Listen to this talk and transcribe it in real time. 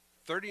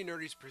30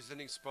 Nerdy's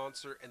presenting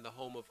sponsor and the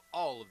home of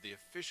all of the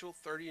official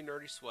 30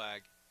 Nerdy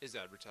swag is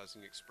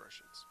Advertising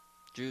Expressions.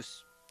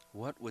 Juice,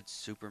 what would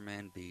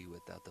Superman be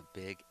without the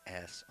big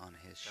S on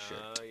his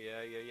shirt?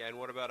 Yeah. And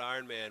what about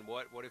Iron Man?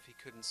 What if he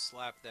couldn't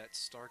slap that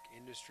Stark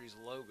Industries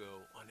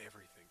logo on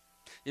everything?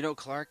 You know,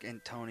 Clark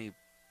and Tony,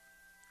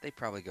 they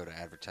probably go to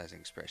Advertising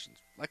Expressions,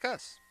 like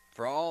us,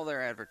 for all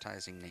their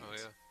advertising needs. Oh,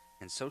 yeah.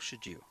 And so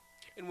should you.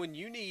 And when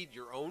you need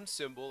your own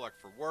symbol, like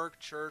for work,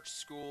 church,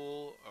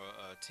 school,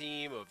 a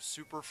team of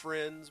super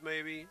friends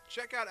maybe,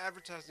 check out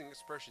Advertising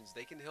Expressions.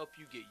 They can help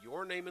you get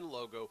your name and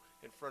logo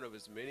in front of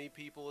as many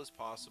people as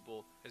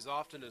possible, as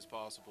often as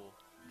possible,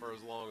 for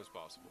as long as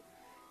possible.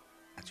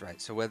 That's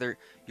right. So whether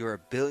you're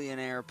a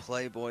billionaire,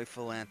 playboy,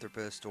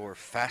 philanthropist, or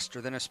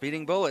faster than a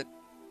speeding bullet,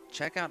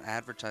 check out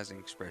Advertising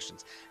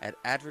Expressions at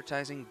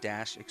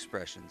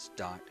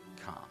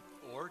advertising-expressions.com.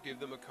 Or give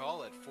them a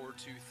call at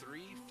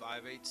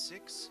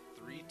 423-586-3270.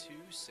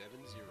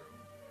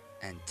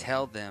 And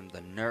tell them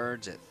the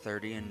Nerds at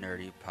 30 and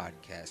Nerdy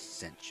podcast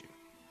sent you.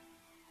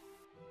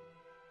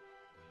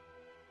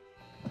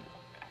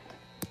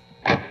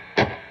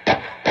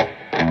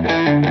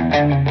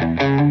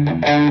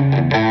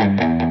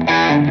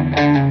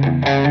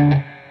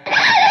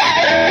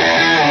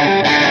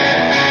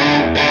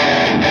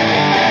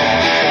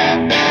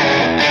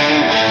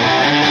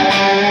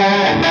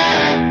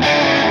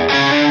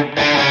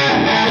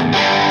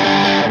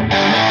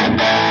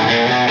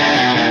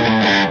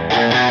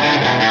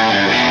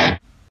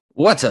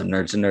 What's up,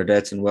 nerds and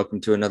nerdettes, and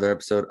welcome to another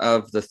episode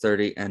of the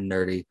 30 and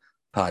Nerdy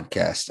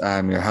podcast.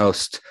 I'm your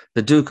host,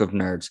 the Duke of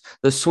Nerds,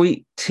 the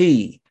sweet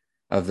tea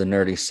of the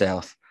nerdy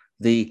South,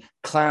 the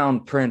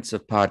clown prince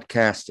of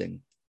podcasting,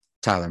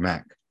 Tyler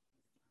Mack.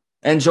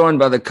 And joined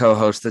by the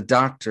co-host, the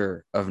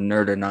doctor of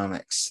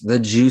nerdonomics, the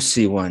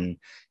juicy one.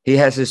 He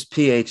has his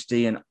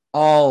PhD in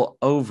all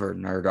over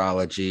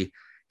nerdology.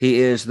 He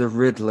is the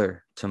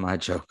Riddler to my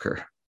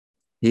Joker.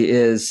 He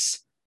is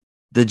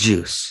the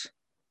juice,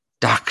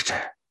 Dr.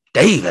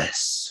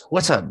 Davis.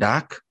 What's up,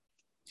 Doc?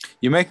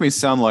 You make me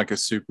sound like a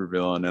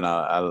supervillain, and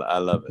I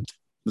love it.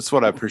 That's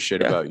what I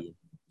appreciate about you.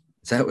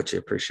 Is that what you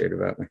appreciate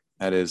about me?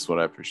 That is what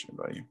I appreciate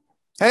about you.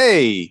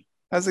 Hey,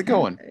 how's it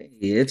going? Hey,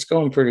 it's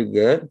going pretty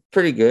good.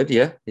 Pretty good.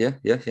 Yeah.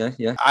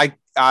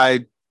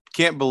 I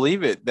can't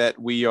believe it that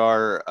we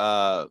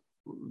are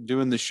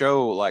doing the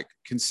show like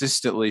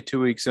consistently 2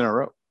 weeks in a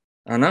row.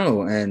 I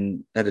know,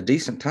 and at a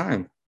decent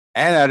time.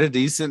 And at a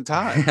decent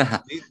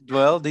time.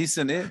 Well,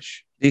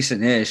 decent-ish.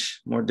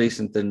 Decent-ish, more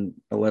decent than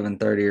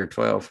 11:30 or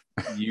 12.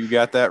 You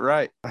got that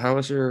right. How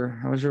was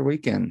your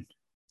weekend?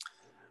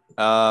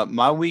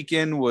 My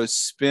weekend was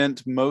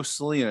spent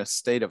mostly in a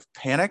state of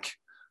panic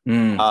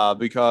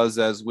because,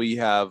 as we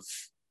have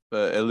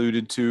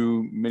alluded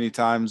to many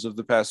times of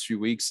the past few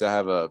weeks, I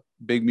have a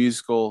big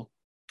musical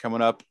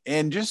coming up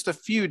in just a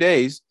few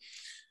days.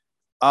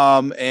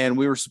 And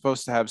we were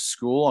supposed to have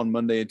school on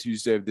Monday and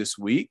Tuesday of this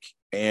week,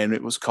 and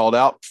it was called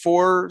out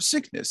for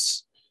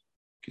sickness,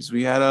 because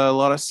we had a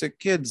lot of sick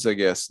kids, I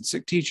guess, and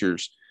sick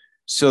teachers.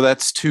 So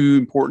that's 2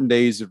 important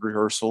days of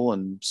rehearsal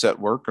and set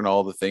work and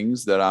all the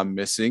things that I'm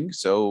missing.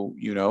 So,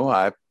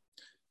 I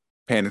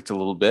panicked a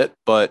little bit,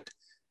 but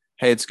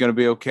hey, it's going to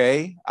be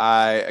okay.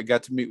 I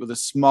got to meet with a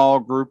small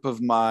group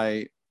of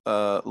my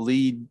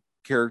lead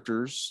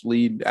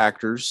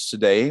actors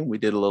today. We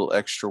did a little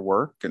extra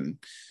work and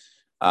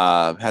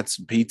had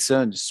some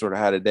pizza and just sort of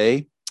had a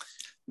day.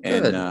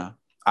 Good. And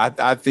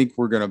I think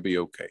we're going to be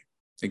okay.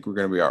 I think we're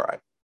going to be all right.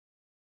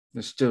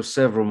 There's still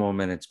several more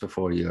minutes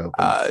before you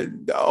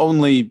open.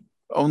 Only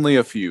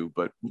a few,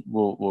 but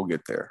we'll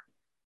get there.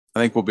 I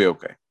think we'll be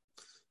okay.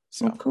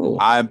 So cool.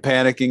 I'm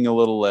panicking a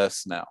little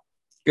less now.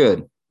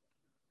 Good.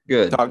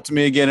 Talk to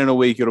me again in a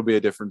week. It'll be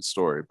a different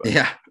story. But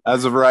yeah,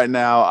 as of right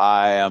now,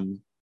 I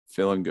am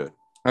feeling good.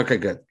 Okay,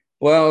 good.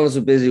 Well, it was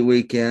a busy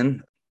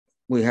weekend.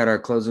 We had our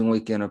closing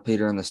weekend of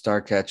Peter and the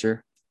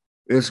Starcatcher.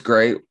 It was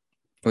great.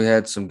 We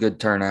had some good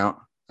turnout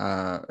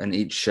in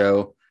each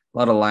show. A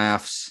lot of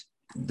laughs.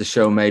 The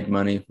show made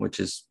money, which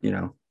is,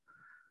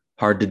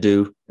 hard to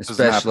do,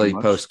 especially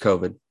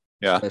post-COVID.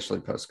 Yeah.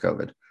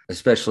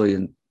 Especially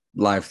in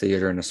live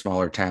theater in a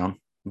smaller town.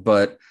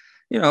 But,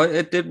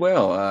 it did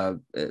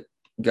well. It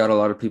got a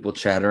lot of people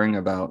chattering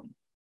about,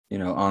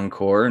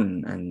 Encore,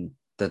 and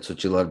that's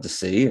what you love to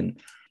see. And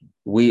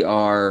we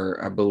are,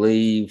 I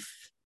believe,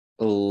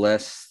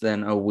 less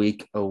than a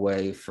week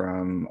away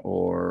from,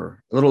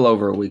 or a little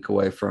over a week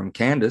away from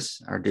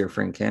Candace, our dear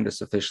friend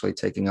Candace, officially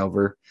taking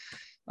over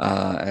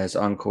as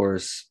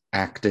Encore's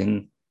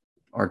acting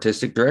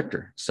artistic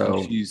director.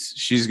 So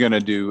she's going to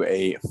do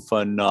a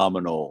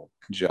phenomenal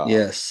job.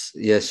 Yes,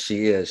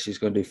 she is. She's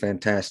going to do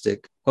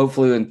fantastic.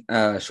 Hopefully,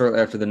 shortly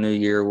after the new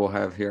year, we'll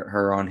have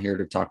her on here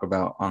to talk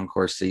about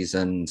Encore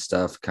season and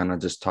stuff. Kind of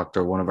just talk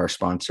to one of our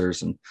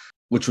sponsors, and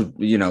which would,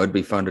 it'd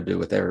be fun to do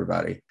with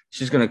everybody.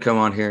 She's going to come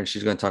on here and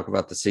she's going to talk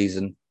about the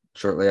season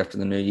shortly after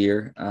the new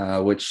year,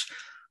 which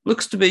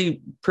looks to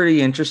be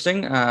pretty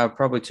interesting.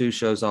 Probably 2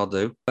 shows I'll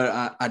do.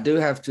 But I do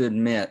have to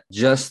admit,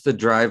 just the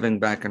driving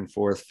back and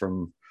forth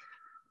from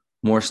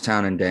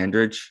Morristown and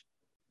Dandridge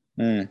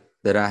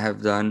that I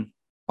have done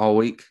all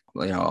week,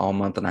 all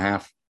month and a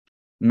half,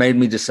 made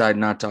me decide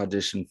not to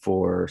audition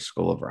for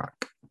School of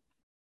Rock.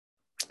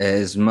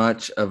 As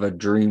much of a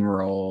dream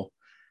role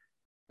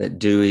that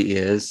Dewey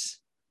is,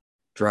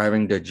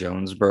 driving to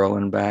Jonesboro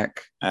and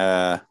back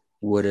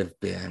would have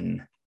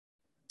been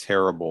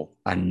terrible,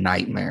 a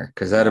nightmare,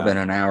 because that'd have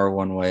been an hour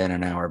one way and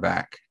an hour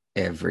back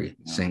every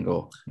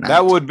single night.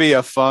 That would be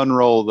a fun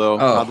role, though.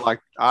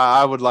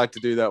 I would like to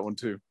do that one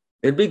too.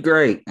 It'd be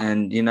great.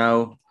 And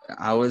I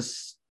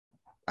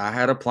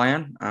had a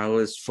plan. I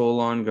was full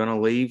on gonna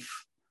leave,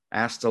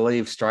 asked to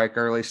leave, strike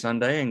early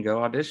Sunday and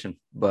go audition.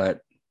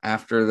 But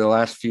after the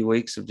last few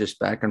weeks of just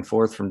back and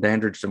forth from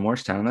Dandridge to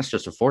Morristown, that's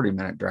just a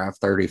 40-minute drive,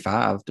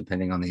 35,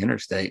 depending on the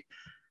interstate.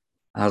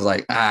 I was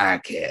like, I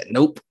can't.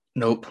 Nope.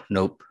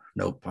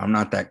 I'm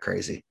not that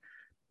crazy.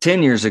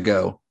 10 years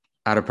ago,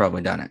 I'd have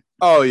probably done it.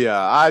 Oh,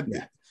 yeah.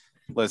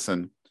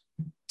 Listen,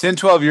 10,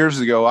 12 years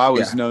ago, I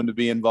was known to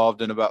be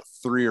involved in about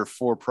 3 or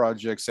 4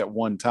 projects at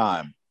one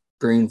time.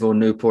 Greenville,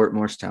 Newport,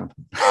 Morristown.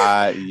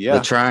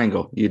 The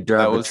triangle. You'd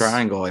drive the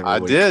triangle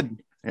every week.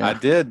 I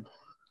did.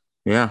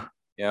 Yeah.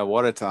 Yeah,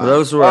 what a time.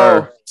 Those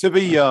were to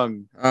be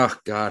young. Oh,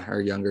 God, our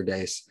younger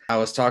days. I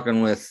was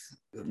talking with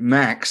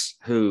Max,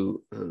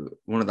 who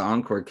one of the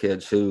Encore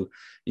kids who,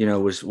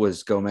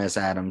 was Gomez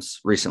Adams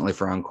recently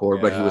for Encore,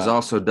 but he was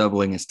also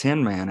doubling as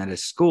 10-man at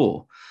his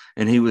school.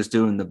 And he was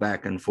doing the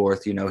back and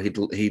forth.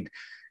 He'd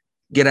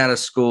get out of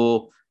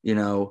school,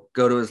 go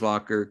to his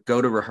locker,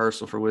 go to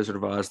rehearsal for Wizard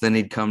of Oz. Then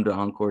he'd come to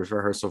Encore's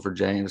rehearsal for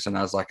James. And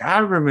I was like, I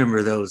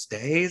remember those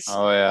days.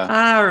 Oh, yeah.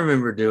 I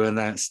remember doing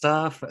that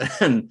stuff.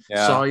 And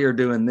Sawyer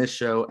doing this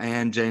show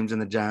and James and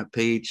the Giant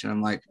Peach. And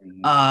I'm like,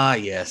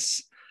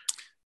 yes.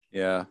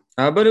 Yeah.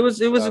 But it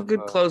was a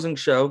good closing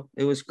show.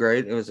 It was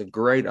great. It was a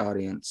great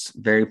audience,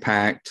 very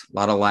packed, a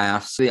lot of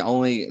laughs. The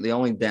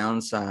only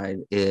downside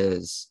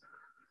is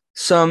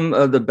some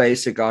of the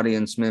basic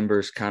audience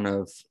members kind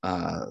of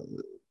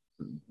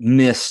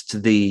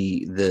missed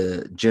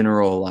the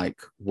general, like,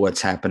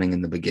 what's happening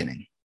in the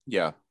beginning.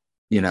 Yeah.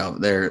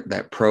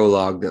 That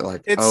prologue that,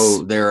 like,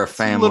 they're a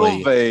family. It's a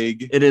little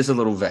vague. It is a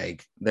little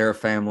vague. They're a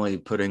family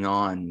putting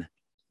on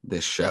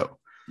this show.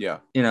 Yeah.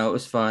 It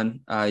was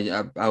fun.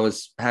 I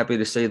was happy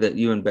to see that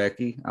you and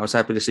Becky, I was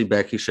happy to see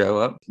Becky show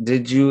up.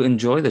 Did you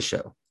enjoy the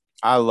show?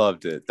 I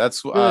loved it.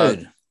 That's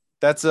good.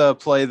 That's a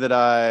play that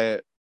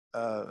I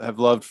have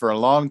loved for a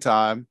long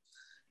time.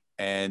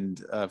 And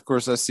of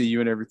course, I see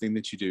you in everything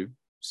that you do.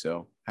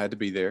 So I had to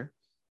be there.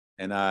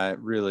 And I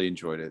really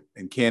enjoyed it.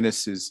 And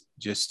Candace is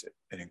just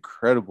an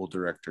incredible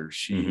director.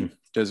 She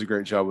does a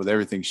great job with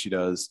everything she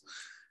does.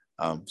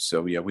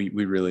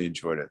 We really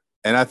enjoyed it.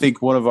 And I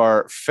think one of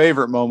our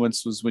favorite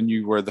moments was when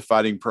you were the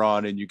fighting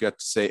prawn and you got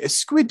to say, a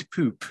squid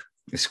poop.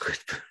 A squid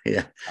poop.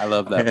 Yeah. I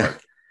love that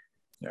part.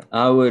 Yeah.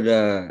 I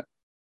would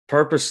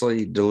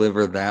purposely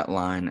deliver that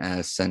line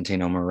as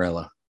Santino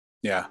Marella.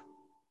 Yeah.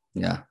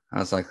 Yeah. I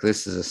was like,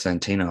 this is a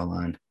Santino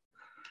line.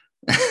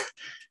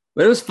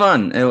 But it was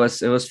fun. It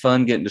was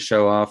fun getting to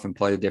show off and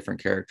play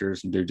different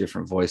characters and do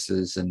different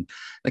voices. And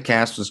the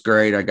cast was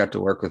great. I got to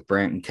work with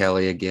Brant and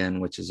Kelly again,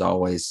 which is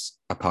always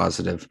a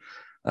positive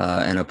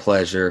and a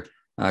pleasure.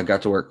 I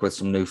got to work with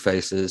some new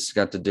faces.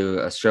 Got to do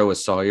a show with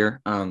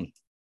Sawyer.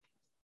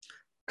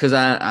 Because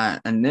I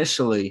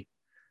initially,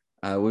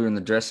 we were in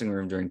the dressing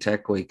room during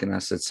Tech Week, and I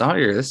said,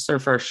 Sawyer, this is our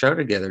first show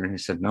together. And he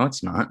said, no,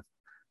 it's not.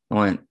 I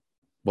went,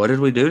 what did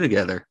we do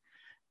together?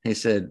 He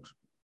said,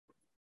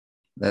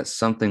 that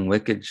Something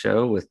Wicked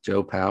show with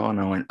Joe Powell. And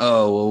I went,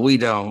 oh, well, we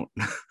don't.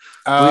 We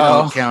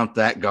don't count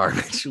that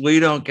garbage. We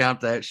don't count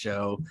that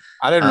show.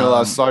 I didn't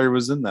realize Sawyer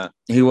was in that.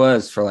 He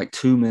was for like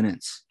 2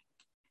 minutes.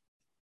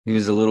 He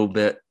was a little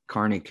bit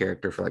Carney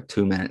character for like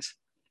 2 minutes.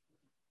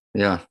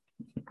 Yeah.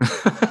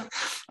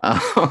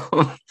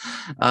 I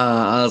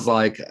was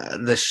like,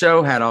 the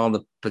show had all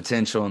the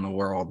potential in the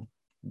world,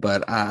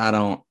 but I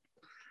don't.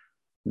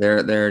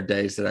 There are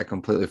days that I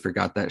completely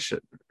forgot that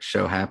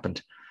show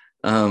happened.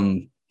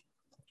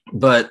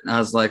 But I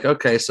was like,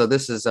 okay, so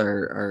this is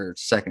our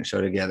second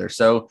show together.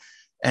 So,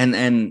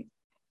 and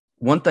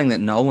one thing that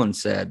Nolan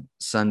said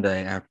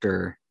Sunday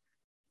after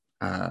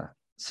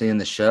seeing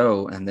the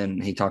show, and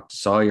then he talked to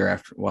Sawyer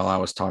while I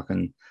was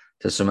talking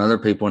to some other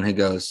people, and he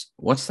goes,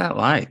 what's that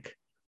like?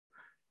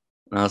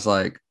 And I was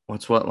like,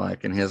 what's what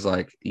like? And he's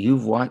like,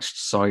 you've watched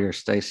Sawyer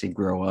Stacy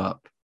grow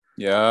up.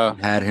 Yeah.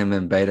 You had him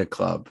in Beta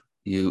Club.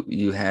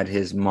 You had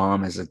his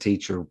mom as a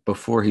teacher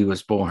before he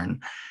was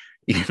born.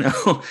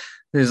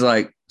 He's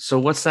like, so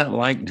what's that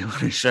like doing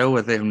a show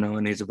with him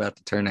knowing he's about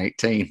to turn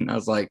 18? And I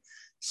was like,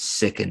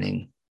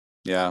 sickening.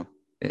 Yeah.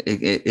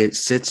 It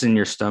sits in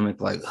your stomach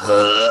like,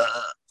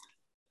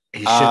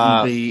 he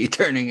shouldn't be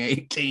turning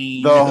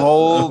 18. The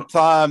whole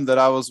time that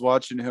I was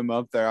watching him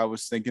up there, I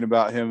was thinking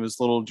about him as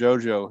little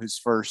JoJo, his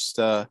first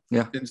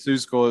in Sioux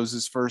School. It was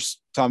his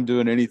first time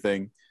doing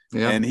anything.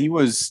 Yeah. And he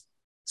was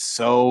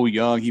so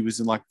young. He was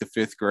in like the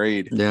 5th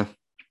grade. Yeah.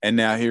 And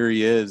now here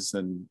he is.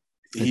 And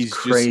he's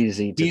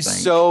crazy to he's think.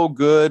 so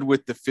good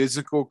with the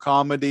physical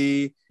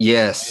comedy.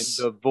 Yes.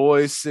 And the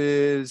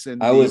voices.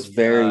 And I was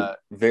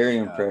very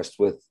impressed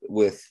with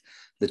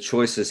the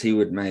choices he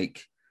would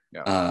make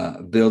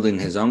building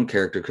his own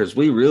character, because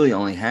we really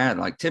only had,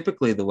 like,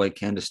 typically the way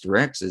Candace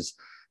directs is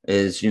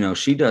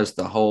she does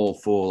the whole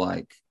full,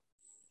 like,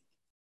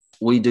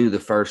 we do the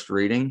first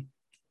reading,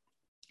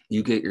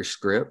 you get your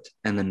script,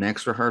 and the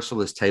next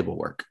rehearsal is table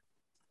work.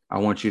 I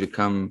want you to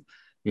come,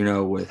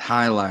 with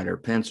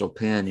highlighter, pencil,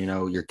 pen,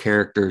 your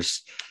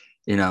characters,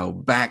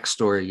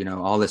 backstory,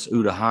 all this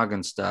Uta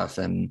Hagen stuff,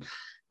 and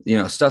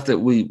stuff that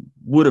we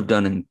would have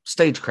done in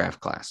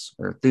stagecraft class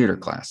or theater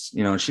class,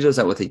 and she does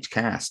that with each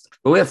cast.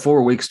 But we have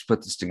 4 weeks to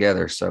put this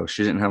together, so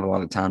she didn't have a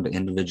lot of time to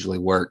individually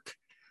work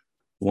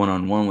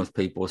one-on-one with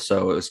people.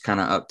 So it was kind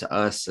of up to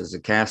us as a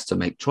cast to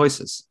make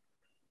choices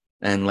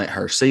and let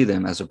her see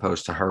them, as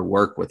opposed to her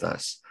work with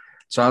us.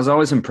 So I was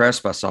always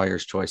impressed by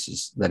Sawyer's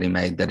choices that he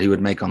made, that he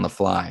would make on the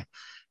fly.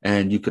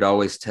 And you could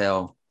always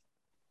tell,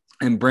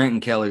 and Brent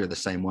and Kelly are the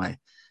same way.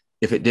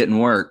 If it didn't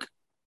work,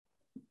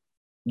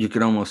 you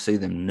could almost see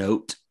them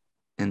note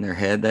in their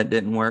head that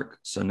didn't work.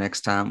 So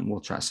next time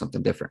we'll try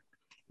something different,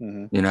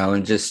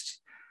 and just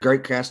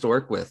great cast to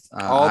work with.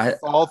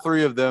 All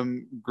 3 of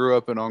them grew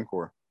up in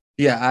Encore.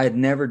 Yeah. I had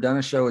never done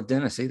a show with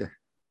Dennis either.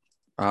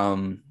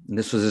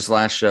 This was his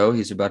last show.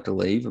 He's about to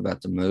leave,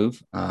 about to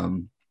move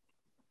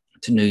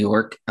to New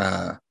York.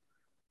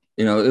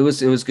 It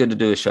was good to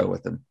do a show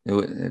with him.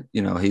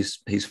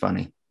 He's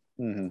funny.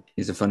 Mm-hmm.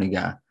 He's a funny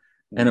guy.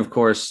 Mm-hmm. And of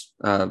course,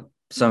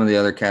 some of the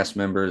other cast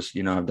members,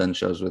 I've done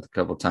shows with a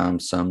couple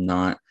times, some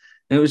not.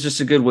 And it was just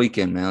a good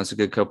weekend, man. It was a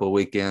good couple of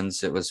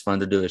weekends. It was fun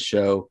to do a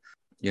show.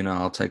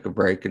 I'll take a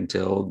break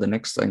until the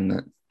next thing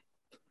that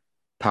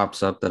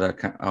pops up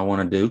that I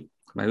want to do.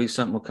 Maybe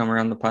something will come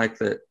around the pike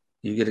that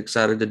you get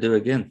excited to do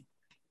again.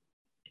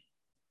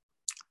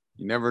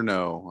 You never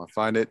know. I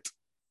find it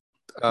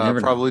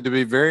probably to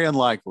be very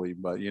unlikely,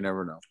 but you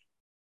never know.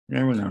 You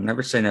never know.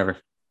 Never say never.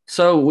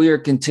 So we are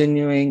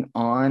continuing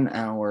on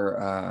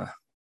our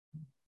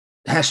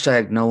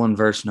hashtag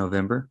Nolanverse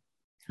November.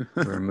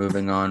 We're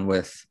moving on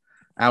with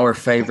our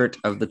favorite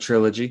of the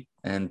trilogy,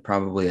 and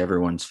probably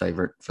everyone's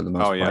favorite for the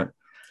most part.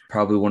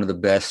 Probably one of the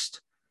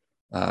best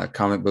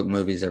comic book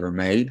movies ever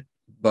made.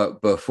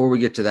 But before we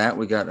get to that,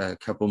 we got a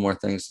couple more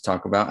things to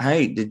talk about.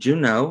 Hey, did you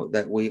know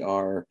that we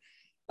are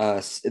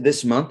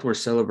this month we're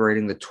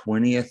celebrating the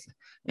 20th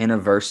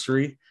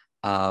anniversary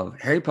of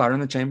Harry Potter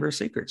and the Chamber of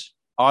Secrets?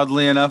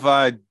 Oddly enough,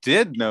 I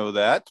did know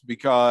that,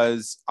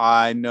 because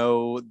I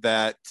know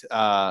that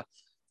a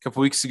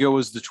couple weeks ago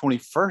was the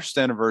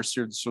 21st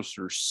anniversary of the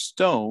Sorcerer's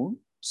Stone.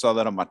 Saw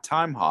that on my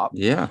time hop.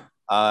 Yeah.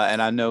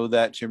 And I know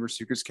that Chamber of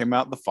Secrets came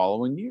out the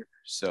following year.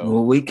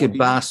 So we could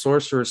buy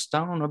Sorcerer's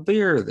Stone a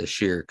beer this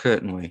year,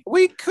 couldn't we?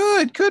 We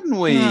could, couldn't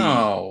we?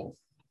 No.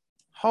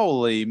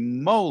 Holy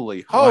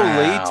moly.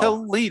 Holy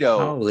Toledo.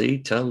 Holy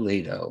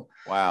Toledo.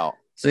 Wow.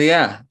 So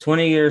yeah,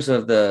 20 years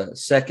of the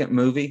second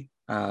movie.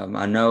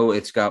 I know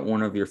it's got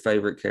one of your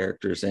favorite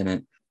characters in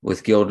it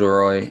with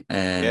Gilderoy,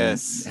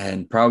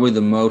 and probably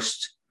the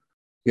most,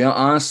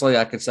 honestly,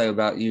 I could say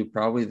about you,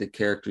 probably the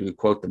character you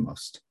quote the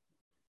most.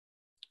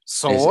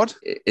 Sword?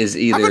 Is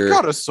either... I haven't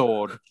got a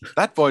sword.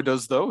 That boy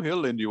does, though. He'll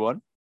lend you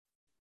one.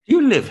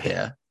 You live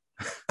here.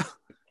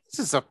 This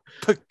is a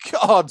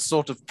Picard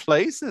sort of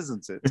place,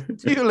 isn't it?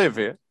 Do you live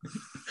here?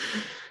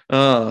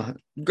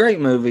 Great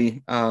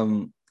movie.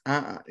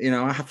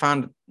 I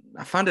find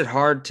it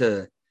hard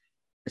to,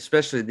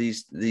 especially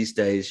these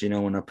days,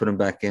 when I put them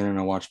back in and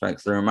I watch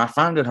back through them, I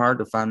find it hard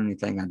to find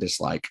anything I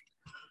dislike.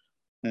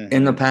 Mm-hmm.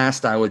 In the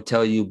past, I would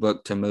tell you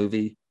book to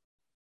movie.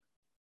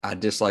 I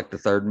dislike the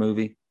third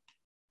movie.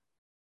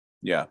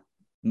 Yeah.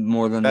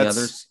 More than the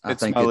others. I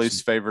think my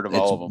least favorite of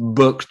all of them.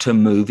 Book to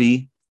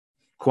movie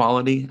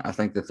quality. I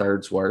think the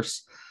third's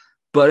worse.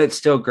 But it's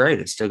still great.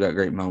 It's still got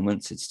great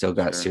moments. It's still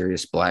got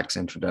Sirius Black's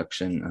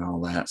introduction and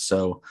all that.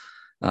 So,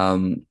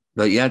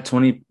 but yeah,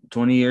 20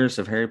 years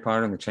of Harry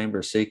Potter and the Chamber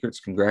of Secrets.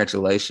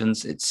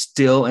 Congratulations. It's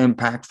still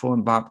impactful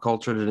in pop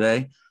culture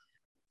today.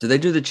 Do they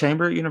do the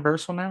Chamber at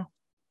Universal now?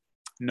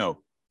 No.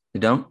 You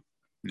don't?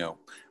 No.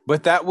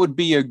 But that would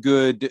be a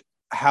good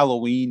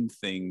Halloween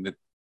thing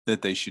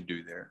that they should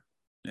do there.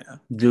 Yeah.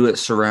 Do it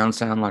surround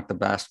sound like the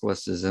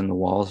basilisk is in the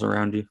walls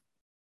around you?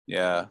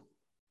 Yeah.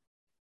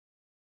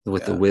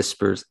 With the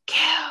whispers.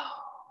 Kill.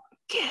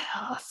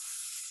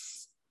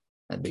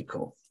 That'd be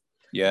cool.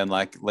 Yeah, and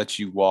like let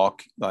you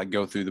walk, like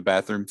go through the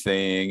bathroom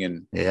thing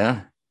and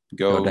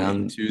go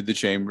down into the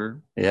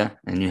chamber. Yeah,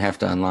 and you have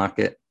to unlock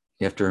it.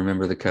 You have to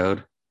remember the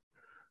code.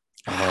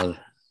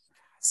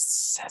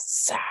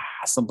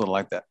 Something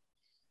like that.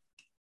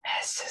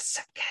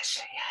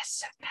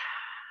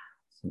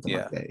 Something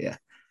like that, yeah.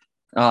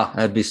 Oh,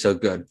 that'd be so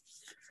good.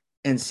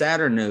 In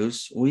sadder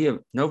news,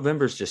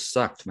 November's just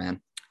sucked,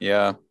 man.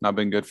 Yeah, not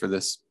been good for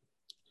this.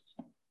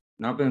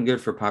 Not been good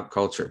for pop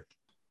culture.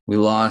 We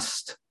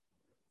lost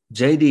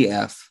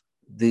JDF,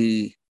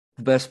 the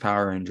best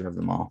Power Ranger of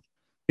them all.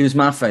 He was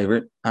my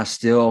favorite. I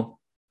still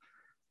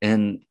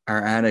in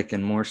our attic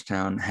in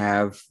Morristown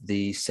have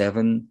the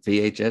 7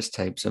 VHS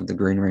tapes of the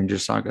Green Ranger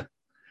saga.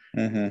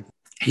 Mm-hmm.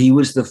 He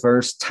was the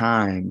first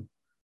time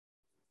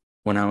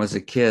when I was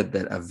a kid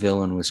that a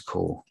villain was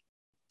cool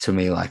to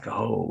me. Like,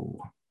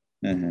 oh,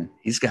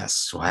 he's got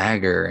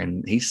swagger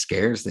and he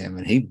scares them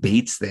and he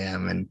beats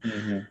them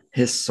and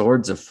his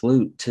sword's a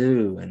flute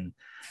too. And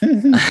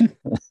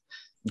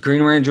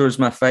Green Ranger was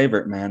my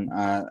favorite, man.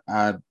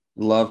 I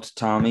loved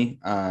Tommy.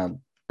 I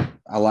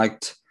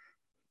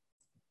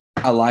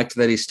liked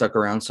that he stuck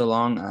around so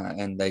long,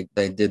 and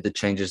they did the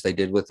changes they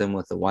did with him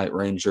with the White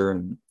Ranger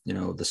and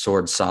the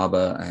sword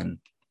Saba, and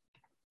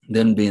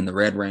then being the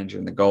Red Ranger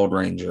and the Gold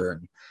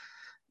Ranger,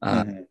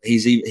 and he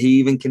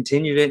even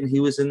continued it, and he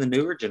was in the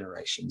newer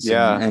generations.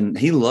 And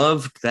he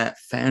loved that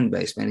fan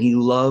base, man. He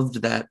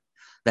loved that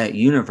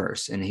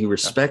universe, and he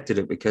respected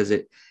it because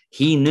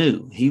he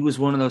knew he was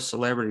one of those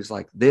celebrities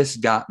like, this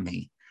got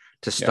me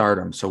to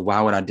stardom, so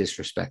why would I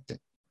disrespect it?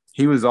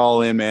 He was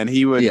all in, man.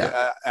 He would.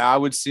 I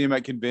would see him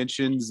at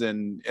conventions,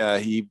 and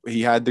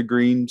he had the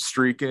green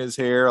streak in his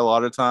hair a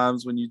lot of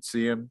times when you'd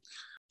see him.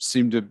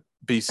 Seemed to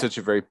be such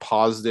a very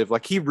positive.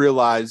 Like, he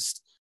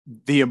realized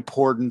the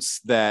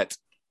importance that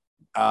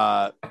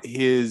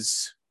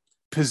his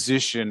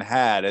position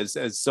had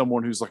as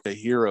someone who's like a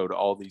hero to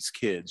all these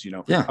kids.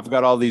 I've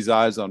got all these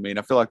eyes on me, and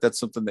I feel like that's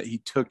something that he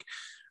took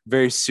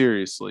very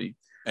seriously.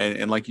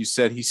 And like you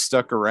said, he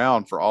stuck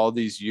around for all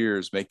these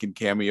years, making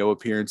cameo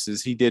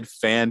appearances. He did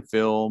fan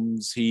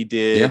films. He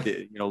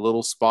did,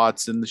 little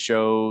spots in the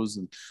shows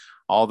and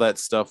all that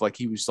stuff. Like,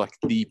 he was like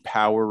the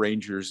Power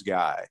Rangers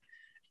guy.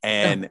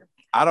 And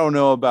I don't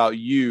know about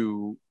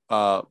you,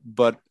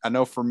 but I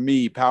know for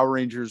me, Power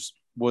Rangers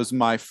was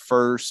my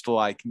first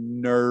like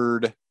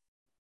nerd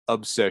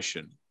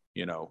obsession.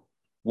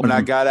 When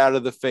I got out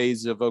of the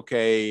phase of,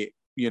 okay,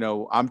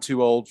 I'm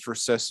too old for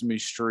Sesame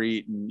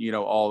Street and,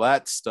 all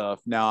that stuff.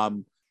 Now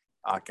I'm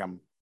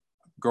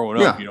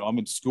growing up, I'm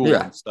in school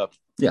and stuff.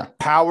 Yeah.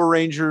 Power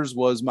Rangers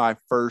was my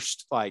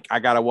first, like, I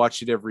got to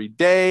watch it every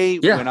day.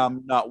 Yeah. When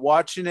I'm not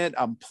watching it,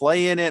 I'm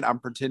playing it. I'm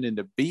pretending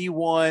to be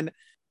one.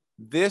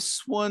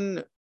 This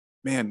one,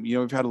 man,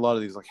 we've had a lot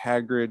of these, like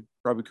Hagrid,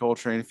 Robbie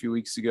Coltrane a few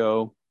weeks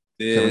ago.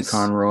 Kevin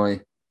Conroy.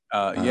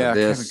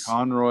 Kevin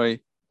Conroy.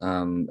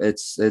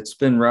 It's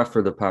been rough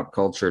for the pop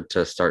culture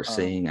to start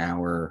seeing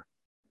our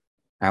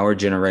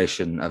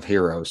generation of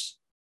heroes.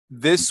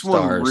 This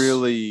one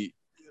really,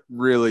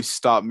 really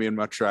stopped me in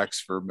my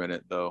tracks for a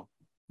minute, though,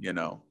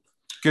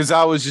 because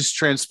I was just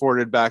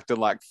transported back to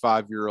like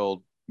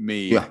 5-year-old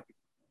me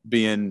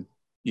being,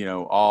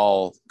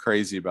 all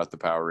crazy about the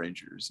Power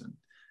Rangers. And,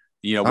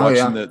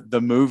 watching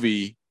the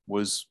movie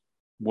was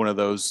one of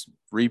those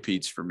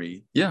repeats for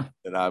me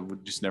that I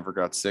would just never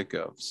got sick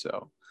of.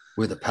 So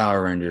with the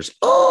Power Rangers,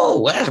 oh,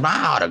 where's my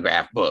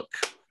autograph book?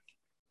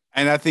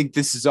 And I think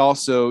this is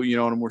also,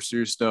 on a more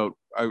serious note,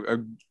 a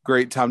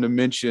great time to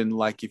mention,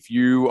 like, if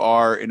you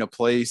are in a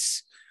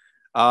place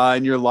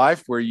in your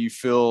life where you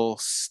feel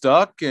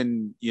stuck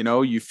and,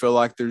 you feel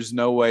like there's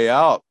no way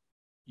out,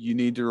 you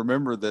need to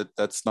remember that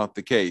that's not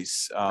the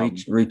case.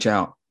 Reach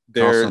out.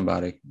 Call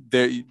somebody.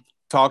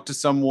 Talk to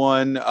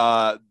someone.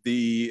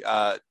 The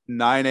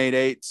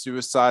 988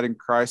 Suicide and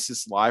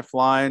Crisis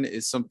Lifeline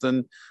is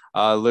something.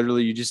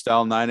 Literally, you just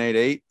dial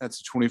 988. That's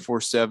a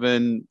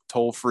 24/7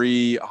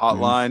 toll-free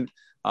hotline.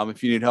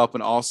 If you need help.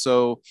 And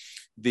also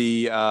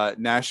the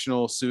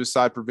National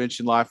Suicide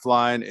Prevention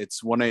Lifeline.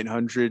 It's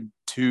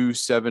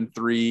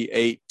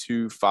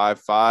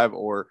 1-800-273-8255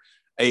 or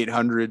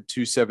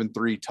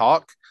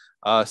 800-273-TALK.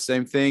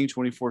 Same thing,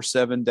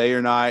 24/7, day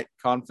or night,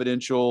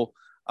 confidential.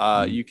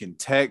 You can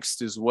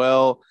text as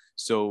well.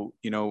 So,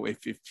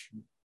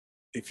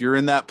 if you're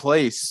in that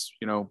place,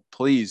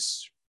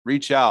 please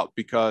reach out,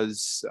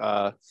 because,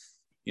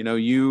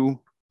 you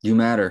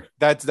matter.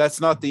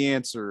 That's not the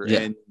answer.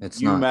 And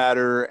you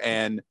matter.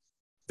 And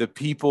there's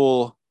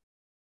people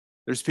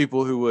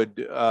who would,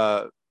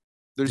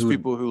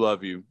 people who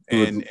love you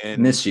and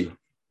miss you,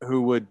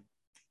 who would,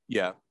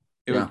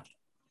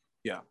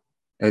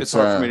 it's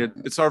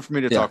hard for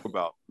me to talk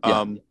about.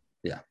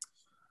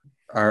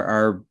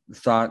 Our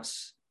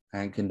thoughts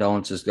and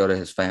condolences go to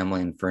his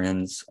family and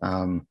friends.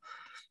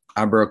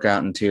 I broke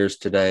out in tears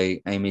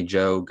today. Amy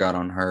Jo got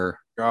on her.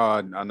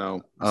 God, I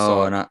know.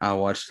 And I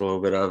watched a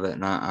little bit of it,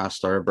 and I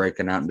started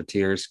breaking out into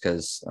tears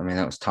because,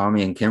 that was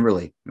Tommy and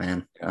Kimberly,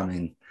 man.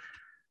 Yeah.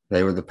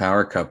 They were the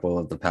power couple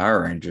of the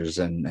Power Rangers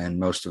and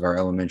most of our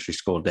elementary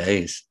school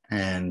days.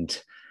 And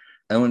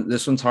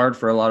this one's hard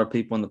for a lot of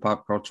people in the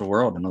pop culture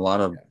world, and a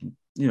lot of,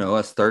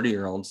 us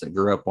 30-year-olds that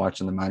grew up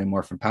watching the Mighty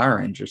Morphin Power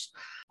Rangers.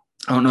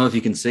 I don't know if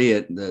you can see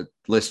it. The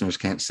listeners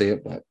can't see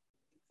it, but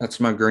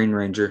that's my Green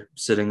Ranger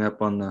sitting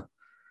up on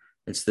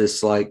it's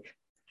this, like,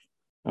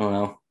 I don't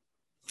know,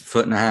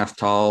 1.5 feet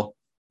tall,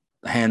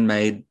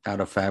 handmade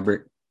out of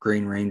fabric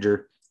Green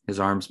Ranger. His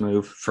arms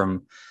move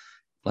from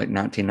like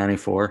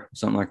 1994,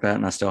 something like that.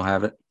 And I still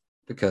have it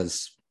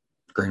because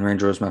Green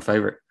Ranger was my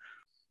favorite.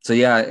 So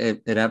yeah,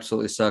 it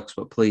absolutely sucks,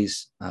 but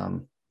please,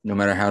 no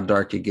matter how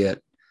dark you get,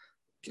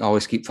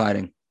 always keep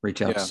fighting.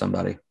 Reach out to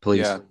somebody,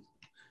 please.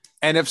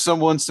 And if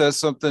someone says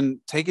something,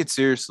 take it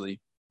seriously.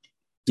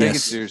 Take it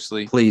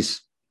seriously.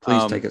 Please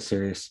take it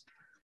serious.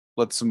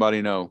 Let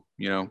somebody know,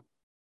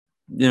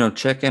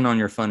 check in on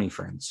your funny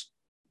friends.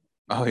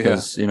 Oh, yeah.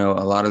 Because, a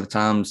lot of the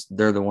times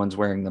they're the ones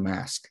wearing the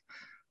mask.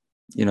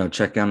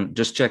 Check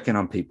in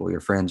on people,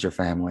 your friends, your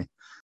family,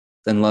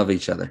 and love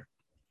each other.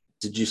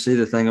 Did you see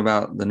the thing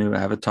about the new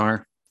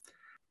Avatar?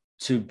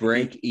 To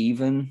break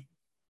even,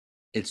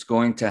 it's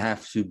going to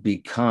have to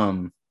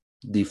become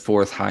the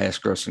 4th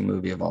highest grossing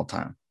movie of all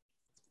time.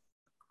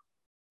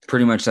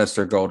 Pretty much that's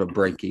their goal, to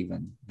break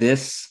even.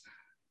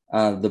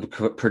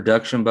 The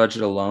production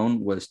budget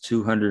alone was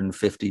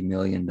 $250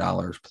 million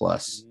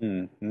plus.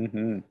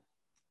 Mm-hmm.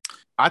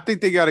 I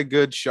think they got a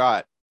good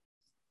shot.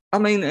 I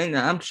mean, and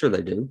I'm sure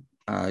they do.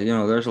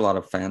 There's a lot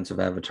of fans of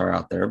Avatar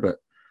out there, but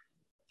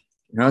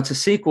it's a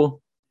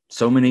sequel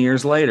so many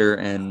years later,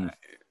 and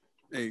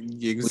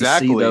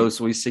exactly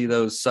we see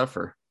those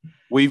suffer.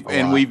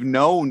 We've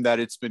known that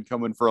it's been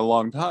coming for a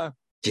long time.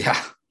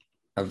 Yeah,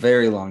 a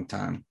very long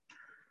time.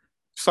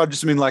 So I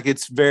just mean like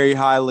it's very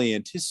highly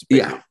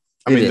anticipated. Yeah,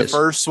 I mean the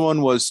first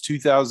one was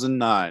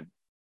 2009.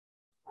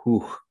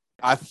 Whew.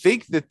 I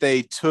think that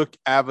they took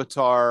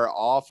Avatar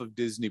off of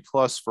Disney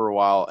Plus for a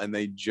while, and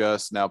they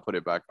just now put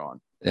it back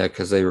on. Yeah,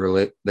 because they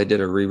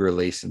did a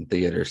re-release in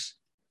theaters.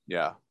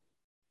 Yeah,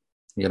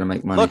 you gotta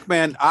make money. Look,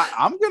 man,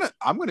 I'm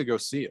gonna go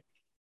see it.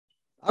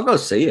 I'll go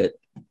see it.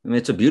 I mean,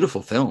 it's a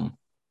beautiful film.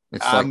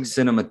 It's like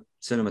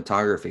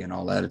cinematography and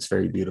all that. It's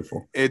very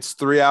beautiful. It's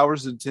 3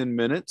 hours and 10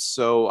 minutes,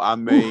 so I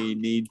may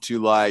need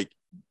to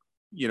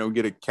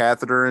get a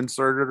catheter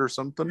inserted or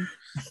something.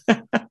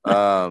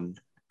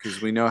 Because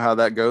we know how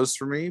that goes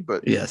for me.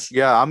 But yes,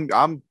 yeah,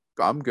 I'm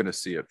gonna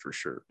see it for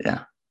sure.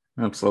 Yeah,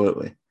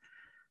 absolutely.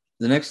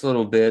 The next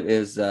little bit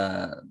is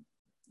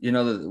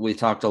we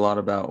talked a lot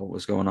about what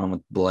was going on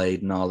with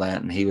Blade and all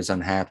that, and he was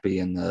unhappy,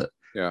 and the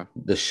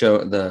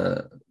show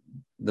the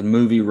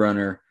movie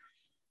runner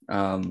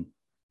kind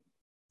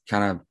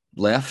of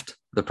left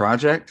the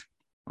project,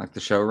 like the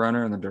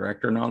showrunner and the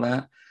director and all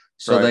that.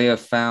 So They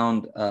have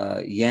found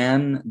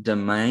Yann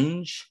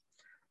Demange,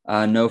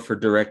 known for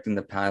directing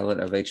the pilot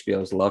of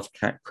HBO's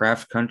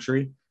Lovecraft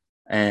Country,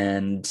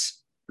 and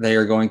they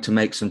are going to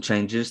make some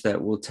changes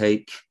that will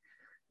take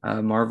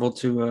Marvel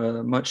to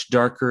a much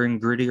darker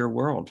and grittier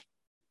world.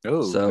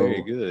 Oh, so,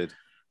 very good.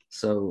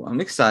 So I'm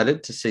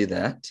excited to see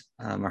that.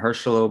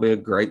 Mahershala will be a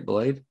great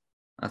Blade,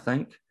 I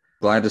think.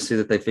 Glad to see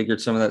that they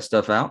figured some of that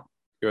stuff out.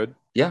 Good.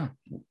 Yeah.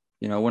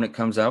 When it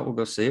comes out, we'll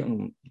go see it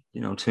and,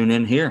 tune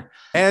in here.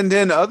 And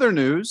in other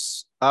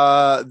news,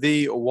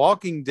 The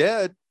Walking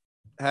Dead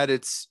had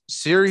its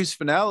series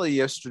finale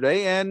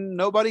yesterday and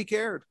nobody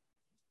cared.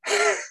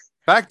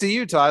 Back to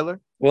you,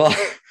 Tyler. Well,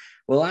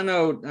 I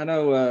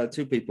know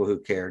two people who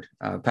cared,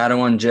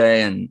 Padawan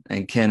J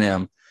and Ken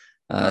M,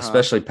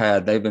 especially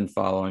Pad. They've been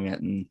following it,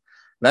 and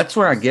that's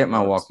where I get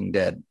my Walking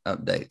Dead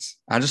updates.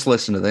 I just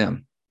listen to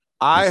them.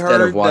 I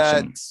heard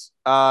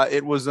that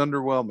it was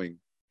underwhelming.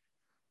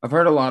 I've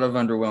heard a lot of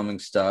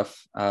underwhelming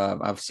stuff.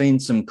 I've seen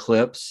some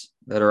clips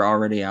that are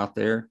already out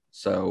there.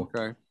 So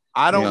okay.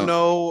 I don't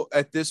know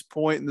at this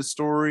point in the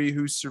story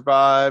who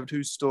survived,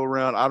 who's still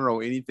around. I don't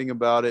know anything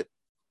about it.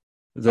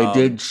 They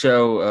did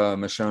show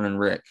Michonne and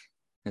Rick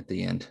at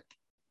the end.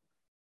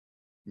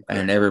 Okay.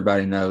 And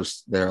everybody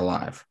knows they're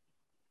alive.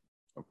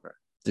 Okay.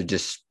 They're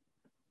just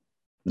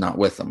not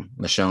with them.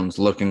 Michonne's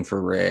looking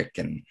for Rick,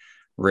 and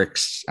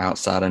Rick's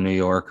outside of New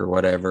York or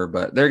whatever,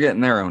 but they're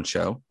getting their own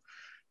show.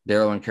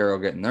 Daryl and Carol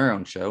getting their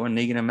own show, and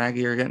Negan and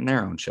Maggie are getting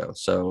their own show.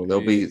 So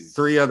there'll be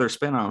 3 other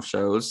spinoff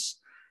shows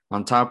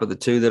on top of the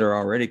 2 that are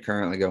already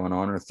currently going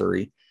on, or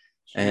 3.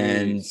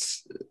 And,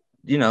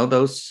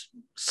 those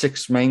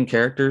 6 main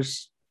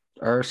characters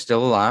are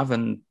still alive,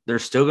 and they're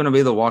still going to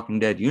be the Walking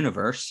Dead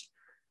universe.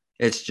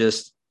 It's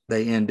just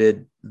they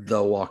ended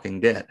The Walking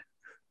Dead.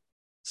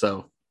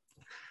 So,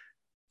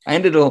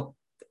 and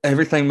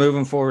everything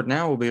moving forward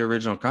now will be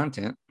original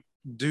content.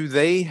 Do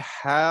they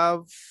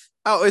have...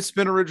 Oh, it's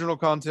been original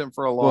content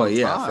for a long time. Well,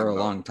 yeah, for a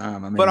long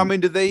time. I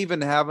mean, do they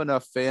even have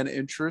enough fan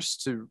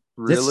interest to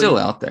really? It's still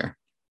out there.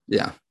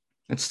 Yeah,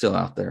 it's still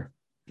out there.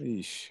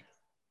 Eesh.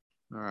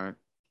 All right.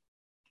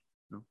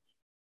 No.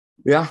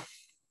 Yeah.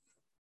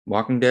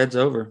 Walking Dead's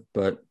over,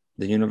 but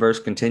the universe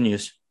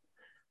continues.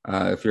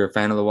 If you're a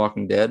fan of The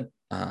Walking Dead,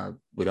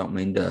 we don't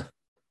mean to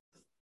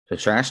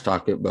trash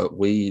talk it, but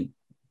the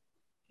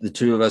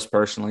 2 of us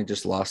personally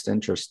just lost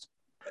interest.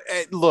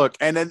 Look,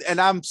 and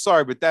I'm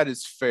sorry, but that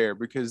is fair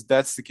because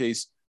that's the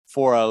case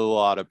for a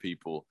lot of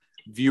people.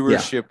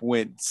 Viewership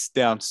went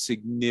down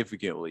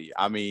significantly.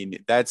 I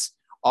mean, that's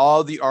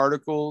all the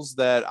articles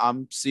that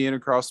I'm seeing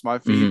across my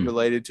feed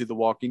related to the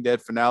Walking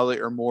Dead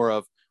finale are more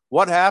of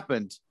what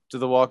happened to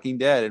the Walking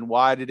Dead and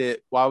why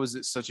was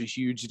it such a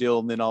huge deal,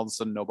 and then all of a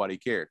sudden nobody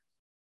cared.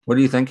 What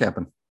do you think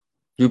happened?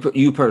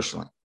 You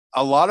personally?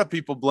 A lot of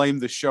people blame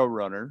the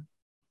showrunner.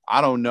 I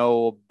don't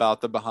know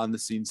about the behind the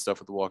scenes stuff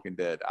with The Walking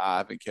Dead. I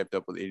haven't kept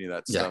up with any of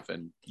that stuff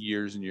in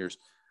years and years.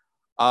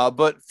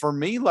 But for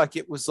me,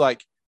 it was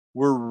like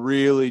we're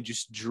really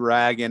just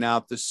dragging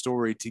out the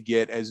story to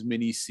get as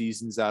many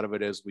seasons out of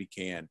it as we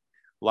can.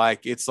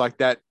 Like it's like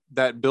that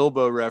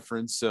Bilbo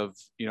reference of,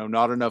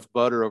 not enough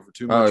butter over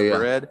too much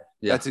bread.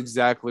 Yeah. That's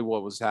exactly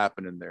what was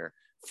happening there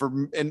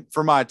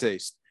for my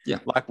taste. Yeah.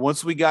 Like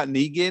once we got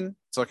Negan,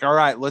 it's like, all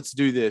right, let's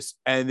do this.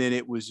 And then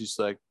it was just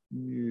like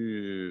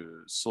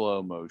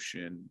slow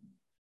motion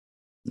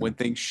when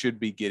things should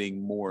be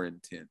getting more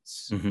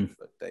intense,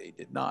 but they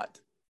did not.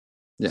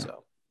 Yeah.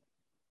 So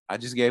I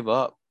just gave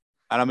up.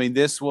 And I mean,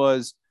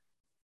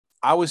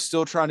 I was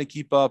still trying to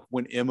keep up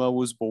when Emma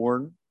was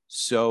born.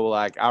 So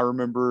like, I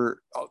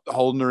remember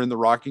holding her in the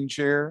rocking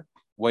chair,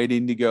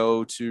 waiting to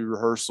go to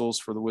rehearsals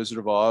for The Wizard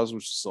of Oz,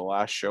 which is the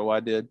last show I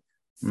did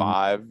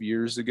 5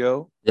 years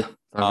ago. Yeah.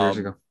 5 years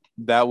ago.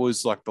 That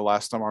was like the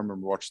last time I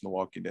remember watching The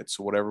Walking Dead.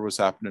 So whatever was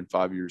happening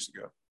 5 years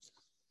ago.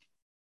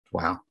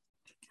 Wow.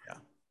 Yeah.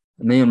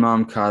 Me and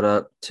Mom caught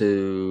up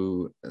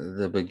to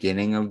the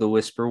beginning of the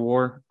Whisper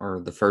War, or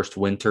the first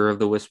winter of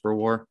the Whisper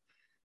War,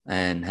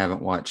 and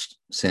haven't watched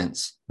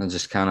since. I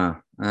just kind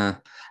of,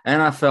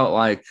 and I felt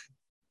like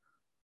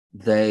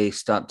they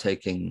stopped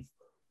taking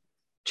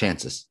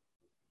chances.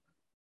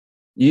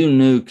 You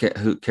knew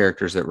who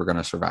characters that were going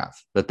to survive,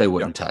 that they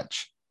wouldn't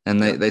touch.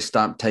 And they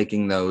stopped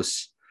taking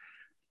those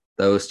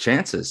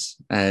chances.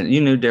 And you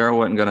knew Daryl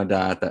wasn't going to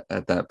die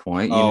at that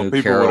point. You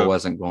knew Carol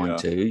wasn't going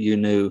to. You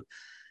knew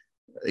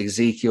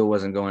Ezekiel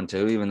wasn't going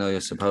to, even though he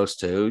was supposed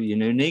to. You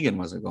knew Negan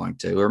wasn't going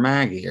to, or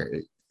Maggie.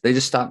 They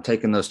just stopped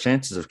taking those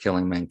chances of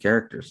killing main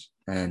characters.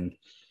 And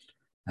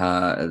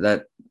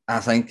that, I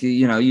think,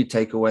 you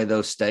take away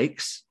those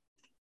stakes,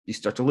 you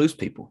start to lose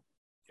people.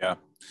 Yeah.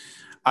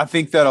 I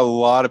think that a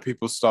lot of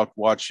people stopped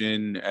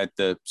watching at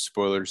the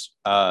spoilers.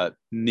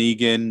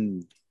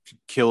 Negan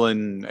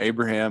killing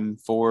Abraham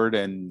Ford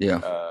and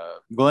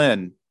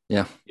Glenn.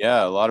 Yeah.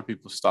 Yeah. A lot of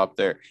people stopped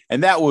there.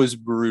 And that was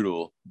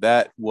brutal.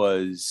 That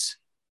was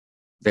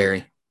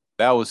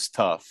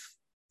tough.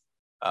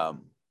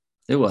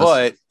 It was.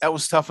 But that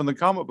was tough in the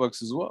comic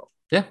books as well.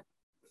 Yeah.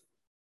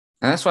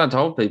 And that's what I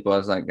told people. I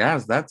was like,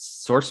 guys, that's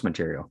source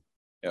material.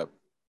 Yep.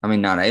 I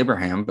mean, not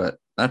Abraham, but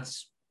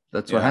that's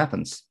what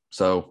happens.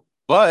 So,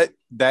 but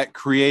that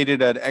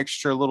created an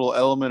extra little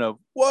element of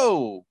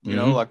whoa,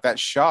 like that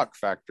shock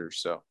factor.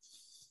 So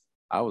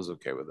I was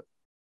okay with it.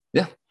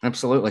 Yeah,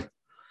 absolutely.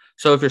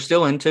 So if you're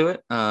still into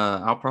it,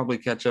 I'll probably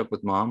catch up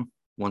with Mom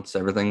once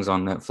everything's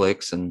on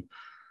Netflix. And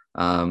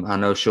I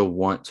know she'll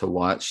want to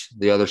watch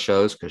the other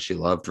shows because she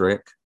loved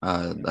Rick.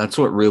 That's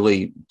what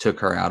really took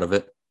her out of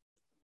it,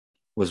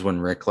 was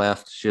when Rick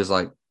left. She was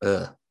like,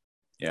 ugh.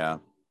 Yeah.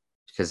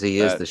 Because he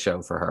is the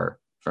show for her.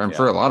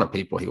 For a lot of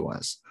people, he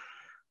was.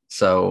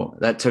 So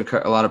that took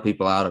a lot of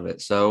people out of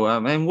it. So,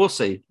 and we'll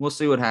see. We'll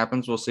see what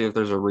happens. We'll see if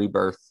there's a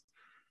rebirth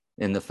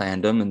in the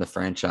fandom, in the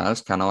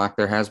franchise, kind of like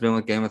there has been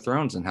with Game of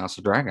Thrones and House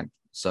of Dragon.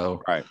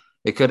 So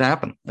It could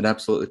happen. It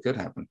absolutely could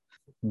happen.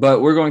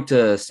 But we're going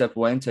to step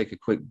away and take a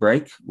quick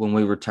break. When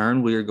we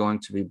return, we are going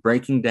to be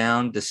breaking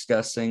down,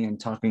 discussing, and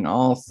talking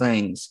all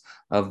things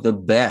of the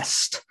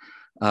best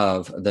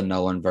of the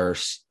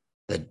Nolanverse,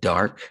 The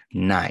Dark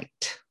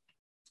Knight,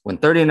 when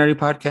 30 and Nerdy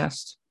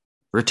Podcast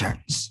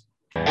returns.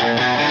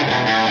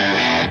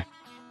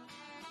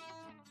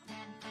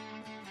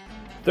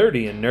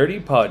 30 and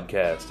Nerdy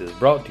Podcast is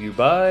brought to you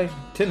by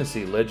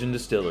Tennessee Legend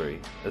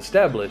Distillery.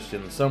 Established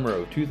in the summer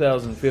of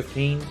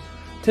 2015,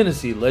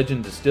 Tennessee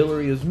Legend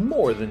Distillery is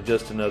more than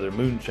just another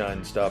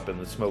moonshine stop in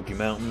the Smoky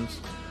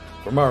Mountains.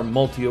 From our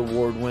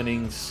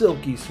multi-award-winning,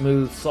 silky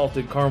smooth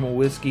salted caramel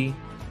whiskey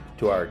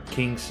to our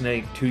King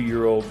Snake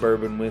 2-year-old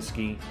bourbon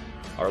whiskey,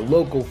 our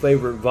local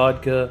favorite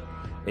vodka,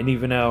 and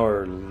even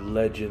our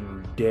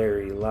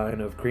legendary line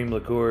of cream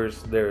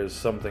liqueurs, there is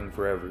something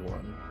for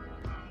everyone.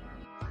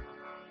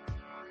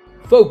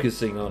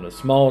 Focusing on a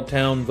small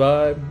town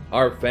vibe,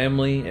 our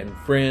family and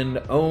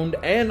friend owned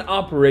and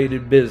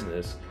operated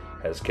business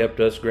has kept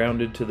us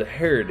grounded to the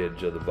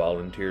heritage of the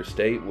volunteer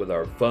state with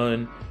our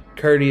fun,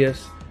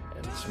 courteous,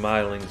 and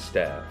smiling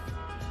staff.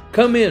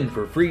 Come in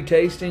for free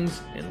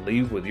tastings and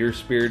leave with your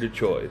spirit of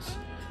choice,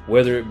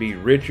 whether it be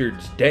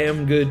Richard's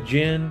Damn Good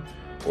Gin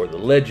or the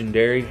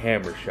legendary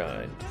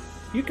Hammershine.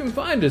 You can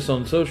find us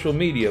on social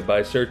media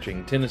by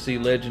searching Tennessee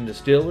Legend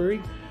Distillery,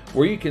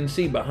 where you can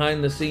see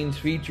behind-the-scenes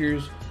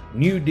features,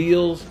 new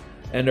deals,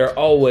 and our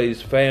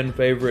always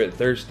fan-favorite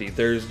Thirsty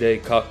Thursday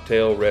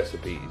cocktail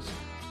recipes.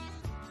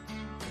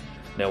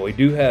 Now, we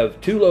do have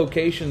 2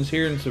 locations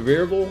here in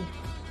Sevierville,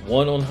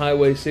 one on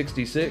Highway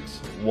 66,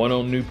 one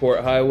on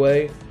Newport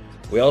Highway.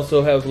 We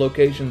also have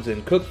locations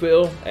in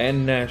Cookeville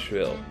and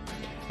Nashville.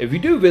 If you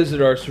do visit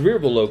our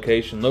Sevierville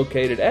location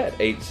located at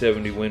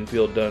 870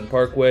 Winfield Dunn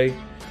Parkway,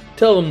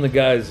 tell them the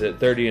guys at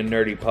 30 and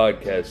Nerdy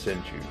Podcast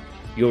sent you.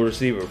 You'll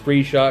receive a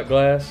free shot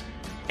glass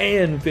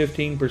and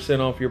 15%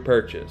 off your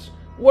purchase.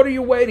 What are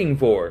you waiting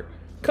for?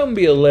 Come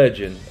be a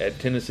legend at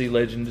Tennessee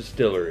Legend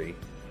Distillery.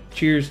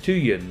 Cheers to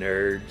you,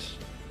 nerds.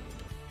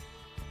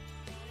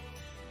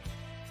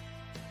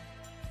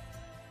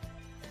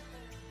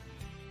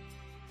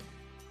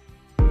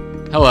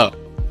 Hello.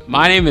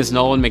 My name is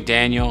Nolan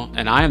McDaniel,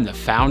 and I am the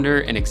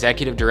founder and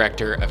executive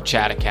director of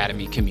Chat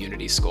Academy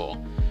Community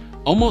School.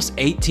 Almost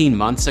 18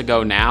 months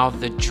ago now,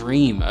 the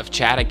dream of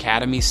Chat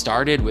Academy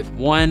started with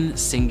one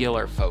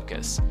singular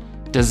focus: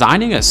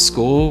 designing a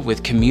school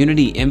with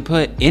community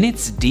input in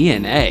its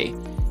DNA.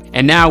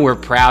 And now we're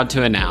proud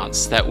to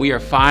announce that we are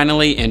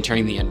finally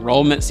entering the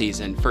enrollment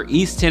season for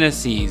East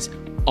Tennessee's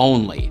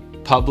only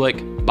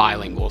public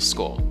bilingual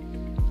school.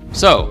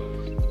 So,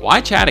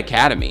 why Chat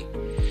Academy?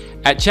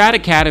 At Chat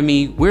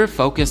Academy, we're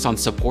focused on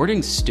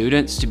supporting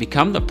students to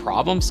become the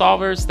problem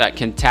solvers that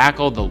can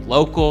tackle the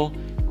local,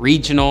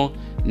 regional,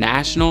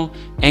 national,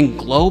 and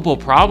global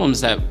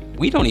problems that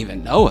we don't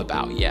even know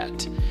about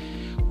yet.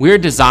 We're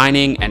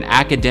designing an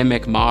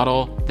academic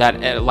model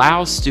that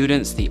allows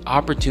students the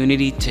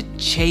opportunity to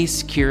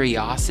chase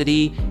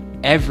curiosity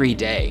every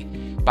day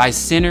by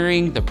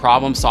centering the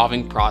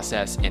problem-solving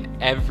process in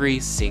every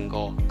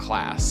single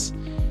class.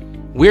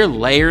 We're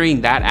layering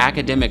that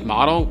academic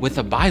model with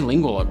a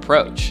bilingual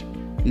approach.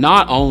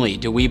 Not only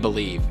do we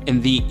believe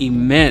in the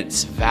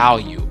immense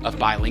value of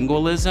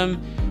bilingualism,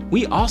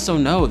 we also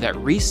know that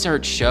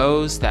research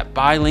shows that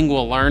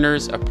bilingual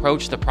learners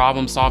approach the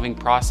problem-solving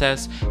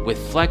process with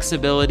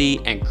flexibility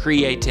and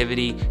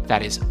creativity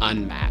that is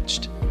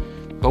unmatched.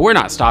 But we're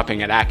not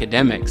stopping at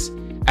academics.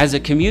 As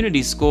a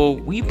community school,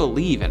 we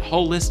believe in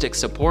holistic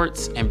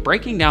supports and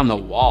breaking down the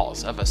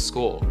walls of a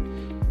school.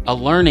 A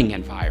learning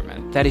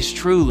environment that is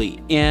truly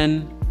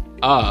in,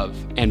 of,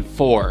 and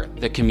for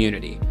the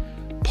community.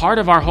 Part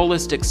of our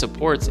holistic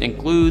supports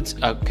includes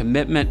a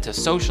commitment to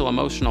social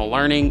emotional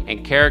learning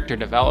and character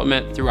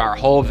development through our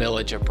whole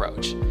village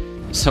approach.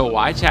 So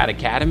why Chat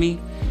Academy?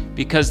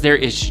 Because there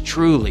is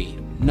truly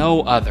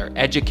no other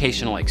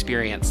educational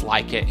experience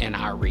like it in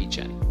our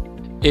region.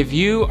 If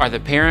you are the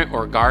parent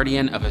or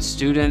guardian of a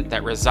student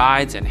that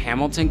resides in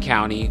Hamilton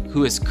County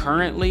who is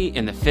currently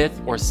in the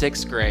 5th or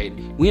 6th grade,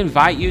 we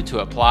invite you to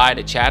apply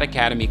to Chat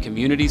Academy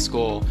Community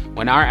School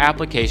when our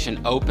application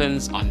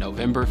opens on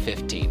November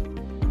 15th.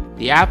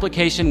 The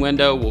application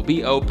window will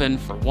be open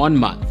for 1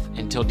 month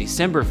until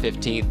December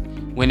 15th,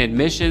 when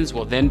admissions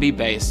will then be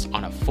based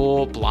on a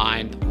full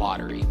blind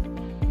lottery.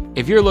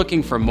 If you're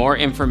looking for more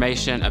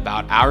information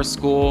about our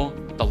school,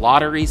 the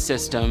lottery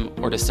system,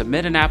 or to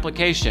submit an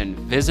application,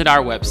 visit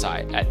our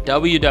website at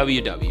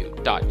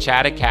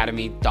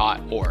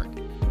www.chatacademy.org.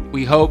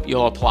 We hope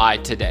you'll apply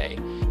today.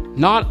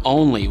 Not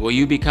only will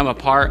you become a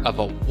part of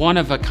a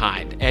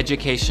one-of-a-kind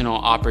educational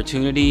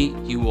opportunity,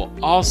 you will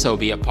also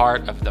be a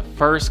part of the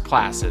first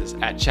classes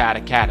at Chat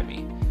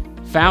Academy.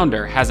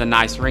 Founder has a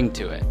nice ring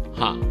to it,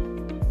 huh?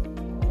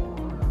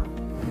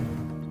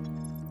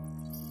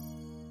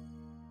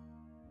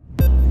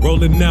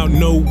 Rolling out,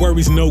 no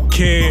worries, no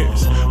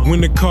cares.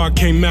 When the car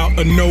came out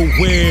of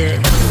nowhere,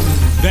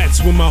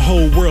 that's when my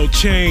whole world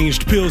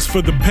changed. Pills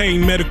for the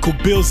pain, medical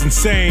bills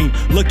insane.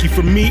 Lucky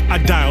for me, I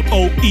dialed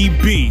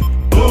OEB.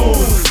 Boom,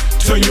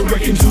 turn your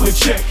wreck into a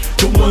check.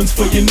 The ones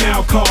for you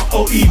now call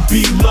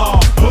OEB Law.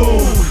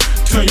 Boom,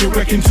 turn your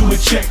wreck into a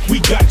check. We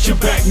got your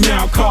back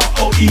now, call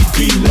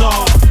OEB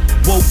Law.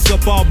 Woke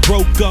up all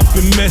broke up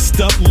and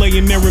messed up,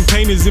 laying there in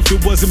pain as if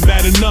it wasn't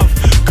bad enough.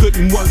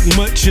 Couldn't work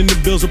much and the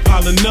bills were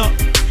piling up.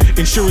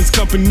 Insurance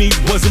company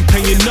wasn't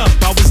paying up.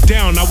 I was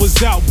down, I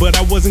was out, but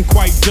I wasn't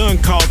quite done.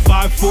 Called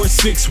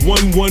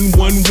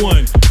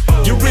 546-1111.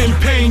 You're in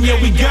pain, yeah,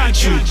 we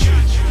got you.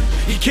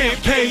 You can't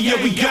pay, yeah,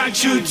 we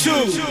got you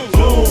too.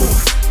 Boom,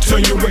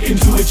 turn your wreck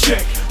into a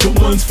check. The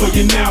ones for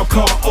you now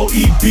call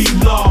OEB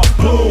Law.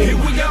 Boom,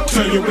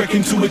 turn your wreck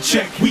into a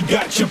check. We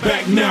got your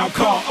back now,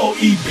 call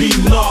OEB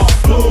Law.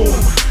 Boom,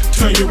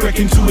 turn your wreck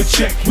into a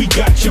check. We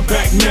got your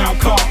back now,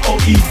 call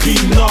OEB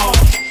Law.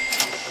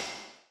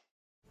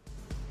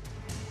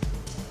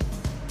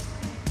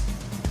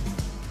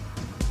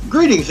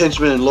 Greetings,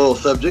 henchmen and loyal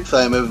subjects.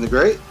 I am Evan the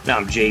Great. And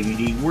I'm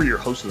JVD. We're your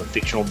hosts of the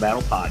Fictional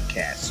Battle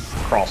Podcast,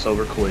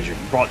 Crossover Collision,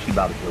 brought to you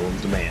by the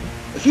Villains Demand.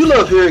 If you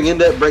love hearing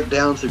in-depth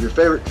breakdowns of your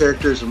favorite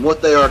characters and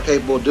what they are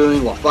capable of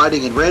doing while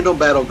fighting in random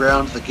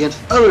battlegrounds against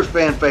other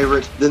fan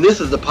favorites, then this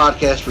is the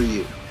podcast for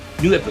you.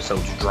 New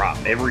episodes drop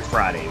every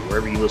Friday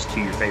wherever you listen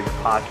to your favorite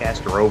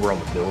podcast or over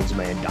on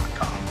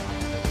thevillainsdemand.com.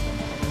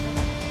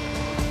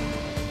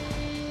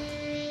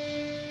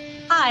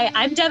 Hi,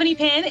 I'm Devaney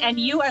Pinn, and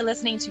you are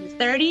listening to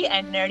 30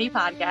 and Nerdy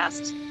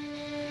Podcast.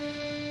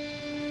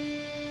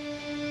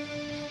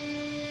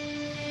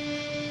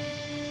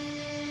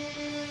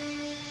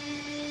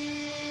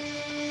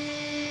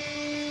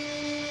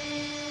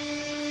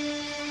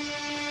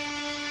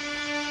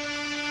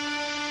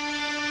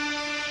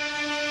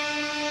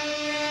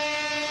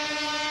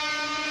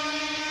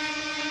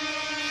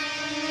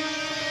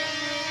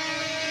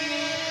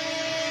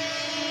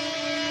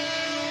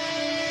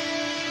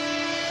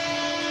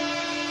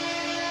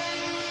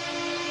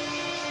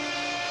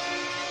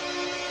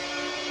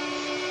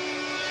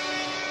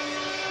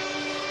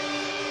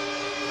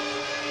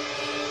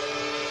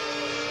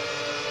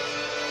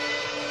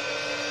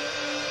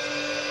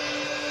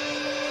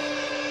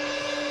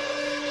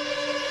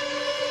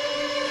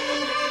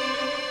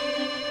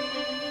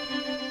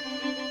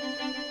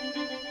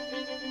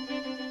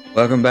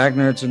 Welcome back,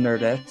 nerds and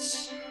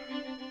nerdettes.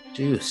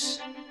 Juice.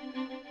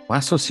 Why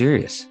so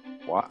serious?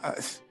 Why?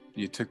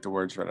 You took the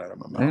words right out of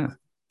my mouth.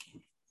 Yeah.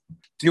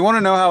 Do you want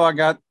to know how I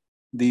got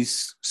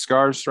these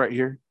scars right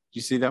here? Do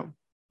you see them?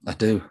 I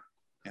do.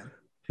 Yeah.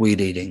 Weed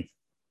eating.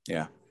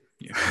 Yeah.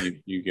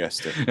 You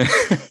guessed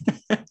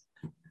it.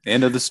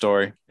 End of the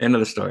story. End of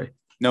the story.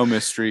 No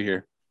mystery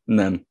here.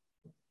 None.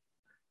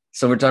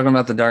 So we're talking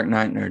about the Dark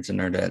Knight, nerds and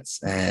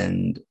nerdettes.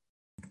 And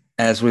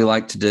as we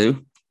like to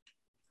do,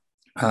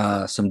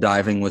 some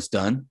diving was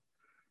done.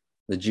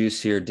 The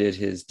Juice here did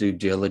his due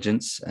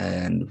diligence,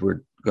 and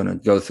we're going to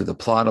go through the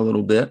plot a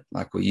little bit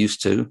like we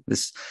used to.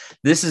 This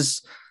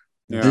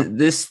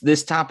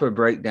type of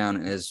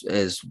breakdown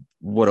is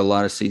what a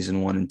lot of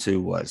season 1 and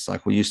 2 was.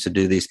 Like, we used to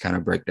do these kind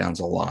of breakdowns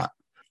a lot.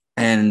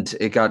 And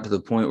it got to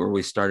the point where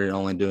we started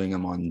only doing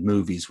them on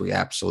movies we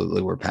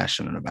absolutely were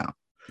passionate about.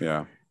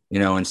 Yeah. You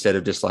know, instead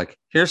of just like,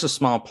 here's a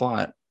small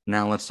plot.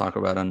 Now let's talk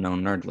about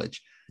unknown nerdledge.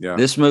 Yeah.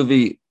 This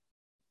movie,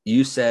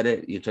 you said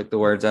it. You took the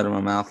words out of my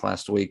mouth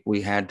last week.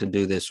 We had to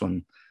do this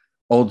one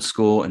old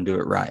school and do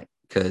it right.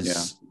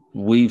 Because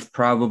we've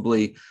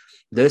probably,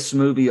 this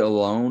movie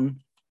alone,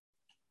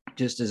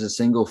 just as a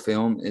single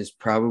film, is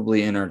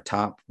probably in our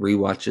top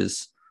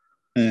rewatches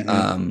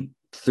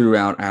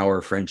throughout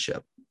our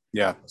friendship.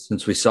 Yeah.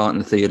 Since we saw it in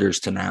the theaters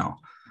to now.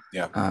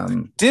 Yeah.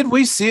 Did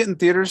we see it in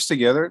theaters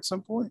together at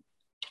some point?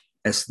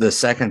 It's the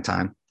second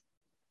time.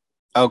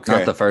 Okay.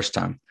 Not the first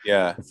time.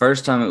 Yeah. The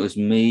first time it was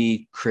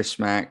me, Chris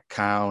Mack,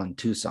 Kyle, and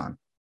Tucson.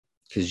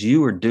 Because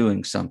you were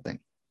doing something.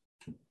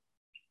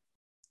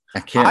 I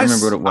can't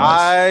remember what it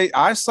was.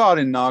 I saw it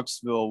in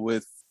Knoxville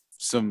with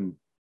some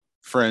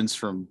friends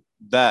from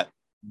that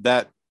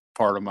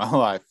part of my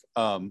life.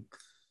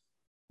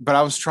 But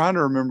I was trying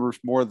to remember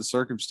more of the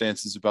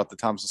circumstances about the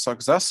times I saw it,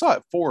 because I saw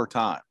it 4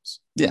 times.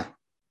 Yeah.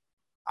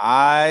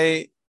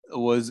 I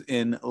was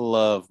in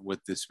love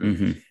with this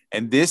movie. Mm-hmm.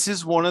 And this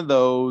is one of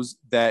those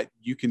that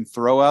you can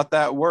throw out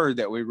that word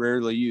that we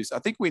rarely use. I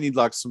think we need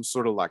like some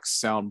sort of like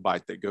sound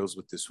bite that goes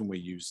with this when we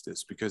use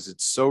this, because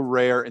it's so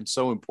rare and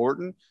so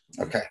important.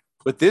 Okay.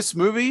 But this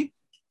movie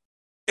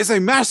is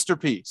a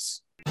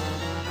masterpiece.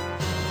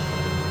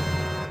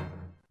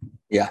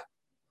 Yeah.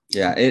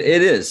 Yeah,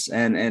 it is.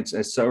 And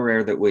it's so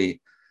rare that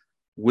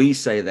we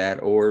say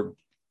that, or,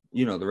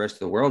 you know, the rest of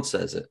the world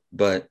says it.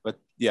 But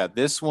yeah,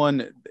 this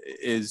one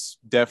is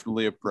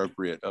definitely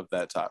appropriate of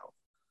that title.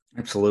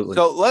 Absolutely.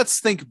 So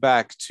let's think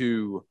back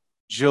to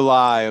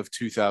July of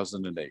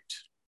 2008.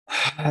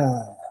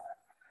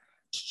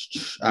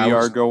 We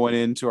are going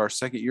into our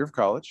second year of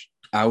college.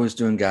 I was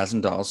doing Guys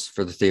and Dolls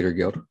for the Theater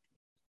Guild.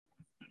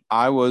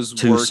 I was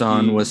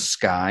Tucson was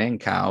Sky and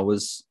Kyle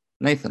was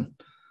Nathan.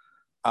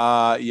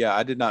 Yeah,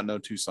 I did not know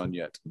Tucson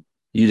yet.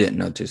 You didn't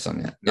know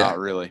Tucson yet? Not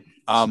really.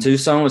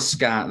 Tucson was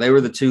Sky. They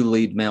were the 2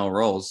 lead male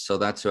roles, so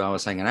that's who I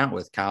was hanging out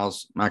with.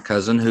 Kyle's my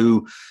cousin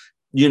who,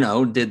 you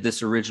know, did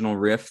this original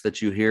riff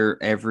that you hear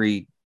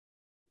every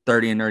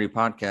 30 and Nerdy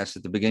podcast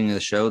at the beginning of the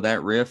show.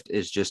 That riff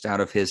is just out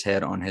of his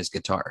head on his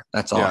guitar.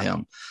 That's all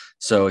him.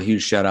 So a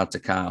huge shout out to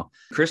Kyle.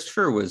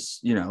 Christopher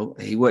was, you know,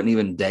 he wasn't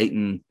even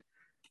dating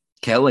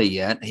Kelly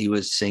yet. He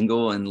was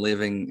single and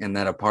living in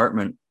that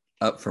apartment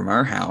up from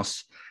our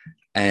house.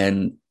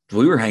 And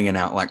we were hanging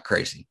out like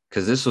crazy,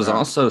 because this was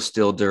also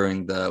still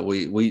during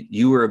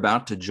you were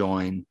about to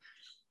join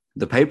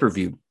the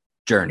pay-per-view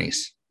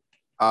journeys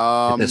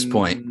at this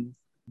point.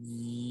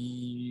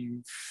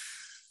 I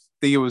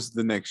think it was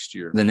the next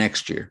year. The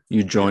next year,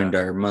 you joined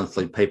our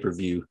monthly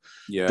pay-per-view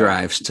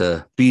drives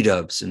to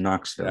B-Dubs in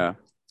Knoxville. Yeah.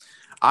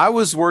 I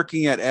was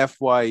working at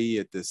FYE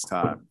at this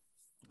time.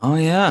 Oh,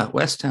 yeah.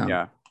 Westtown.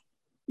 Yeah.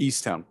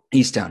 Easttown.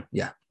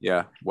 Yeah.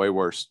 Yeah. Way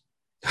worse.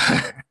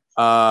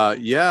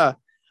 Yeah.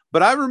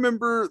 But I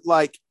remember,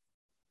 like,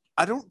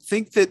 I don't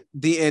think that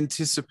the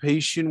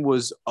anticipation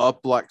was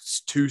up like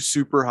too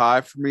super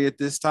high for me at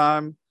this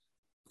time,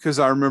 because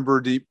I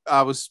remember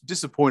I was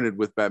disappointed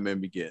with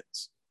Batman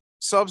Begins.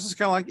 So I was just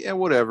kind of like, yeah,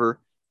 whatever.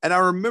 And I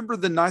remember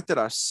the night that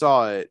I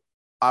saw it,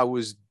 I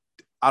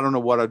don't know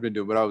what I'd been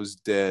doing, but I was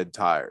dead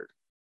tired.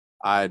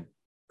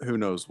 Who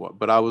knows what,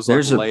 but I was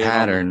There's like, a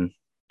pattern,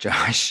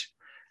 Josh.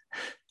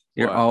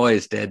 You're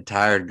always dead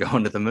tired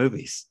going to the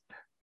movies.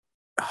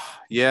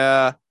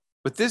 Yeah.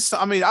 But this,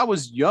 I mean, I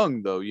was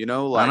young though, you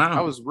know, like I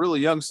was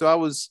really young. So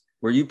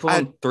were you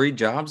pulling 3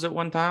 jobs at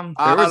one time?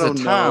 There was a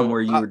time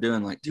where you were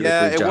doing like 2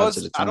 or 3 jobs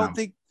at a time. I don't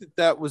think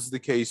that was the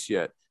case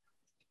yet.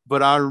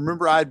 But I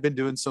remember I had been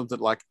doing something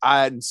like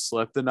I hadn't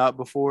slept the night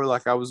before.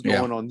 Like I was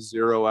going on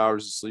 0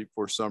 hours of sleep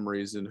for some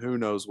reason. Who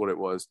knows what it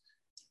was.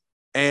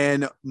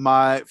 And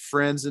my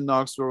friends in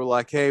Knoxville were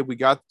like, hey, we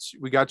got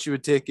you a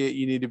ticket.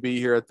 You need to be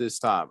here at this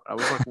time. I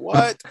was like,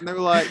 what? And they were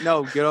like,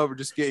 no,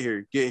 just get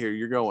here.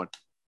 You're going.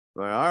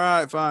 I'm like, all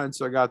right, fine.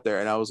 So I got there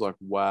and I was like,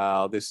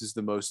 wow, this is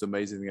the most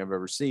amazing thing I've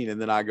ever seen. And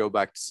then I go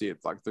back to see it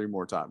like 3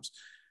 more times.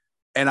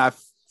 And I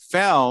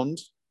found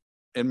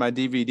in my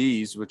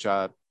DVDs, which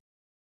I've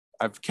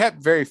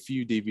kept very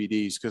few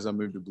DVDs because I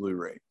moved to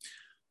Blu-ray.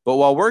 But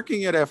while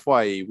working at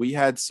FYE, we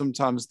had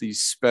sometimes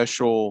these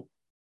special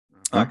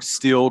like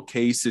steel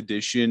case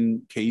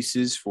edition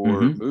cases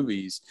for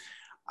movies.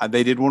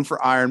 They did one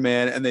for Iron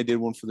Man and they did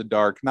one for The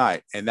Dark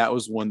Knight. And that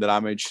was one that I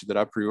made sure that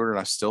I pre-ordered.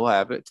 I still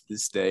have it to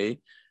this day.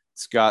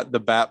 It's got the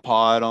Bat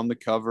Pod on the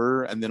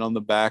cover. And then on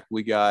the back,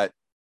 we got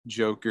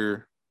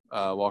Joker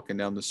walking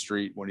down the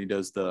street when he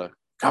does the,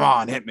 come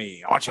on, hit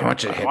me. I want you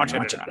to hit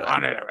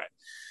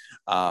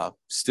me.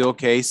 Steel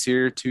case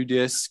here,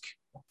 2-disc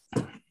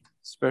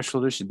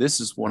special edition. This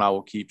is one I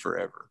will keep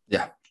forever.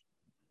 Yeah.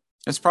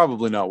 It's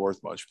probably not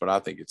worth much, but I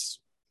think it's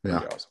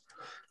pretty awesome.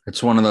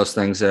 It's one of those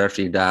things that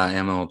after you die,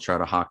 Emma will try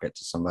to hawk it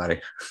to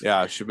somebody.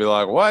 Yeah, she'll be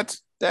like, what?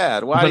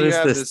 Dad, why do you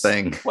have this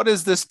thing? What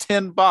is this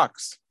tin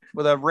box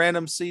with a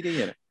random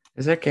CD in it?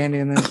 Is there candy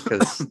in this?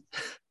 Because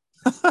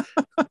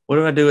what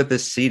do I do with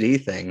this CD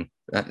thing?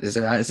 Is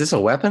this a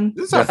weapon?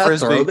 This is a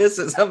frisbee. Throw this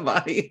at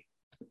somebody?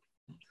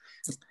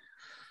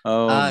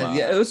 Oh,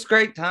 yeah, it was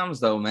great times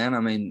though, man. I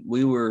mean,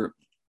 we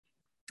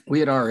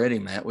had already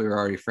met. We were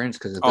already friends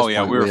because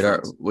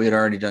we had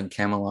already done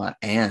Camelot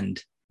and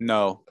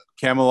no,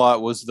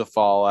 Camelot was the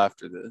fall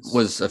after this.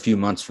 Was a few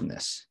months from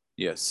this.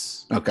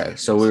 Yes. Okay,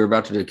 so we were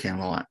about to do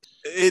Camelot.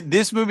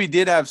 This movie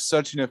did have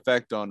such an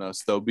effect on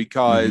us though,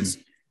 because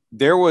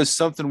there was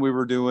something we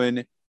were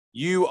doing.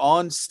 You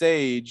on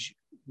stage,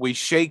 we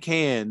shake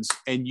hands,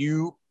 and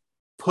you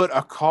put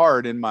a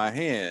card in my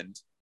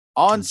hand.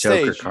 On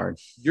stage, card.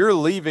 You're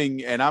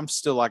leaving, and I'm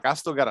still like, I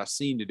still got a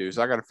scene to do,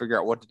 so I got to figure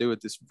out what to do with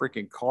this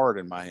freaking card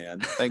in my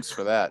hand. Thanks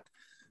for that.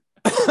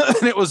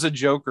 And it was a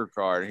Joker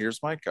card.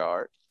 Here's my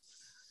card.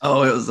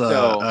 Oh, it was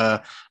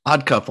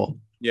Odd Couple.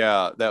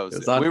 Yeah, that was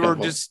it.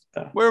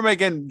 We were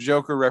making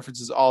Joker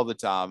references all the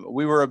time.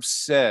 We were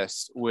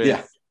obsessed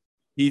with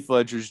Heath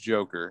Ledger's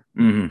Joker.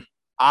 Mm-hmm.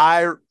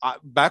 I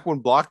back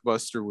when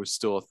Blockbuster was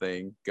still a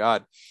thing,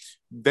 God,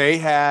 they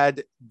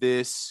had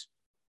this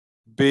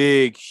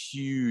big,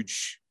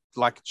 huge,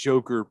 like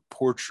Joker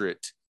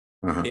portrait.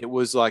 It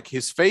was like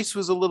his face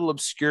was a little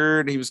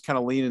obscured. He was kind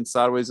of leaning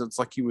sideways. It's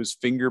like he was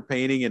finger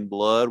painting in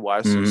blood.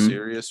 Why so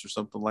serious or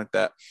something like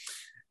that?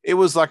 It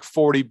was like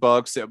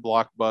 $40 at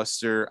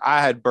Blockbuster.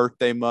 I had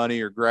birthday money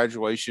or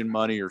graduation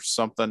money or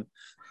something.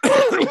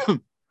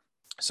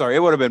 Sorry, it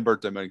would have been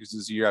birthday money because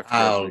it's a year after.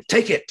 I'll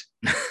take it.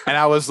 And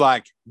I was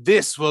like,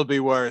 this will be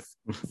worth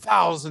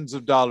thousands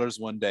of dollars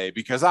one day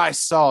because I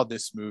saw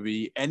this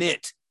movie and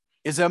it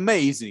is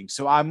amazing.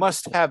 So I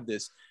must have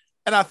this.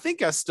 And I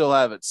think I still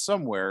have it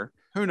somewhere.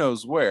 Who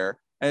knows where?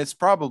 And it's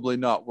probably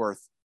not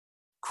worth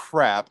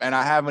crap. And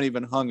I haven't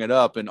even hung it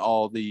up in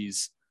all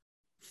these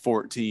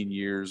 14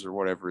 years or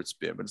whatever it's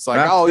been. But it's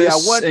like,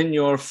 what in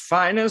your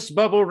finest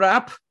bubble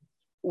wrap?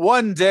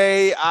 One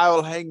day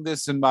I'll hang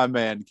this in my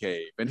man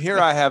cave. And here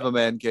I have a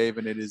man cave,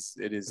 and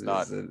it's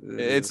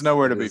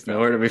nowhere to be found.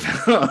 Nowhere to be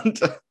found.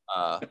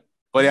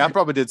 But yeah, I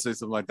probably did say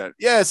something like that.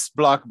 Yes,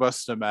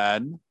 Blockbuster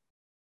man.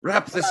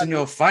 Wrap this in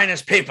your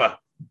finest paper.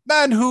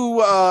 Man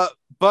who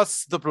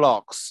busts the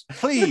blocks.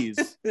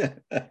 Please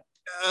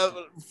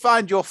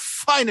find your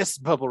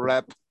finest bubble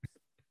wrap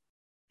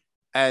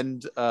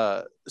and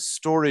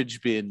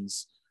storage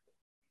bins.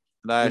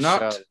 Do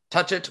not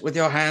touch it with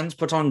your hands.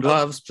 Put on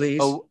gloves, please.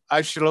 Oh,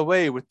 I shall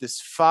away with this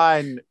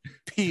fine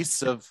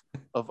piece of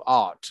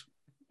art.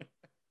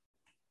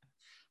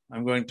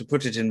 I'm going to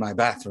put it in my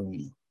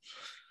bathroom.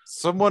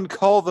 Someone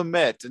call the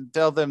Met and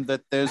tell them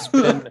that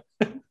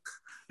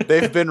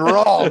they've been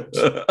robbed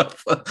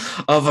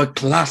of a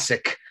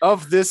classic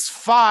of this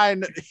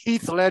fine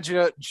Heath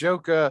Ledger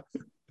Joker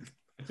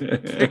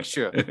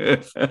picture.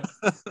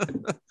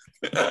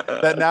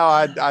 That now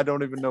I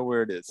don't even know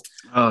where it is.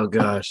 Oh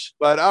gosh.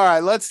 But all right,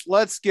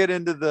 let's get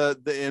into the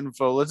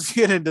info. Let's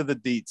get into the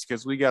deets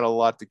because we got a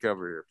lot to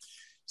cover here.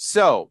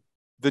 So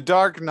The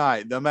Dark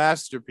Knight, the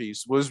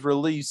masterpiece, was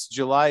released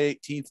July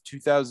 18th,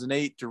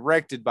 2008,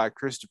 directed by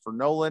Christopher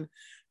Nolan,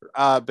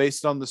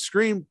 based on the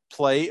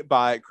screenplay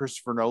by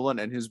Christopher Nolan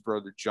and his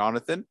brother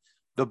Jonathan.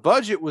 The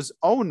budget was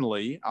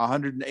only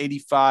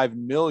 $185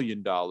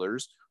 million,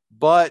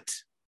 but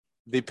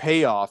the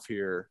payoff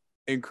here,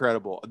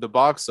 incredible. The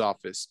box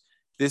office,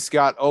 this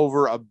got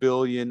over $1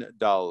 billion,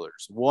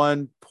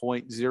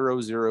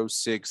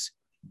 $1.006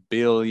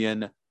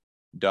 billion.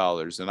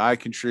 And I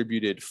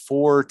contributed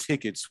 4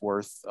 tickets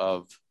worth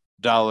of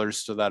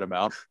dollars to that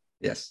amount.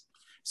 Yes.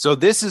 So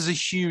this is a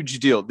huge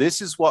deal.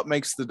 This is what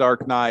makes The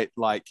Dark Knight,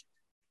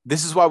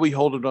 this is why we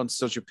hold it on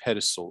such a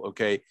pedestal.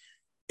 Okay.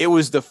 It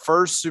was the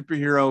first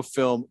superhero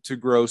film to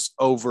gross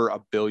over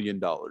 $1 billion.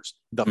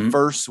 The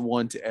first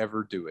one to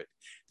ever do it.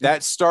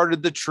 That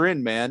started the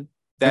trend, man.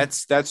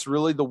 That's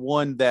really the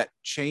one that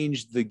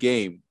changed the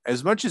game.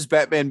 As much as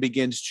Batman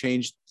Begins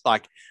changed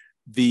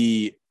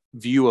the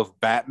view of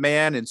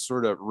Batman and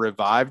sort of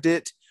revived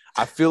it,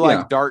 I feel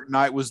like Dark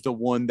Knight was the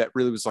one that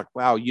really was like,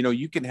 wow,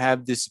 you can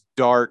have this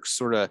dark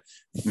sort of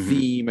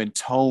theme and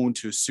tone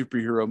to a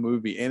superhero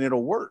movie and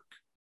it'll work.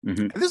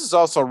 And this is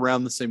also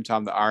around the same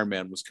time that Iron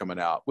Man was coming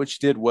out, which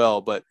did well,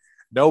 but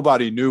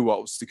nobody knew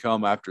what was to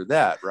come after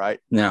that,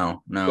 right?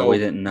 No, so we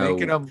didn't know. We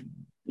didn't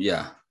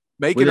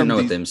know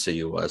what the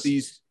MCU was.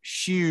 These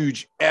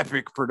huge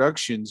epic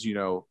productions,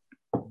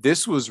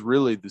 this was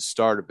really the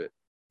start of it.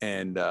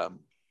 And over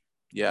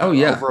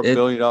 $1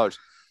 billion.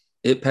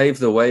 It paved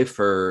the way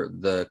for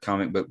the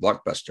comic book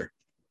blockbuster.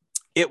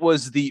 It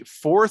was the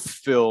fourth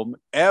film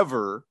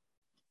ever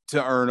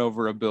to earn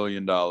over $1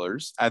 billion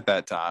at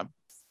that time.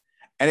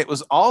 And it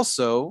was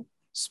also,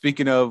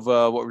 speaking of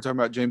what we're talking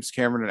about, James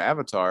Cameron and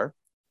Avatar,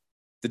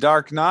 The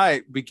Dark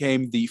Knight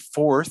became the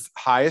fourth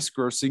highest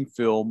grossing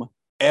film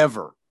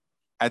ever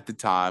at the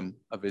time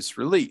of its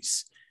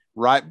release,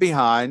 right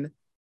behind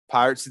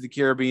Pirates of the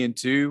Caribbean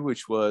 2,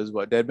 which was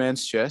Dead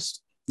Man's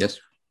Chest. Yes.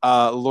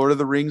 Lord of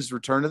the Rings,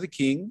 Return of the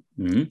King,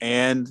 Mm-hmm.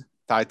 and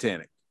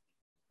Titanic,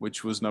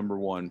 which was number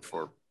one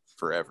for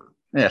forever.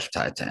 Yes,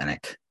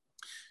 Titanic.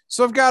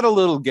 So I've got a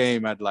little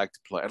game I'd like to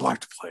play. I'd like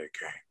to play a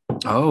game.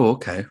 Oh,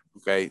 okay.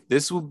 Okay.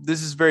 This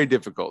is very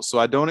difficult. So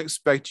I don't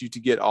expect you to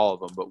get all of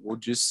them, but we'll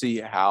just see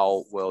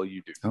how well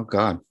you do. Oh,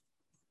 God.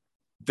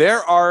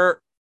 There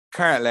are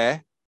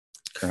currently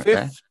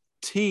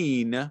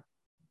 15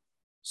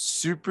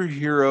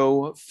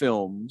 superhero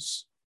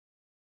films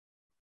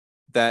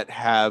that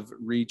have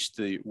reached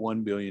the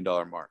 $1 billion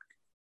mark.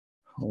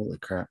 Holy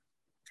crap.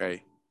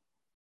 Okay.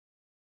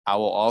 I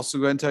will also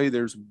go ahead and tell you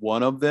there's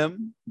one of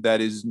them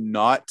that is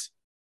not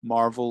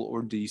Marvel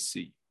or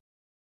DC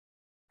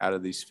out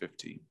of these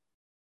 15.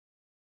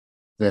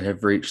 That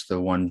have reached the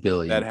 1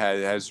 billion. That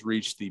has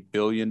reached the $1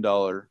 billion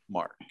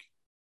mark.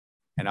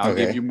 And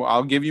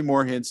I'll give you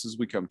more hints as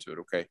we come to it,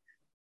 okay?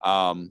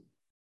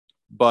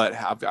 But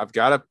I've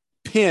got a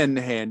pen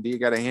handy. I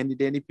got a handy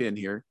dandy pen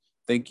here.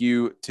 Thank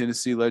you,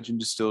 Tennessee Legend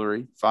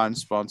Distillery, fine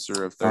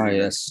sponsor of 30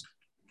 yes.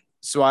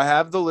 So I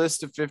have the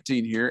list of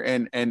 15 here,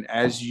 and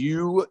as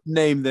you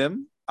name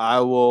them, I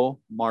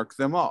will mark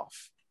them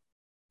off.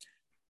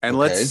 And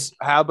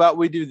how about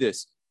we do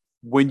this?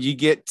 When you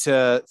get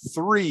to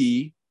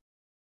 3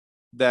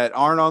 that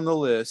aren't on the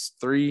list,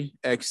 3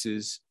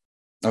 X's,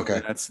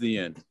 okay, that's the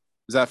end.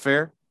 Is that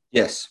fair?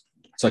 Yes.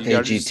 It's like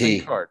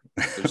AGT.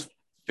 There's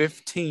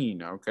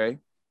 15, okay?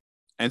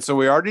 And so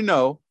we already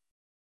know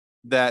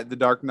that The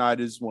Dark Knight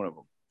is one of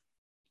them.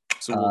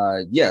 So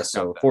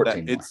so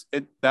 14.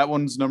 That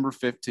one's number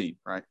 15,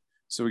 right?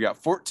 So we got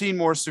 14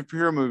 more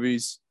superhero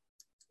movies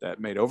that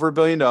made over $1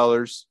 billion.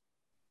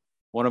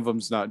 One of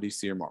them's not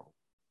DC or Marvel.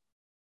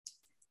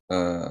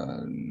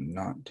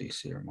 Not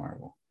DC or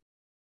Marvel.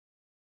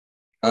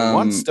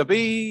 Wants to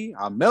be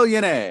a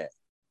millionaire.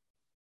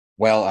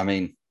 Well, I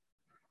mean,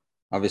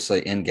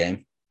 obviously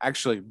Endgame.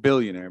 Actually,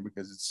 billionaire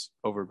because it's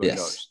over $1 billion.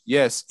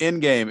 Yes,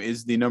 Endgame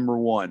is the number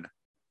 1.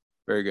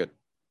 Very good.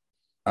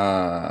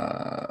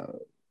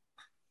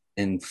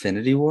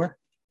 Infinity War?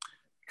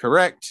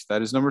 Correct.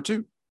 That is number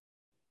 2.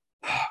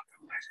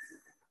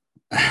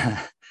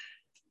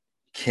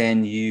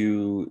 Can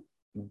you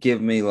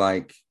give me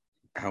like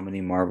how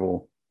many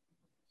Marvel,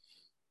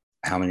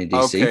 how many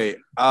DC? Okay.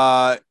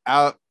 Out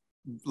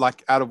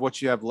of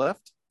what you have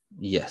left?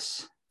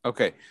 Yes.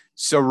 Okay.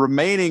 So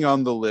remaining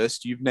on the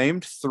list, you've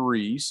named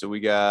 3. So we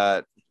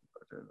got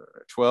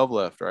 12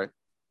 left, right?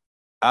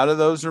 Out of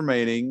those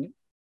remaining,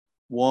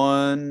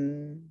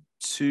 1,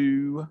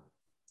 2,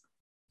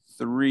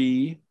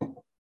 3.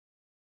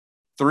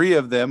 3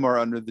 of them are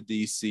under the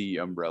DC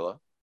umbrella.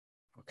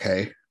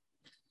 Okay.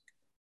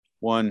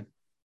 1,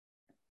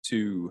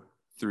 2,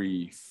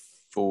 3,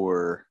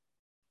 4,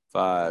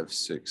 5,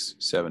 6,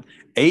 7.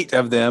 8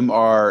 of them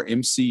are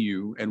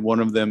MCU, and 1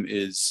 of them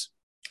is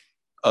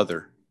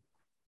other.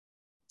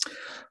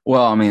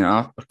 Well, I mean,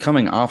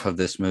 coming off of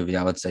this movie,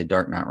 I would say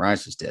Dark Knight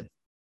Rises did.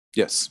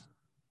 Yes.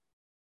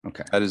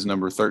 Okay. That is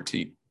number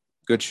 13.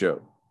 Good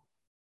show.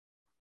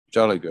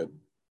 Jolly good.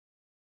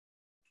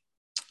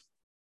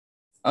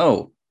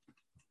 Oh,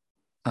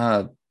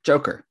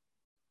 Joker.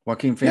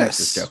 Joaquin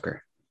Phoenix's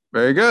Joker.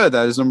 Very good.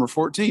 That is number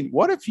 14.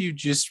 What if you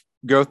just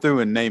go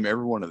through and name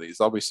every one of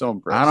these? I'll be so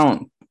impressed. I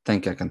don't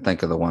think I can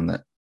think of the one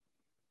that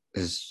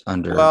is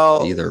under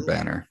either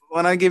banner.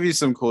 When I give you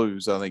some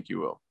clues, I think you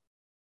will.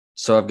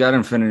 So I've got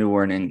Infinity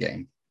War and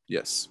Endgame.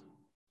 Yes.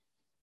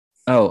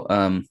 Oh,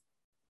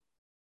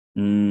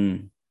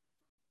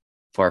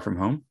 Far From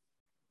Home?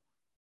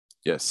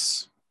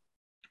 Yes.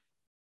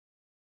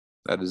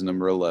 That is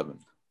number 11.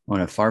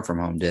 When if Far From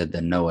Home did,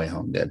 then No Way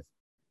Home did.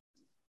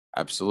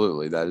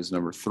 Absolutely. That is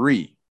number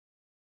 3.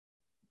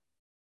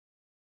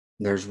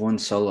 There's one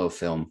solo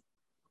film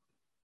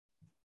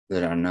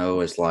that I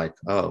know is like,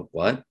 oh,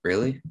 what?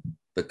 Really?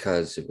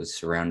 Because it was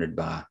surrounded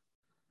by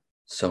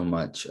so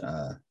much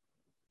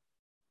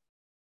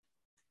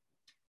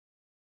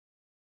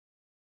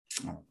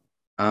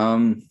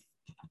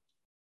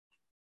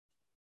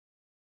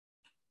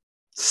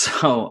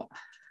so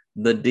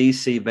the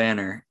DC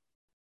banner,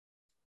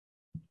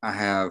 I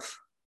have.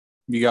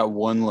 You got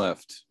 1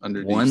 left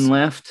under one DC.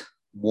 left.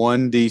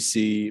 1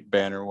 DC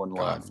banner, 1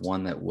 left.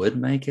 One that would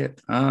make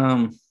it.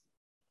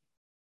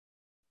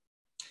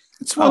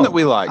 It's one that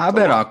we like. I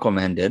bet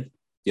Aquaman did.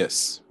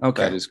 Yes.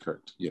 Okay. That is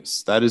correct.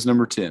 Yes. That is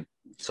number 10.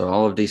 So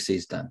all of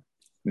DC's done.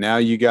 Now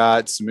you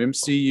got some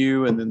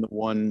MCU and then the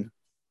one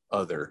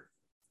other.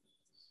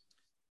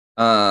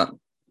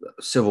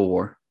 Civil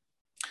War.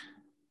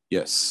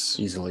 Yes.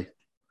 Easily.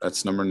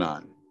 That's number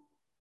 9.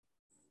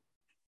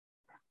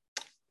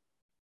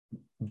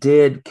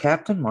 Did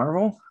Captain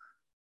Marvel?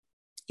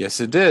 Yes,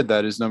 it did.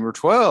 That is number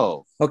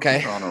 12.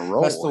 Okay. You're on a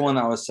roll. That's the one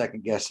I was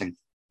second guessing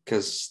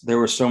because there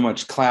was so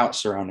much clout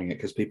surrounding it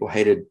because people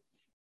hated,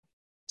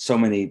 so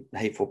many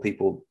hateful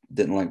people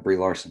didn't like Brie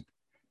Larson.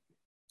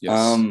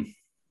 Yes.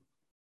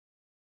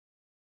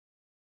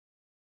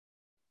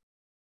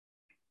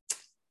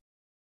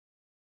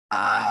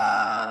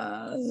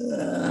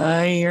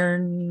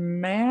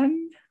 Iron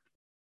Man?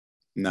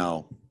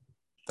 No,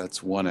 that's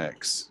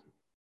 1X.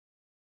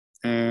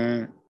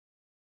 Iron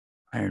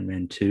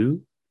Man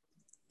 2?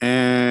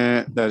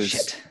 And that is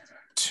Shit.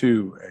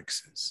 2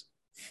 X's.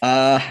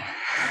 I'm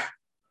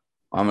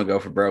gonna go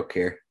for broke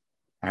here.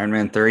 Iron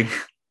Man 3.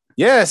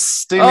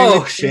 Yes.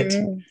 Oh shit.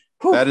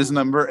 That is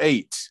number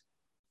 8.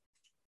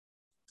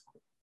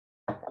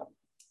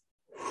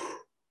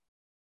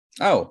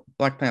 Oh,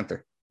 Black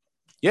Panther.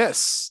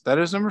 Yes, that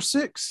is number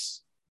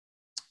 6.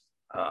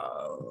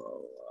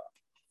 Oh.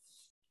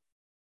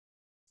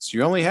 So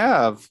you only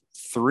have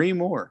 3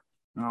 more.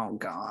 Oh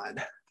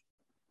God.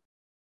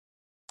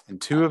 And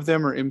 2 of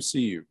them are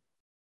MCU.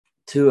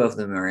 2 of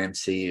them are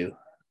MCU.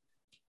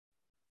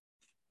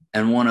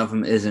 And one of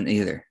them isn't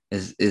either.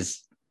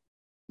 Is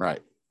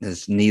Right.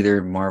 Is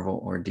neither Marvel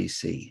or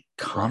DC.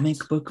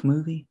 Comic book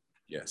movie?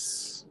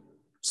 Yes.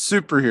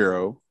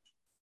 Superhero.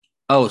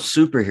 Oh,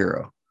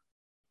 superhero.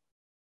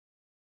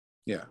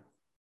 Yeah.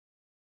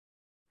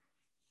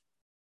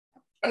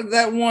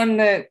 That one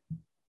that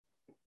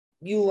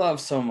you love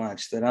so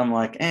much that I'm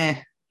like,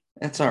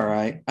 it's all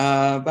right.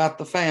 About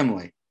the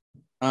family.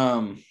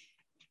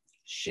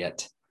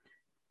 Shit.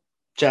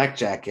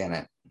 Jack in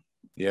it.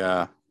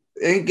 Yeah.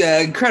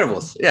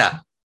 Incredibles. Yeah.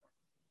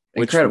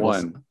 Which Incredibles.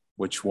 one?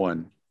 Which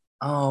one?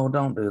 Oh,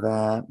 don't do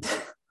that.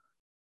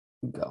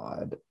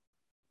 God.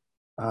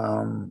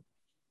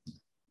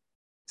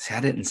 See, I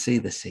didn't see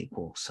the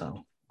sequel,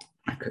 so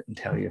I couldn't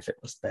tell you if it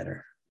was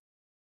better.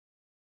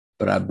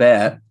 But I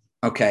bet,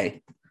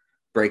 okay,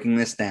 breaking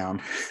this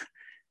down.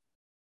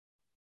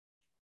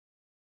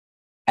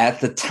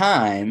 At the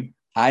time,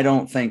 I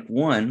don't think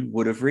 1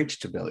 would have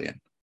reached 1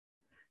 billion.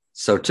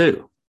 So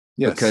 2,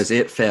 Yes. because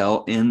it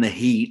fell in the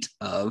heat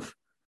of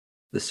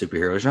the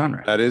superhero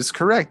genre. That is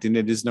correct. And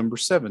it is number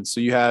 7. So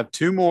you have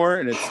 2 more,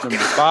 and it's number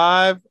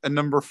 5 and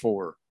number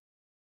 4.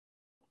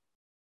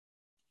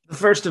 The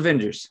first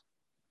Avengers.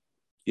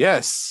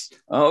 Yes.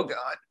 Oh,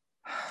 God.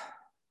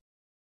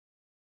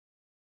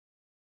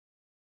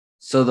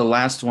 So the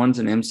last one's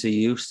an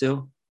MCU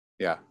still?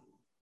 Yeah.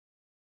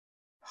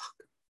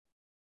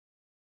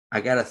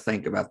 I got to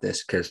think about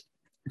this because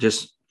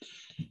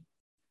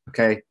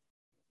okay,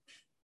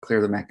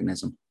 clear the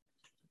mechanism.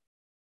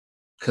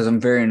 Because I'm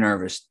very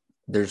nervous.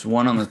 There's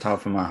one on the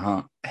top of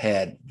my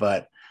head,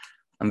 but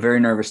I'm very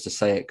nervous to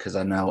say it because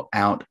I know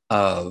out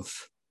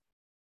of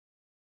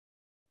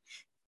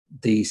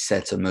these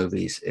sets of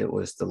movies, it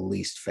was the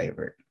least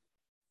favorite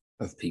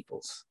of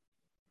people's.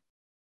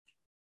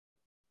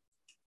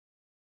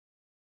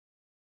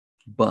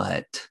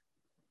 But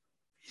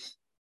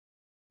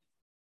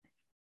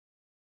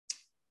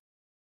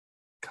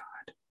God,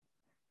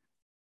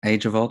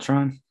 Age of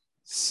Ultron.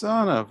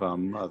 Son of a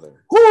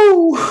mother.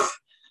 Woo!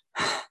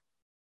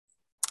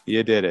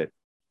 You did it.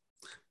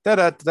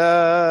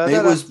 Da-da-da,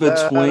 It was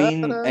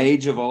between da-da-da.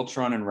 Age of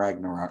Ultron and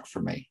Ragnarok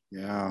for me.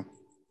 Yeah.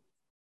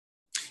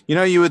 You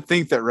know, you would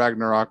think that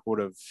Ragnarok would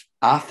have.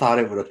 I thought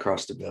it would have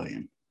crossed 1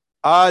 billion.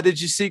 Did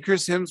you see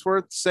Chris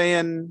Hemsworth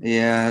saying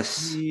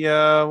Yes. he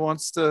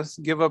wants to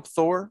give up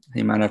Thor?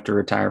 He might have to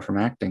retire from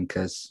acting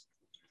because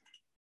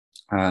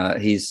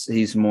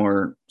he's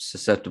more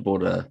susceptible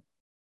to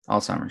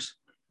Alzheimer's.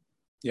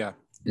 Yeah.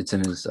 It's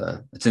in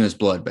his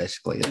blood,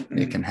 basically.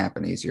 It can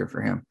happen easier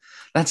for him.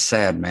 That's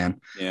sad,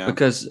 man. Yeah.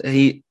 Because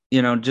he,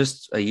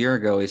 just a year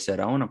ago, he said,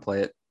 I want to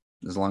play it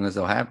as long as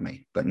they'll have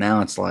me. But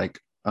now it's like,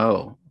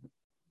 oh,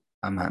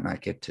 I might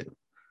not get to.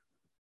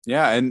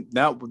 Yeah. And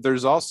now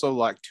there's also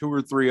like 2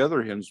 or 3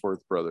 other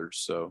Hemsworth brothers.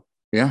 So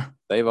yeah,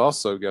 they've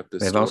also got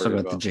this. They've also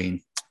got the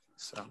gene.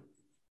 So,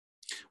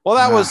 well,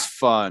 that was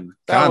fun.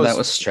 That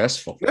was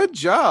stressful. Good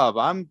job.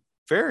 I'm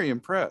very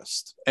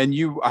impressed. And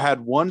I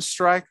had 1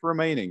 strike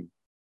remaining.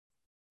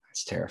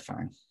 It's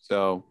terrifying.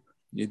 So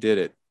you did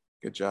it.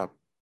 Good job.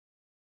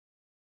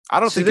 I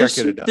don't think I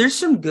could have done. There's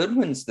some good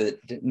ones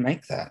that didn't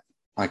make that.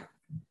 Like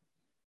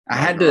I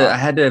had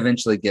to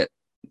eventually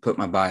put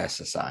my bias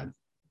aside.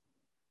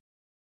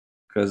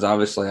 Because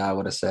obviously I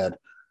would have said,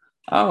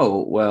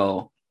 oh,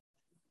 well,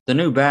 the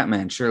new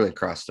Batman surely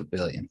crossed 1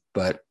 billion,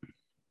 but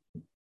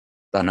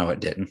I know it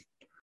didn't.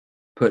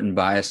 Putting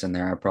bias in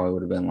there, I probably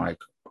would have been like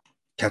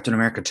Captain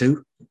America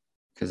 2,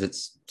 because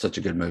it's such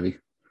a good movie.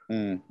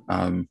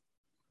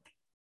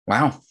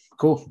 Wow,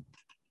 cool.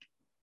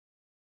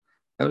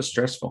 That was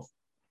stressful.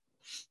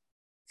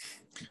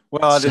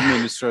 Well, I didn't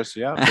mean to stress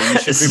you out, but you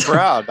should be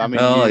proud. I mean,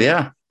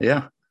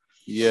 yeah.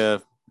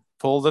 You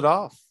pulled it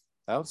off.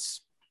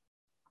 It's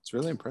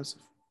really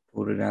impressive.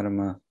 Pulled it out of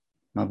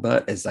my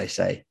butt, as they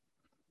say.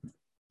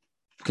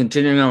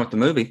 Continuing on with the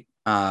movie,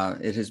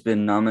 it has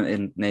been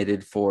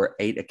nominated for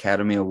 8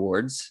 Academy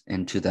Awards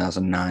in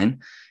 2009.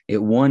 It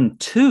won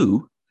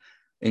 2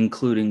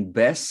 including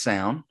Best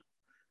Sound,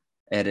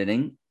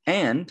 Editing,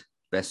 and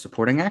Best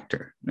Supporting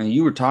Actor. Now,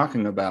 you were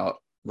talking about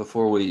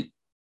before we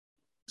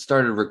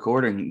started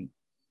recording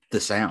the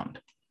sound,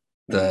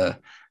 the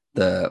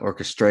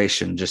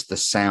orchestration, just the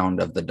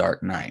sound of The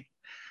Dark Knight.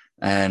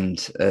 And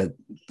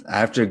I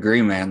have to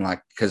agree, man,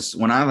 like, because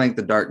when I think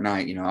The Dark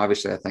Knight,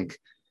 obviously I think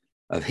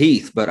of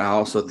Heath, but I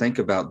also think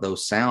about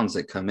those sounds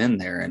that come in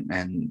there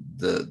and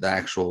the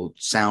actual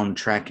sound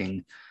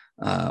tracking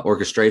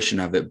orchestration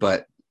of it.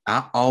 But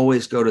I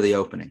always go to the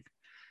opening,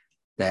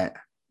 that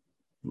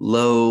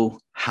low,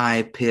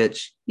 high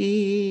pitch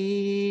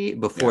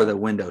before the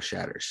window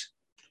shatters.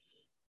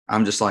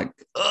 I'm just like,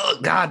 oh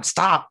God,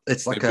 stop.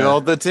 It's like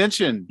build the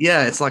tension.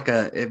 Yeah, it's like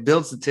it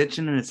builds the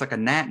tension, and it's like a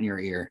gnat in your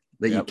ear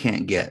that you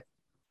can't get.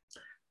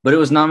 But it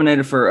was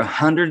nominated for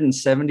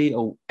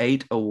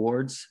 178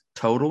 awards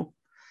total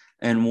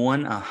and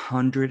won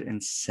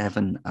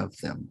 107 of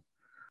them.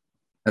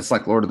 That's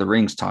like Lord of the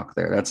Rings talk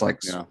there. That's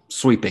like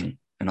sweeping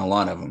in a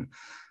lot of them.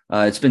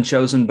 It's been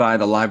chosen by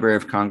the Library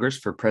of Congress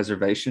for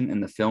preservation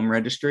in the film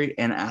registry.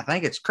 And I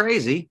think it's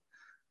crazy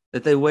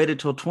that they waited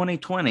till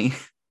 2020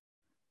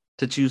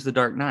 to choose The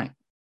Dark Knight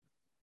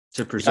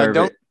to preserve it.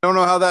 I don't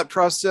know how that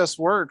process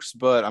works,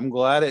 but I'm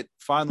glad it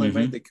finally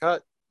made the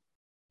cut,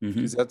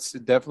 because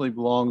it definitely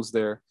belongs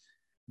there.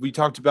 We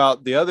talked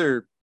about the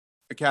other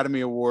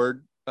Academy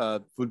Award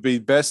would be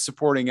Best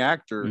Supporting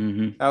Actor.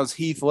 That was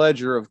Heath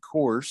Ledger, of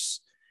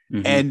course.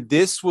 And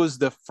this was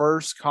the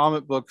first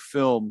comic book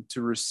film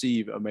to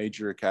receive a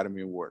major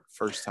Academy Award.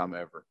 First time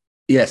ever.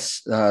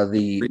 Yes.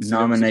 The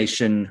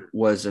nomination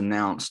was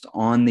announced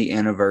on the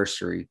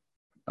anniversary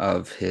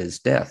of his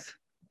death.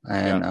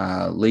 And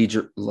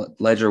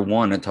Ledger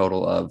won a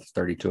total of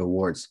 32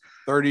 awards.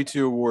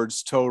 32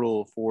 awards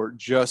total for the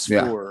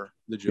Joker.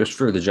 Just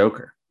for the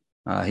Joker.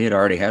 He had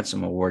already had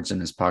some awards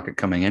in his pocket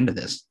coming into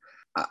this.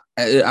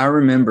 I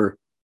remember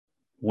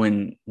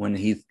when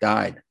Heath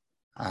died,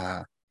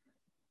 I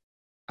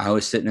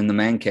was sitting in the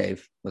man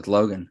cave with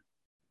Logan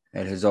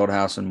at his old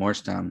house in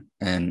Morristown,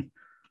 and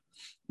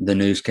the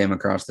news came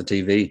across the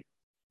TV,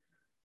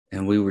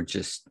 and we were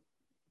just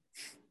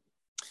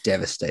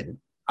devastated.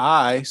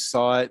 I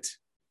saw it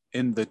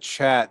in the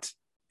chat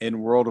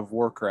in World of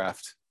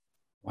Warcraft.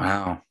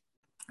 Wow.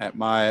 At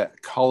my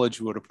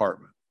Collegewood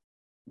apartment.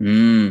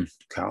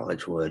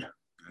 Collegewood.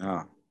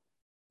 Yeah.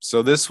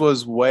 So this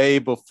was way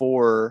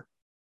before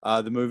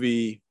the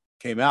movie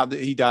came out.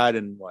 He died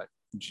in what,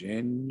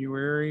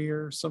 January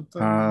or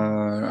something?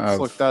 Let's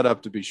look that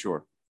up to be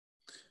sure.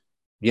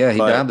 Yeah, he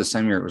died the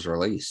same year it was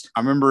released. I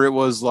remember it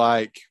was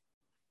like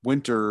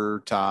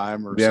winter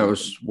time or something. It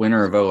was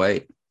winter of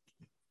 2008.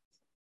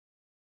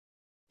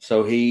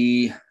 So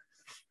he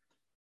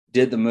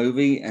did the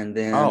movie, and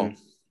then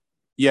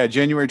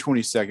January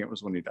 22nd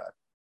was when he died.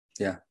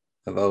 Yeah,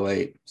 of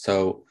 2008.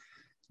 So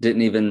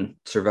didn't even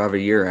survive a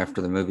year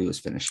after the movie was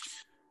finished.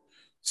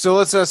 So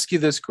let's ask you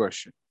this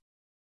question.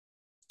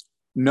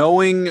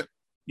 Knowing,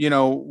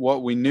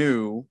 what we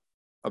knew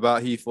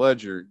about Heath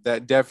Ledger,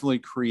 that definitely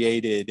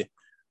created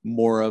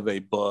more of a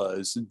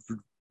buzz,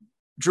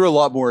 drew a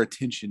lot more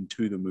attention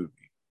to the movie.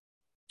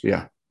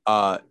 Yeah.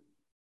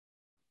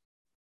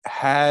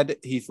 Had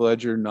Heath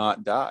Ledger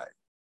not died,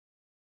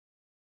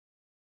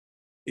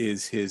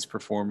 is his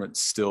performance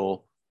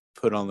still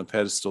put on the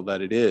pedestal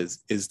that it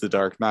is? Is The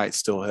Dark Knight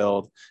still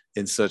held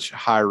in such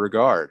high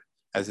regard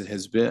as it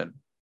has been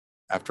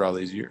after all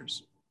these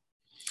years?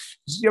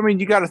 I mean,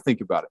 you got to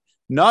think about it.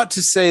 Not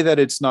to say that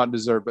it's not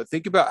deserved, but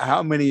think about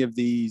how many of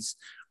these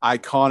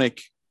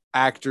iconic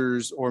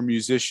actors or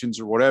musicians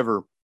or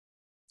whatever,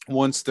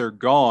 once they're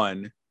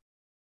gone,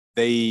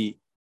 they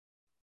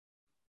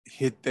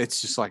hit.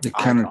 It's just like it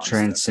kind of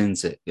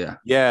transcends it. Yeah.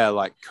 Yeah.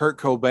 Like Kurt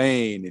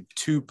Cobain and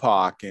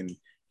Tupac and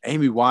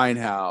Amy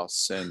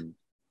Winehouse and,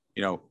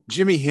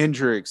 Jimi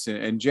Hendrix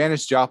and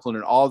Janis Joplin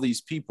and all these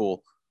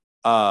people.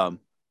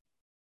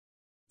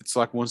 It's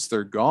like once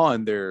they're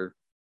gone, they're,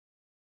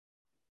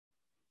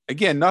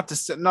 again, not to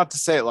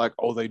say it like,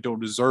 oh, they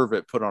don't deserve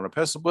it put on a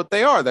pedestal, but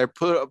they are. They're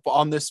put up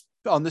on this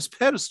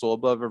pedestal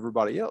above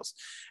everybody else.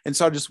 And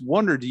so I just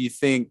wonder, do you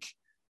think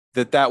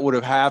that would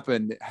have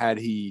happened had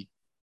he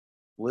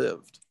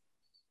lived?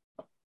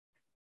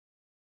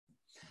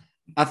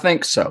 I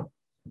think so,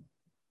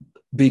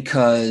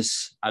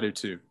 because I do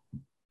too.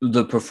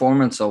 The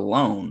performance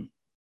alone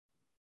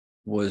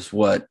was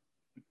what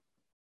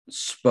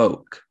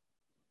spoke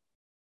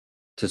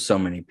to so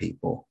many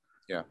people.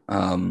 Yeah.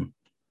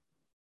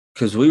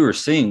 Because we were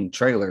seeing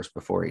trailers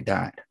before he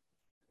died.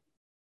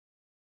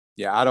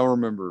 Yeah, I don't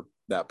remember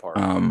that part.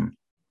 And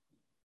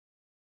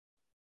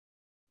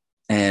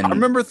I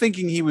remember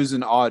thinking he was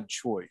an odd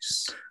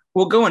choice.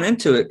 Well, going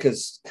into it,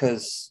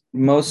 because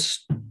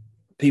most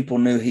people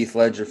knew Heath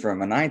Ledger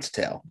from A Knight's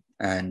Tale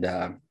and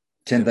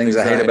 10 Things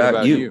I Hate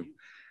About You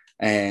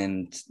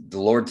and The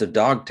Lords of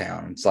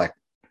Dogtown. It's like,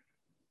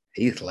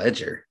 Heath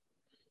Ledger.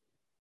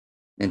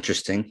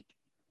 Interesting.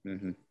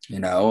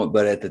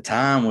 But at the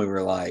time we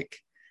were like,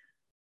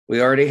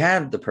 we already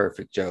had the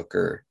perfect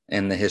Joker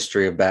in the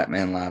history of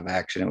Batman live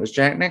action. It was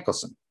Jack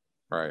Nicholson.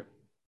 Right.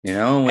 You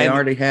know, and we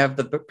already have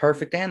the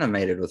perfect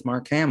animated with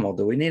Mark Hamill.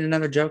 Do we need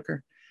another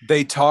Joker?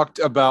 They talked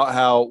about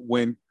how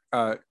when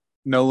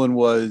Nolan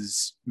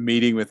was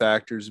meeting with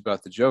actors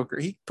about the Joker,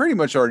 he pretty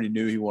much already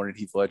knew he wanted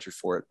Heath Ledger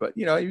for it. But,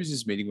 you know, he was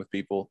just meeting with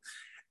people.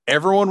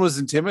 Everyone was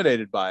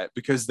intimidated by it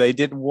because they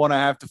didn't want to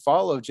have to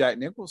follow Jack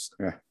Nicholson.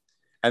 Yeah.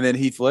 And then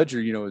Heath Ledger,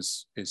 you know,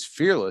 is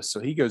fearless. So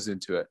he goes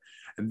into it.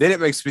 And then it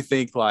makes me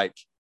think like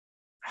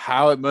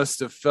how it must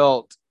have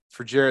felt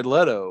for Jared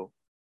Leto,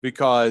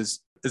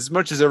 because as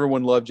much as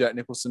everyone loved Jack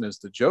Nicholson as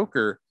the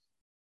Joker,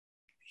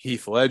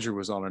 Heath Ledger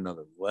was on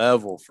another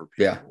level for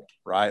people,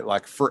 right?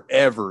 Like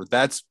forever.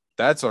 That's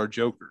our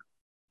Joker.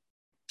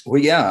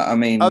 Well, yeah, I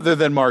mean, other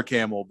than Mark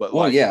Hamill, but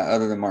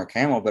other than Mark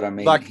Hamill, but I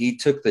mean, like, he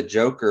took the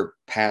Joker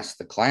past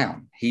the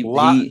clown.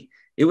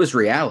 It was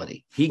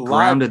reality. He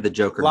grounded the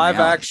Joker. Live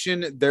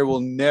action, there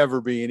will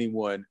never be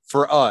anyone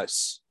for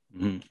us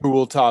who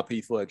will top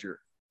Heath Ledger.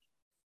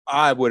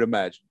 I would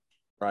imagine,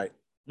 right?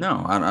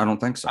 No, I don't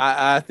think so.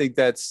 I think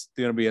that's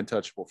going to be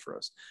untouchable for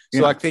us.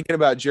 So, like thinking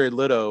about Jared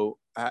Leto,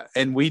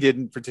 and we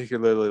didn't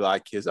particularly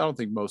like his. I don't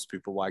think most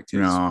people liked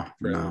his. No,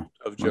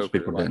 of Joker. Most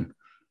people didn't.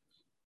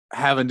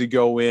 Having to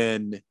go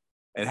in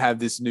and have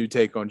this new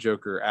take on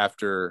Joker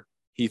after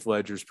Heath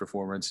Ledger's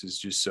performance is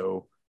just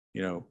so,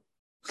 you know.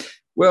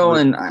 Well,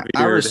 and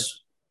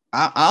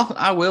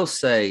I will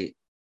say,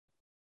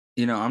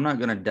 you know, I'm not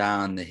going to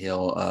die on the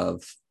hill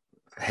of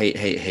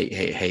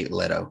hate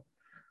Leto.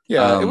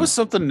 Yeah, it was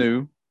something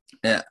new.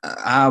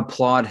 I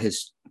applaud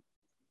his.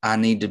 I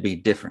need to be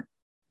different.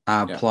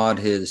 I applaud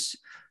his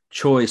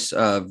choice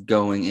of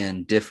going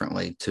in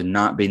differently to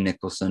not be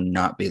Nicholson,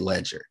 not be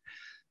Ledger.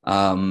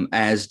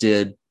 As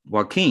did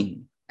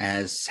Joaquin,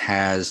 as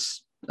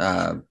has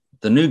the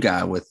new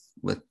guy with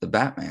the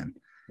Batman.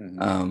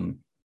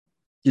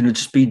 You know,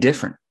 just be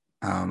different.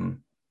 And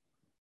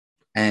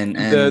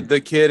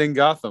the kid in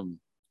Gotham.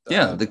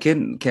 The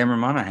kid Cameron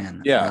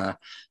Monaghan. Yeah,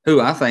 who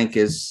I think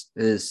is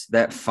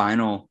that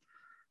final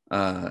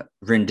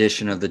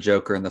rendition of the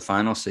Joker in the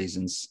final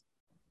seasons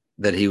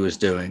that he was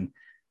doing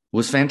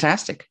was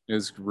fantastic. It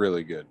was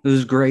really good. It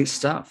was great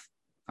stuff.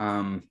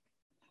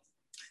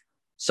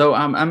 So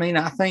I mean,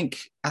 I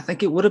think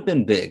it would have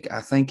been big.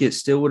 I think it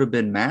still would have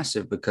been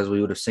massive because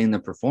we would have seen the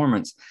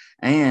performance,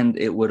 and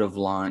it would have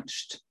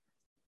launched.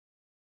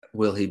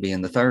 Will he be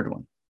in the third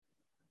one?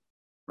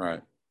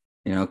 Right.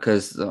 You know,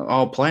 because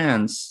all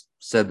plans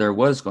said there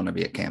was going to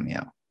be a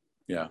cameo.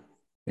 Yeah.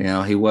 You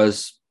know, he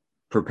was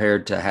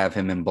prepared to have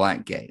him in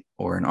Blackgate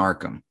or in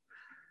Arkham,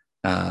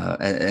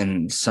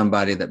 and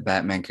somebody that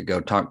Batman could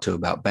go talk to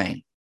about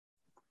Bane,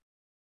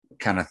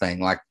 kind of thing.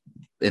 Like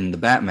in the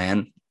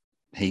Batman,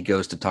 he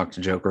goes to talk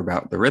to Joker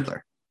about the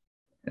Riddler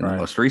in the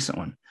most recent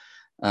one.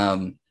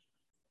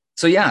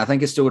 So yeah, I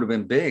think it still would have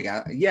been big.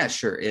 Yeah,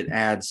 sure, it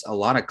adds a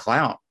lot of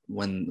clout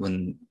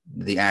when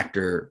the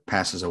actor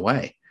passes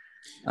away,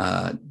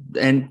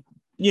 and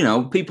you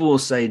know, people will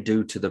say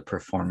due to the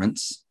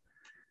performance.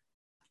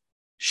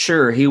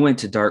 Sure, he went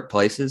to dark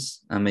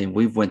places. I mean,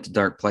 we've went to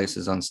dark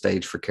places on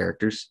stage for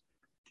characters,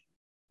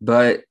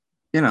 but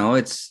you know,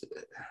 it's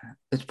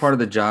part of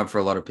the job for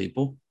a lot of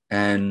people,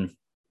 and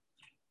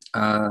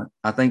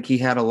I think he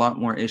had a lot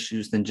more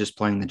issues than just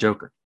playing the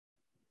Joker.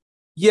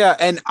 Yeah,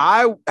 and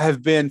I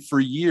have been for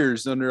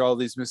years under all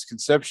these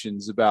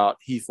misconceptions about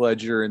Heath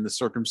Ledger and the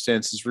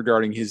circumstances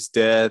regarding his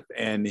death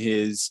and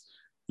his,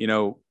 you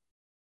know,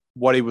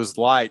 what he was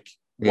like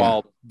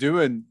while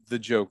doing the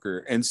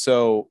Joker. And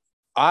so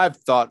I've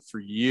thought for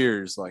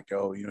years, like,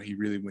 oh, you know, he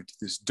really went to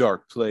this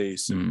dark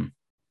place,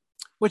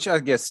 which I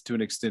guess to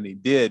an extent he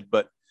did,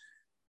 but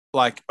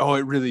like, oh,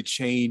 it really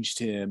changed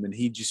him and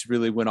he just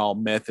really went all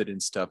method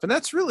and stuff. And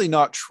that's really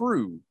not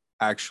true,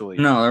 actually.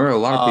 No, there were a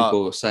lot of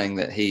people saying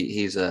that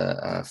he's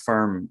a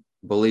firm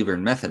believer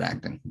in method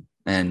acting,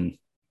 and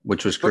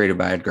which was created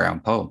by Edgar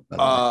Allan Poe.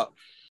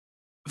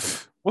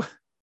 What?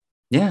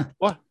 Yeah.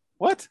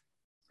 What?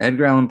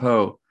 Edgar Allan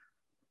Poe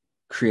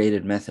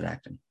created method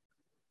acting.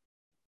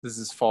 This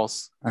is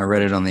false. I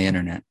read it on the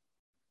internet.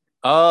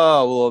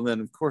 Oh, well, then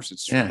of course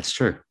it's true. Yeah, it's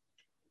true.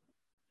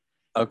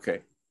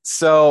 Okay.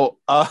 So,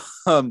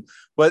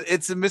 but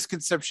it's a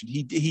misconception.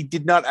 He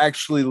did not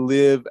actually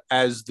live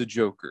as the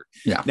Joker.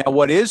 Yeah. Now,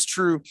 what is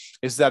true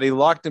is that he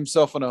locked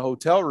himself in a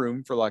hotel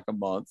room for like a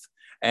month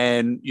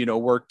and, you know,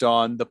 worked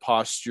on the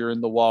posture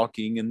and the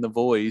walking and the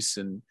voice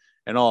and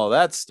all of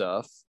that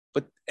stuff.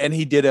 And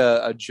he did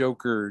a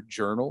Joker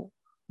journal,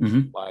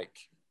 like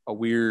a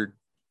weird,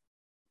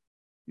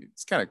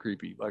 it's kind of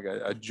creepy, like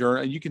a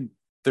journal.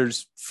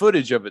 There's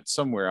footage of it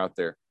somewhere out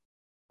there.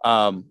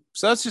 So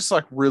that's just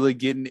like really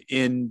getting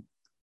in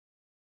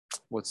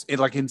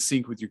in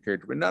sync with your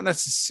character, but not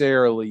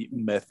necessarily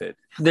method.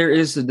 There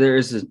is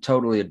a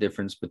totally a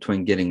difference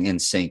between getting in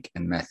sync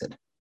and method.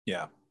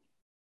 Yeah.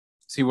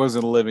 So he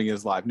wasn't living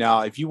his life.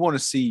 Now, if you want to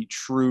see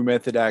true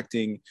method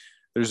acting,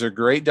 there's a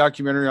great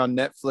documentary on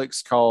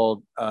Netflix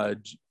called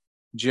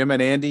Jim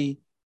and Andy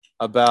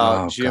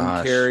about Jim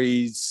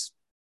Carrey's,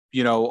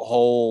 you know,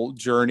 whole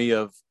journey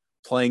of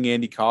playing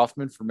Andy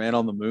Kaufman for Man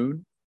on the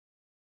Moon.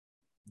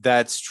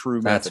 That's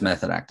true. That's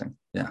method acting.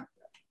 Yeah.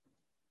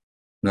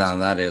 No,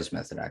 that is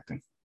method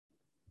acting.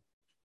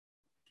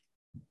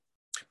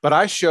 But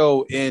I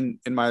show in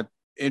my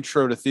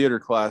intro to theater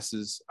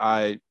classes,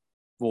 I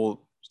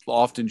will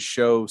often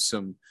show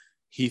some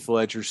Heath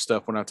Ledger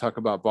stuff when I talk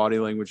about body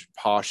language and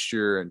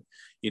posture. And,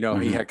 he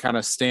kind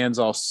of stands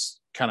all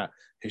kind of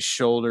his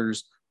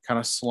shoulders kind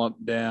of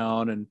slumped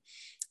down,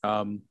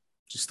 and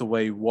just the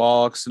way he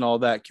walks and all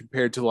that,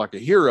 compared to like a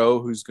hero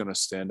who's going to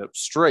stand up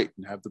straight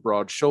and have the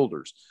broad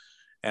shoulders.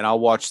 And I'll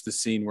watch the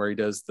scene where he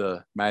does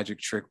the magic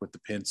trick with the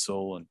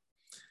pencil, and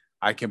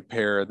I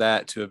compare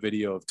that to a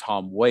video of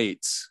Tom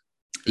Waits,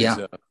 who's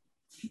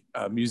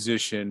a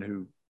musician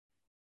who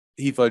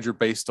Heath Ledger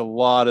based a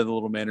lot of the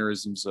little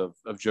mannerisms of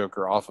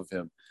Joker off of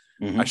him.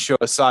 I show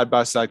a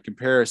side-by-side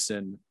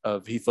comparison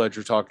of Heath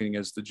Ledger talking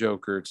as the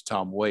Joker to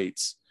Tom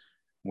Waits.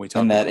 We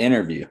talk in that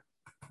interview.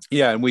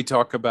 Yeah, and we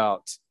talk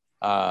about,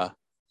 like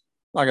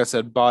I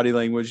said, body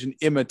language and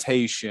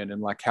imitation,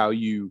 and like how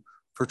you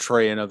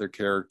portray another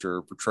character,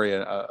 or portray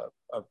a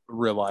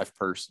real-life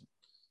person.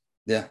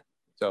 Yeah.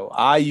 So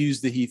I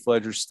use the Heath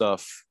Ledger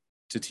stuff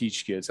to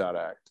teach kids how to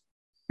act.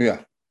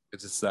 Yeah.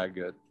 Because it's that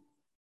good.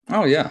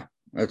 Oh, yeah.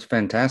 That's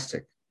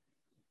fantastic.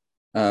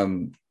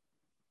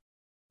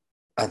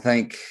 I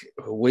think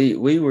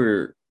we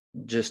were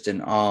just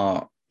in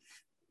awe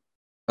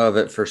of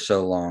it for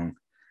so long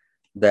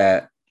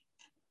that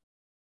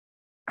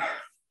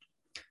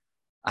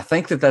I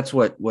think that's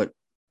what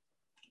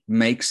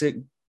makes it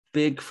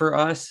big for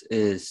us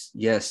is,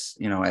 yes,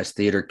 as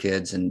theater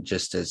kids and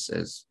just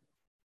as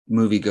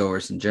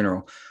moviegoers in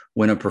general,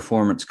 when a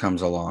performance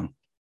comes along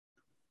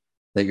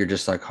that you're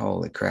just like,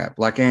 holy crap,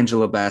 like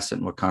Angela Bassett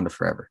in Wakanda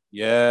Forever.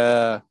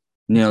 Yeah.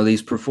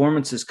 These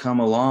performances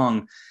come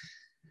along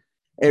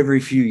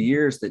every few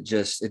years that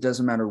just, it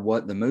doesn't matter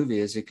what the movie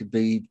is. It could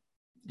be,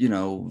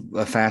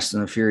 a Fast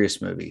and the Furious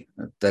movie.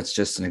 That's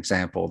just an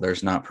example.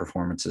 There's not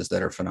performances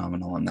that are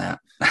phenomenal in that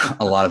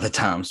a lot of the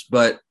times.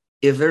 But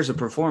if there's a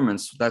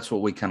performance, that's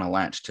what we kind of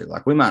latch to.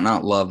 Like, we might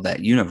not love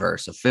that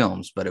universe of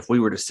films, but if we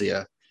were to see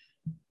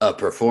a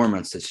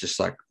performance that's just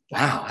like,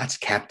 wow, that's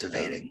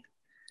captivating.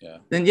 Yeah.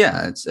 Then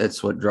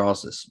it's what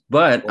draws us.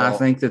 But I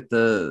think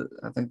the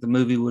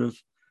movie would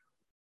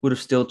have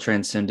still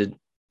transcended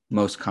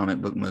most comic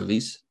book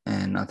movies,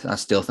 and I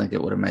still think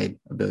it would have made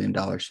 $1 billion.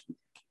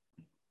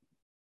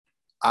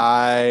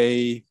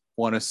 I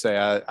want to say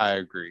I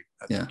agree.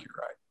 I think you're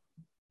right.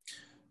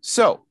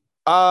 So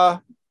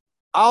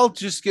I'll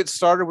just get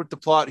started with the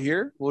plot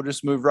here. We'll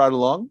just move right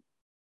along.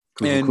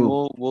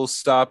 Cool. We'll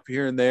stop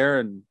here and there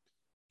and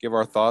give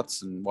our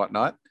thoughts and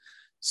whatnot.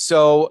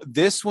 So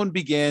this one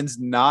begins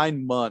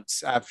 9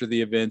 months after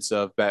the events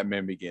of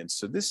Batman Begins.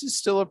 So this is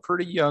still a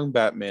pretty young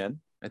Batman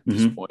at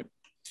this point.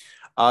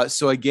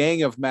 So a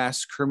gang of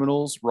masked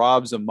criminals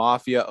robs a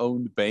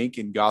mafia-owned bank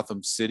in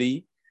Gotham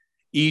City,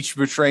 each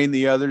betraying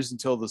the others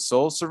until the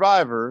sole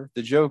survivor,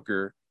 the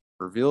Joker,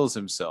 reveals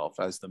himself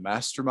as the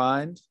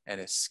mastermind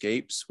and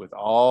escapes with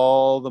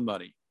all the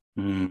money.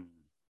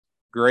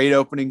 Great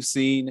opening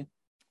scene.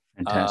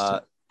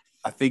 Fantastic.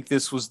 I think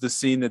this was the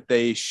scene that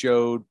they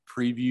showed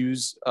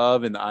previews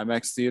of in the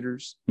IMAX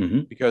theaters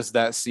because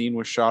that scene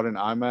was shot in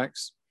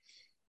IMAX,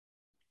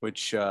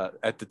 which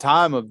at the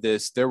time of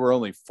this, there were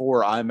only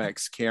 4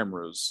 IMAX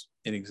cameras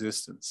in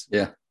existence.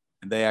 Yeah.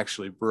 And they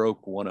actually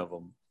broke one of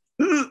them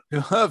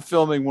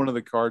filming one of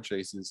the car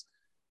chases.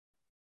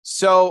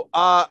 So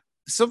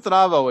something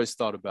I've always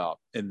thought about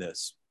in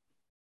this,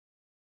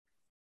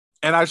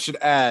 and I should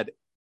add,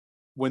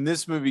 when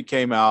this movie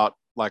came out,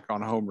 like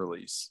on home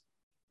release,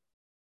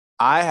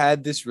 I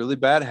had this really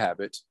bad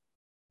habit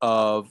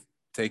of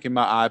taking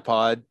my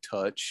iPod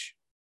Touch,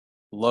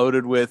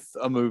 loaded with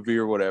a movie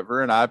or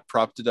whatever, and I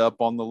propped it up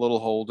on the little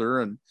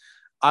holder, and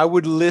I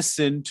would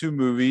listen to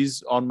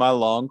movies on my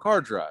long car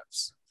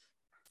drives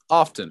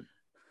often.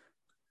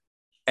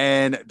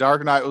 And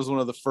Dark Knight was one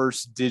of the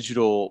first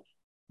digital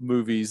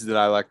movies that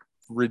I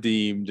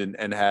redeemed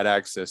and had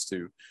access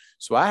to.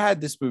 So I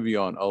had this movie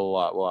on a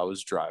lot while I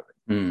was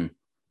driving.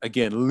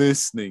 Again,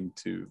 listening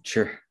to.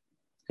 Sure.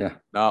 Yeah.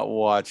 Not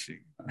watching.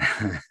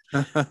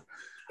 Because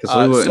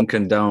we wouldn't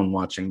condone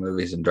watching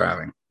movies and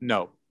driving.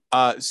 No.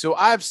 So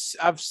I've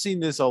seen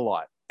this a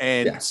lot,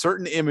 and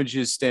certain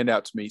images stand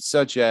out to me,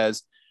 such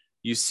as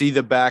you see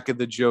the back of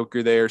the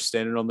Joker there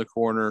standing on the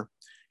corner,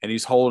 and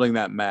he's holding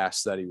that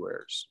mask that he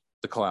wears,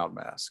 the clown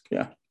mask.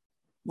 Yeah.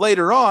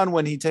 Later on,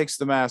 when he takes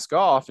the mask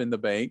off in the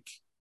bank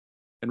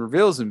and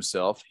reveals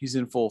himself, he's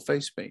in full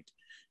face paint.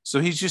 So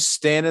he's just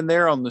standing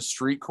there on the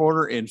street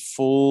corner in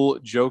full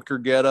Joker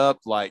getup,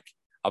 like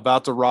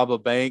about to rob a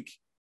bank.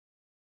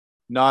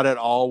 Not at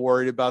all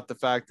worried about the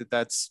fact that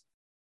that's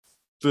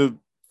the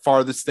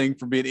farthest thing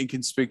from being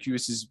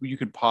inconspicuous as you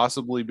could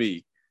possibly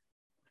be,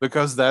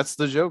 because that's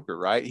the Joker,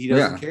 right? He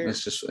doesn't care.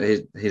 It's just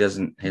he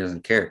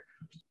doesn't care.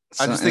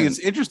 I just think it's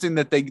interesting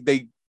that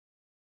they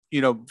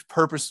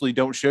purposely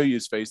don't show you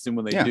his face, and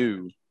when they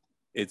do,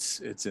 it's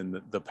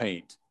in the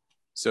paint.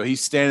 So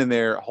he's standing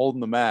there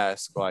holding the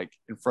mask, like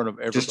in front of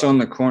everybody, just on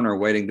the corner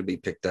waiting to be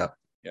picked up.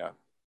 Yeah.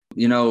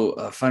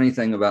 A funny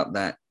thing about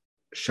that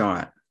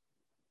shot,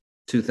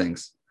 2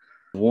 things.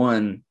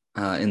 One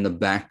in the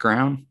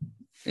background,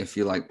 if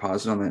you like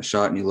pause it on that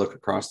shot and you look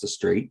across the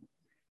street,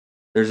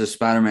 there's a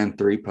Spider-Man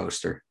 3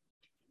 poster.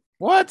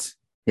 What?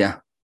 Yeah.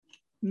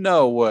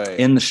 No way.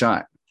 In the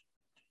shot.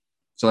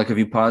 So like if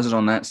you pause it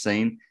on that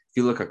scene, if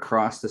you look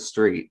across the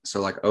street,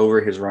 so like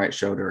over his right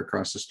shoulder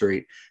across the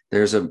street,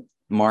 there's a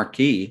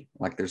marquee,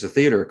 like there's a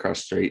theater across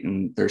the street,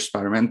 and there's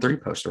Spider-Man 3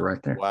 poster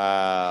right there.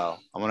 Wow.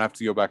 I'm gonna have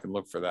to go back and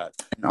look for that.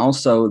 And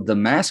also the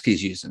mask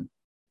he's using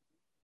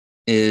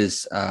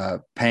is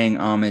paying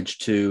homage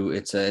to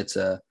it's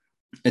a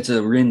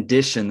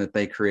rendition that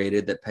they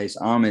created that pays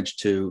homage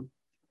to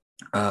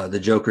the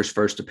Joker's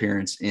first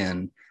appearance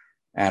in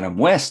Adam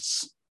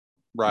West's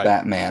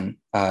Batman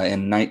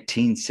in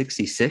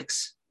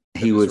 1966.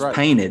 He was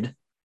painted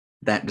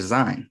that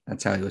design.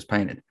 That's how he was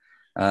painted.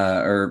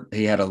 Or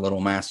he had a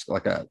little mask,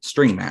 like a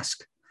string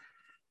mask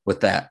with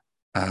that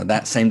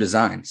same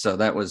design. So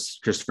that was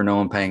Christopher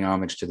Nolan paying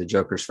homage to the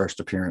Joker's first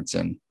appearance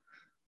in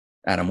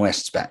Adam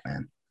West's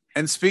Batman.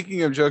 And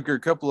speaking of Joker, a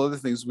couple other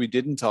things we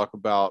didn't talk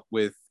about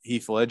with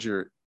Heath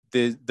Ledger,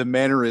 the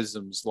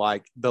mannerisms,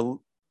 like the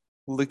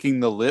licking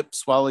the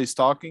lips while he's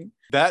talking.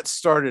 That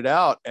started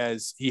out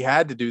as he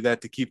had to do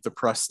that to keep the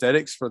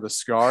prosthetics for the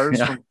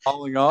scars from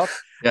falling off.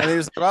 Yeah. And he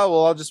was like, oh,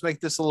 well, I'll just make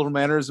this a little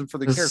mannerism for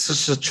the character.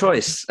 It's a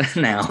choice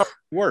now. It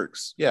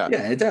works. Yeah.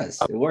 Yeah, it does.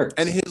 It works.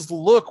 And his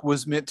look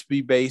was meant to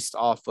be based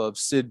off of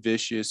Sid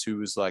Vicious, who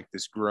was like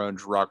this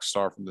grunge rock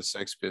star from the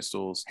Sex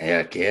Pistols.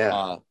 Heck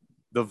yeah.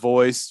 The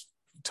voice,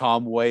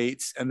 Tom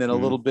Waits, and then a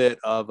little bit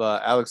of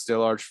Alex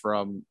Delarge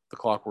from The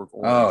Clockwork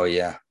Orange. Oh,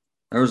 yeah.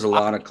 There was a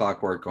lot of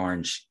Clockwork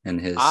Orange in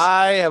his.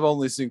 I have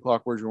only seen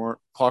Clockwork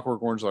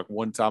Orange like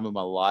one time in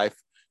my life,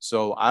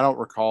 so I don't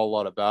recall a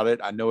lot about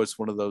it. I know it's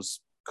one of those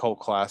cult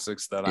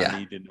classics that I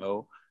need to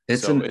know.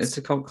 It's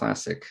a cult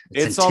classic.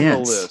 It's on the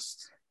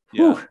list.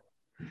 Yeah.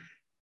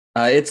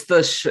 It's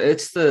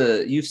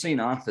the you've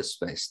seen Office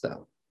Space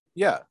though.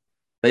 Yeah.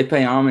 They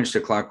pay homage to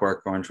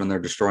Clockwork Orange when they're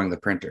destroying the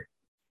printer.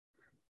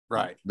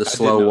 Right. The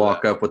slow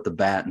walk up with the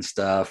bat and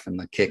stuff and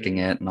the kicking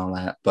it and all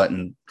that. But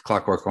in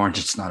Clockwork Orange,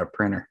 it's not a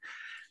printer.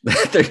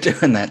 They're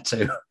doing that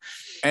too.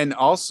 And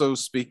also,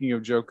 speaking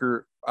of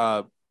Joker,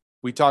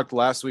 we talked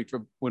last week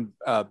when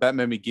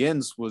Batman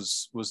Begins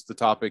was the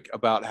topic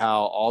about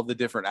how all the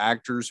different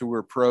actors who were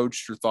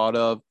approached or thought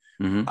of.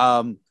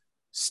 Mm-hmm.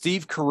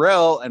 Steve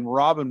Carell and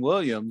Robin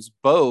Williams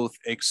both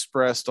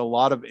expressed a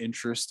lot of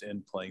interest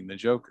in playing the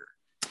Joker.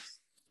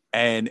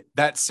 And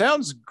that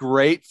sounds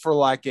great for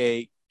like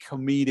a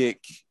comedic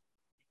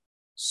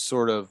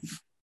sort of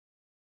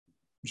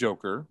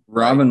Joker.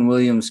 Robin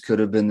Williams could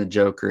have been the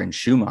Joker in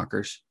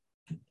Schumacher's.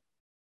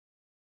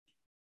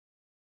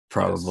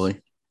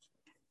 Probably.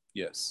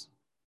 Yes.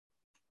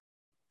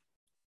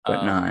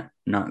 But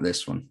not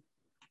this one.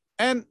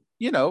 And,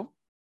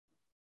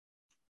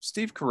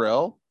 Steve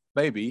Carell,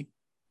 maybe.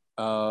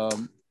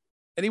 And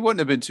he wouldn't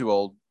have been too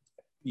old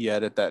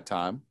yet at that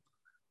time.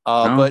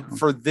 No. But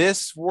for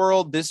this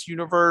world, this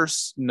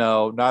universe,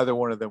 no, neither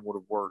one of them would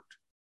have worked.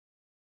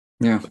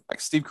 Yeah. Like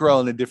Steve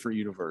Carell in a different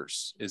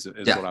universe is what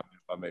I meant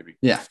by maybe.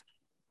 Yeah.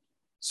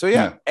 So,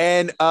 yeah.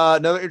 And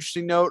another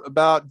interesting note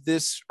about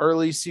this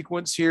early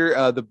sequence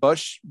here, the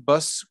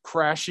bus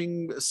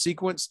crashing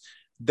sequence,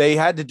 they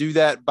had to do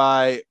that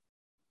by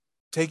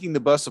taking the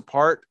bus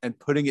apart and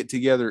putting it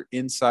together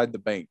inside the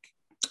bank.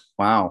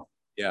 Wow.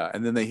 Yeah.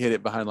 And then they hid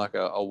it behind like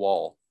a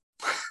wall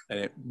and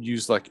it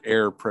used like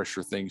air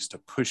pressure things to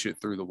push it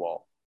through the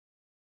wall.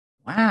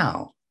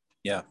 Wow.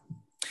 Yeah.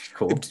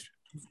 Cool.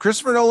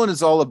 Christopher Nolan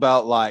is all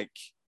about like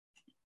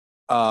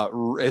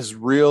as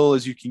real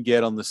as you can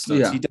get on the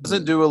stunts. Yeah. He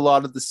doesn't do a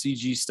lot of the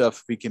CG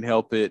stuff if he can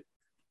help it.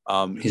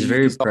 He's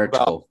very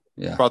practical.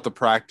 About the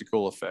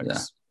practical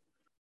effects.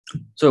 Yeah.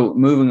 So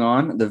moving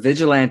on, the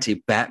vigilante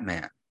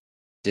Batman,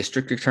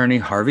 District Attorney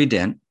Harvey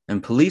Dent,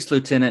 and Police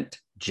Lieutenant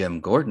Jim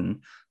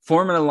Gordon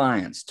form an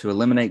alliance to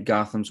eliminate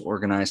Gotham's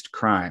organized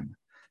crime.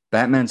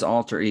 Batman's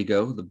alter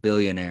ego, the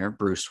billionaire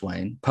Bruce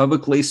Wayne,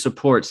 publicly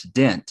supports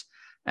Dent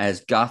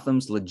as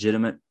Gotham's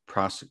legitimate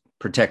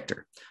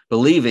protector,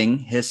 believing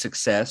his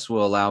success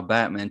will allow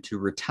Batman to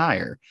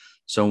retire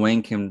so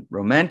Wayne can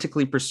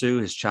romantically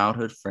pursue his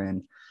childhood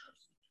friend,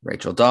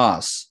 Rachel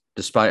Dawes,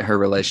 despite her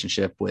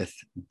relationship with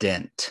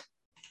Dent.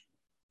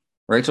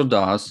 Rachel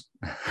Dawes,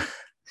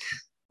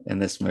 in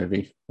this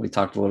movie, we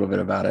talked a little bit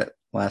about it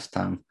last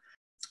time,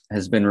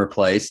 has been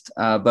replaced,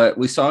 but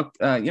we saw,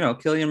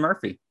 Cillian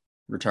Murphy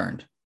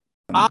returned.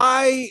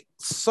 I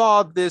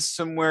saw this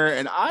somewhere,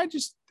 and I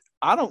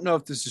don't know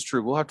if this is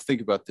true. We'll have to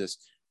think about this.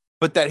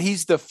 But that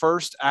he's the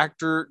first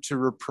actor to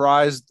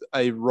reprise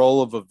a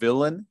role of a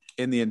villain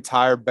in the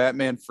entire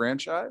Batman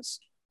franchise.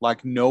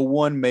 Like no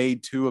one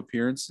made 2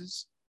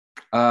 appearances.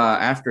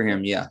 After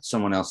him, yeah,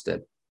 someone else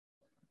did.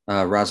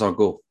 Ra's al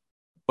Ghul.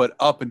 But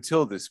up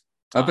until this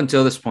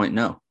point,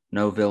 no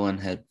villain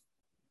had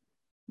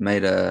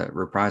made a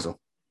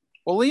reprisal.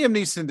 Well, Liam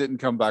Neeson didn't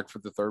come back for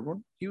the third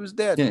one. He was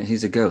dead. Yeah,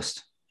 he's a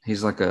ghost.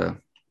 He's like a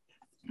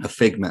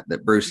figment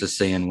that Bruce is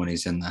seeing when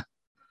he's in the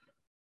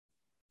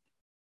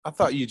I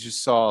thought you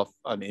just saw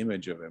an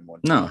image of him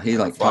one time. No,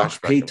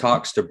 he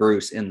talks to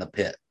Bruce in the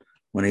pit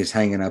when he's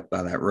hanging up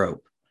by that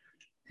rope.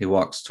 He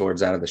walks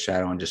towards out of the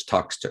shadow and just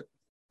talks to.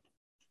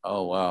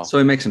 Oh wow! So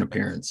he makes an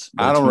appearance.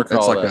 I don't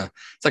recall that.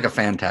 It's like a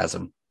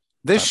phantasm.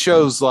 This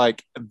shows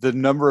like the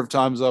number of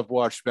times I've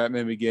watched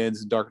Batman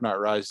Begins and Dark Knight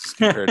Rises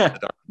compared to the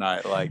Dark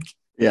Knight. Like,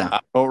 yeah, I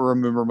don't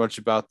remember much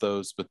about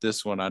those, but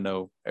this one I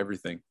know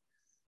everything.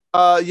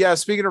 Yeah.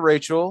 Speaking of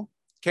Rachel,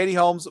 Katie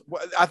Holmes,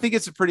 I think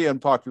it's a pretty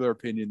unpopular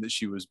opinion that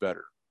she was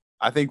better.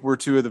 I think we're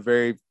two of the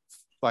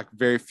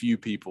very few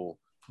people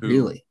who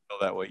really feel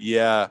that way.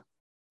 Yeah.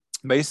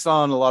 Based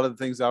on a lot of the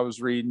things I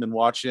was reading and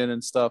watching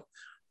and stuff,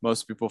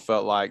 most people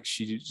felt like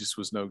she just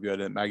was no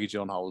good and Maggie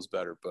Gyllenhaal was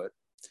better. But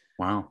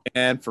wow.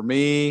 And for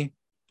me,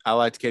 I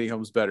liked Katie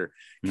Holmes better.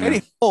 Yeah.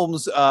 Katie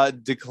Holmes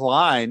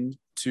declined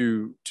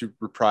to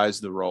reprise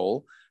the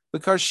role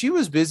because she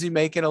was busy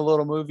making a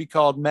little movie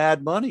called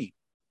Mad Money.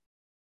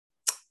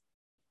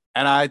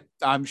 And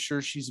I'm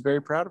sure she's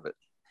very proud of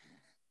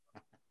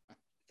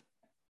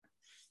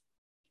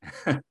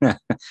it.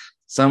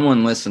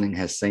 Someone listening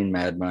has seen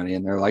Mad Money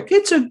and they're like,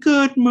 it's a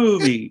good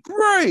movie. It's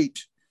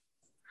great.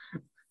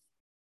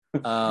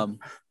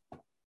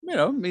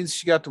 It means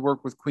she got to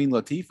work with Queen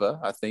Latifah,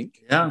 I think.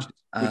 Yeah. Which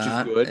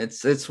is good.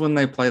 It's when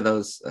they play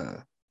those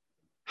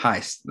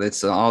heists.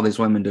 It's all these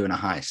women doing a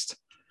heist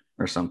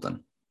or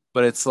something.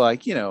 But it's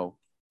like,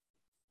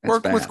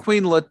 worked with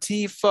Queen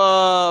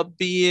Latifah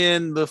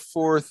being the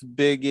fourth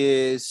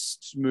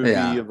biggest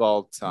movie of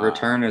all time.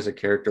 Return as a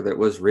character that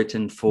was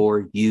written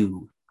for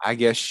you. I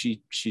guess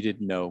she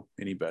didn't know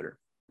any better.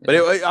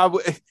 Yeah.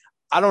 But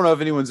I don't know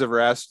if anyone's ever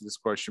asked this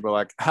question, but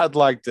like, I'd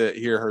like to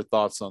hear her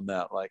thoughts on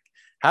that. Like,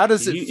 how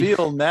does it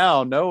feel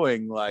now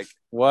knowing like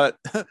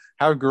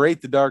how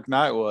great The Dark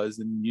Knight was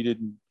and you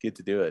didn't get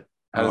to do it?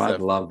 I'd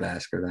love to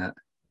ask her that.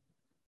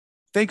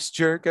 Thanks,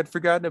 jerk. I'd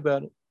forgotten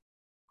about it.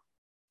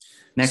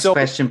 Next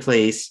question,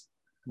 please.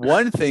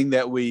 One thing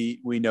that we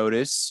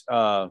notice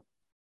at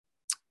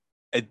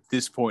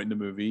this point in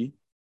the movie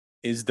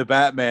is the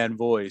Batman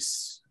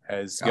voice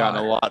has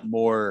gotten a lot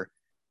more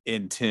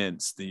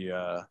intense.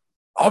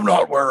 I'm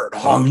not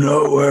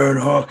wearing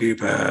hockey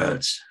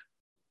pads.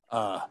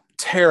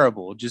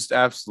 Terrible, just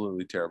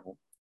absolutely terrible.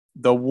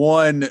 The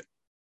one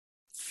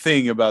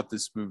thing about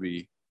this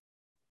movie,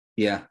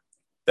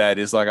 that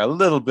is like a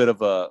little bit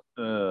of a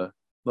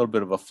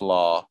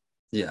flaw.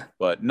 Yeah,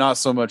 but not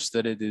so much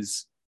that it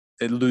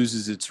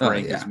loses its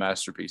rank as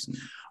masterpiece.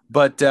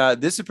 But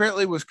this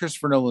apparently was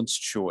Christopher Nolan's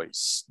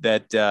choice.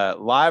 That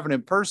live and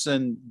in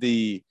person,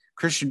 the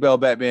Christian Bale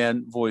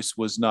Batman voice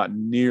was not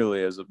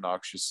nearly as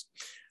obnoxious.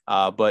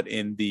 But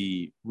in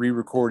the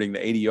re-recording, the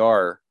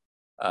ADR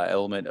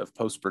element of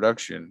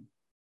post-production,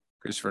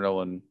 Christopher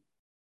Nolan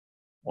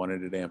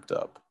wanted it amped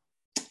up.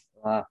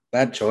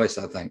 Bad choice,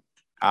 I think.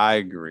 I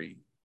agree.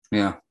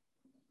 Yeah.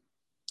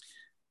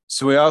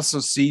 So we also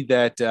see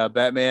that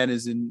Batman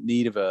is in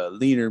need of a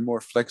leaner,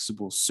 more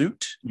flexible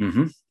suit.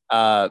 Mm-hmm.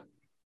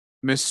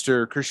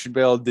 Mr. Christian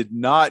Bale did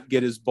not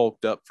get as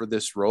bulked up for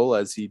this role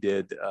as he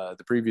did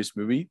the previous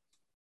movie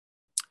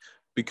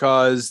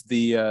because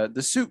the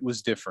suit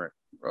was different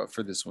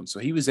for this one. So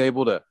he was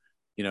able to,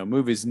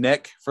 move his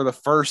neck for the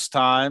first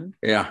time.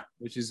 Yeah,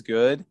 which is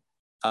good.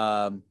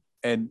 And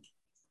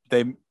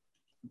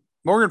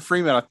Morgan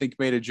Freeman, I think,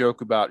 made a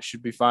joke about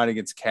should be fine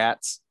against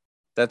cats.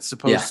 That's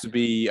supposed to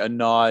be a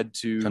nod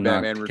to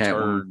Batman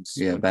Returns.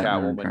 Yeah,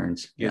 Batman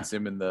Returns gets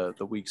him in the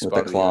weak spot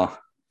with the claw.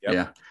 Yep.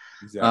 Yeah,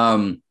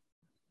 exactly.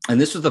 And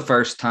this was the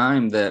first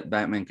time that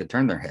Batman could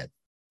turn their head.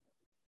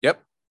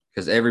 Yep,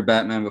 because every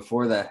Batman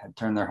before that had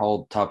turned their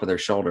whole top of their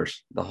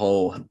shoulders, the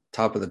whole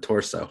top of the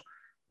torso.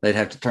 They'd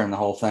have to turn the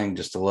whole thing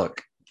just to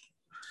look.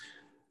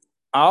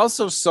 I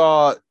also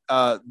saw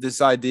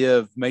this idea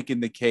of making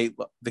the cape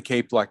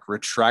like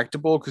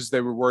retractable because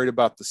they were worried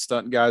about the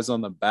stunt guys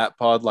on the bat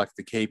pod, like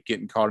the cape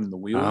getting caught in the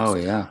wheels. Oh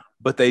yeah.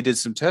 But they did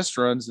some test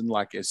runs and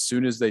like as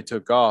soon as they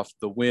took off,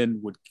 the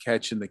wind would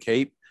catch in the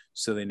cape,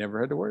 so they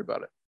never had to worry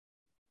about it.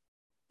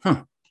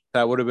 Huh.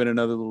 That would have been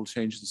another little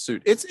change to the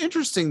suit. It's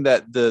interesting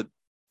that the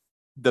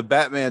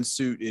Batman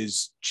suit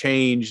is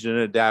changed and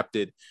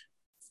adapted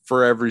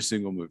for every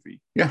single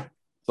movie. Yeah.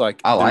 Like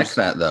I like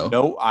that though.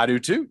 No, I do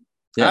too.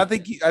 Yeah. I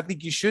think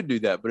you should do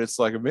that, but it's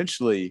like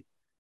eventually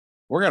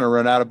we're gonna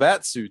run out of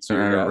bat suits.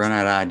 Run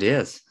out of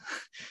ideas.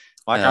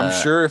 Like I'm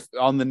sure if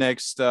on the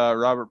next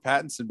Robert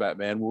Pattinson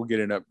Batman, we'll get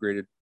an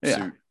upgraded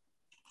suit.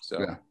 So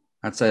yeah.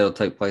 I'd say it'll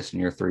take place in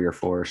year 3 or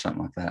 4 or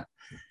something like that.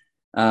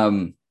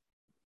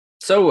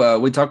 So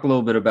we talked a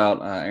little bit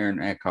about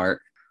Aaron Eckhart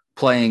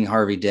playing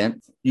Harvey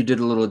Dent. You did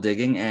a little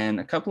digging, and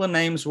a couple of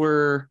names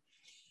were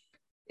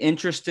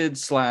interested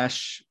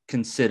 /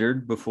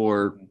 considered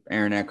before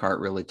Aaron Eckhart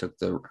really took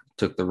the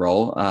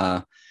role.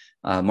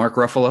 Mark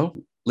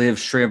Ruffalo, Liev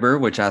Schreiber,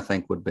 which I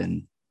think would have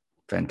been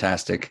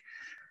fantastic.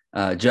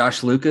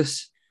 Josh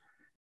Lucas,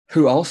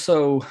 who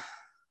also, I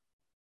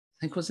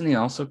think, wasn't he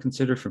also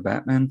considered for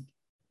Batman?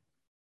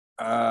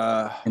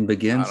 In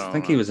Begins, I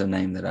think he was a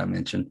name that I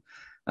mentioned.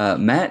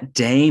 Matt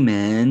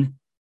Damon.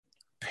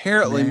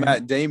 Apparently,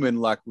 Matt Damon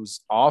was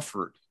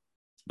offered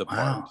the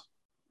part.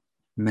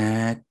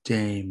 Matt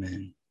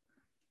Damon.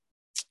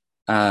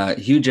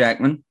 Hugh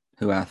Jackman,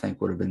 who I think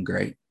would have been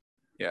great.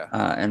 Yeah.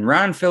 And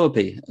Ryan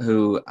Phillippe,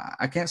 who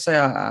I can't say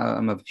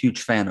I'm a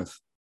huge fan of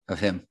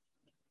him.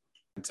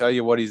 I can tell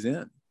you what he's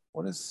in.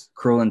 What is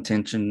Cruel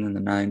Intention in the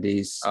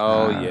 90s?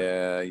 Oh,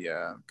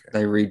 yeah.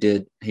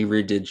 Okay. He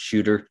redid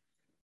Shooter,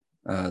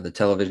 the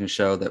television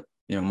show that,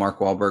 Mark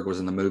Wahlberg was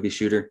in the movie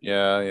Shooter.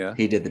 Yeah.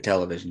 He did the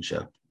television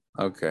show.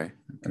 Okay.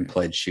 And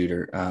played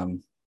Shooter.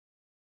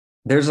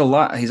 There's a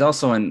lot. He's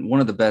also in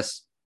one of the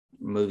best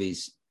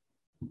movies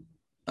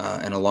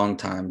in a long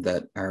time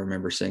that I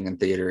remember seeing in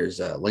theater is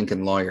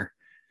Lincoln Lawyer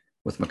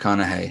with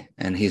McConaughey,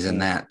 and he's in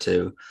that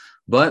too.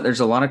 But there's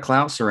a lot of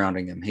clout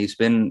surrounding him. He's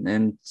been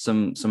in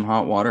some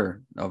hot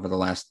water over the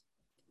last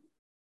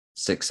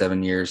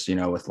 6-7 years,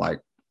 with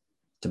like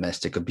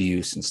domestic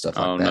abuse and stuff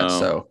like that. No.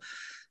 So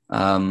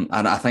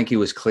I think he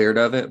was cleared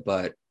of it,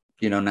 but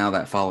now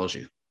that follows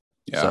you.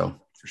 Yeah, so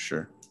for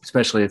sure.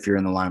 Especially if you're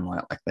in the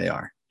limelight like they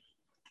are.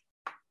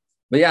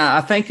 But yeah,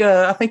 I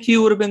think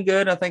Hugh would have been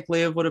good. I think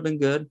Liv would have been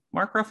good.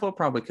 Mark Ruffalo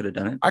probably could have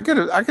done it. I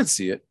could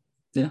see it.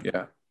 Yeah.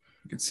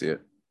 I could see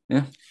it.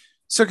 Yeah.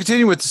 So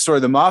continuing with the story,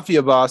 the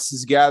mafia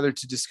bosses gathered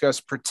to discuss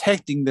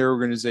protecting their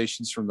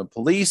organizations from the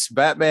police,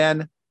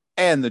 Batman,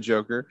 and the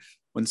Joker,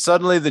 when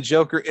suddenly the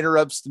Joker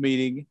interrupts the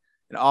meeting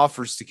and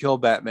offers to kill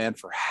Batman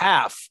for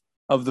half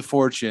of the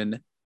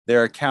fortune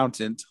their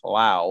accountant,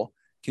 Lau,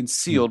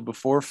 concealed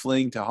before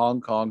fleeing to Hong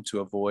Kong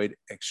to avoid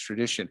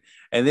extradition.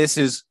 And this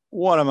is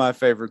one of my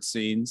favorite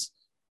scenes.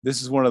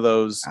 This is one of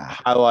those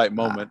highlight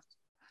moments.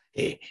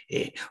 Do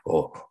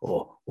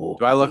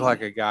I look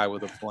like a guy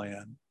with a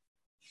plan?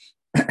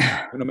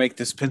 I'm going to make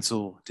this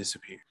pencil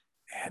disappear.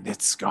 And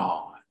it's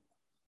gone.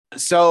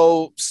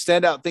 So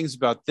standout things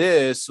about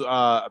this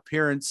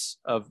appearance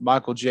of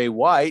Michael J.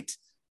 White,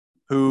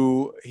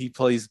 who he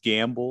plays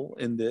Gamble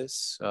in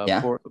this.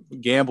 Poor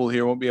Gamble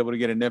here won't be able to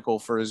get a nickel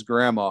for his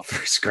grandma.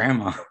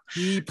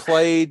 He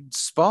played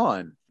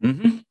Spawn.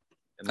 Mm-hmm.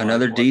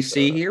 Another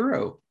DC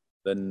hero.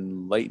 The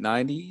late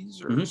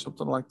 90s or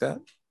something like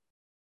that.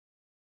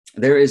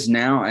 There is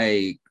now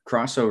a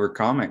crossover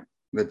comic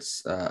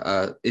that's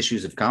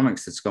issues of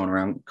comics that's going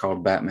around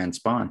called Batman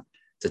Spawn.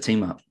 It's a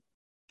team up.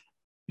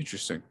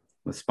 Interesting.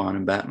 With Spawn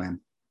and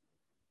Batman.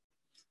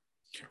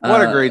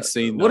 What a great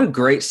scene. What a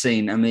great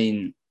scene. I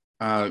mean,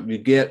 you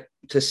get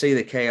to see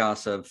the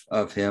chaos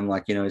of him.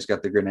 Like, he's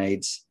got the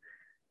grenades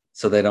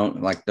so they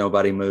don't, like,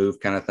 nobody move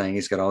kind of thing.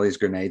 He's got all these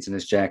grenades in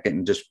his jacket,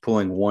 and just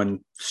pulling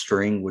one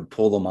string would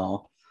pull them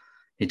all.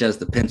 He does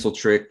the pencil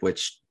trick,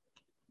 which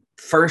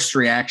first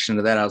reaction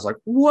to that, I was like,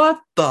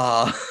 what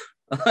the?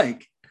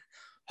 Like,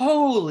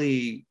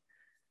 holy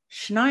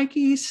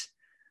shnikes.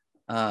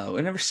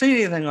 We never seen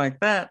anything like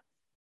that.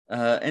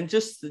 And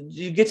just,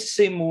 you get to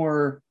see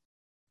more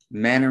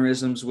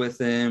mannerisms with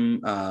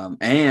him.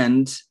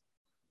 And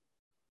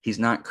he's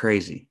not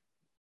crazy.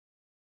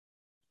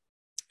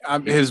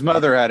 His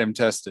mother had him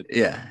tested.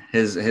 Yeah.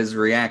 His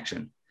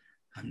reaction.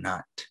 I'm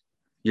not.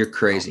 You're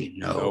crazy.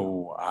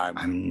 No,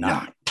 I'm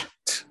not.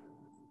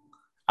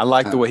 I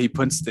like the way he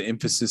puts the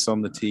emphasis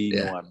on the T.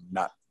 Yeah. No, I'm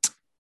not.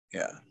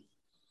 Yeah.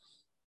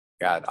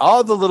 God,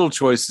 all the little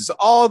choices,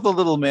 all the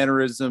little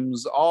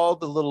mannerisms, all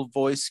the little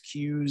voice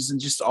cues, and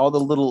just all the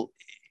little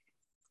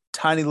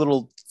tiny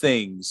little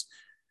things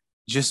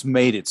just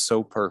made it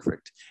so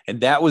perfect.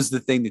 And that was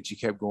the thing that you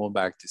kept going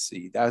back to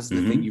see. That was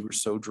the thing you were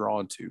so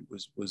drawn to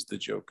was the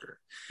Joker.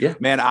 Yeah,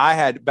 man, I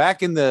had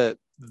back in the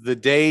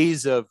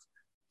days of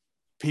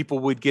people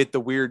would get the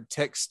weird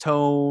text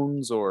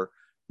tones or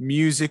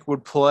music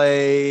would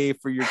play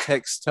for your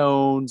text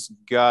tones.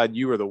 God,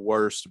 you were the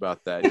worst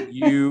about that.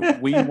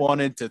 We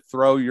wanted to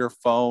throw your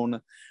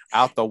phone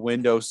out the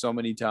window so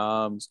many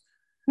times.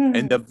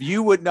 And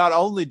you would, not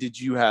only did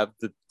you have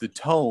the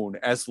tone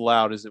as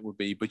loud as it would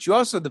be, but you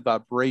also had the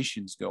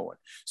vibrations going.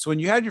 So when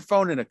you had your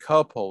phone in a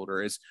cup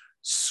holder, it's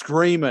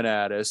screaming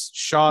at us,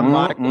 Shawn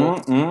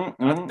Michaels,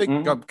 I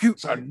think I'm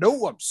cute. I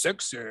know I'm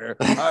sexy.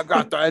 I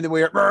got the, and then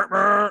we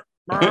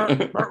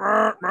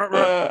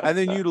and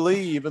then you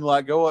leave and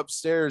like go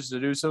upstairs to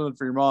do something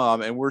for your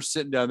mom, and we're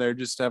sitting down there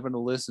just having to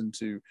listen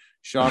to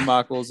Shawn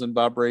Michaels and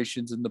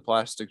vibrations in the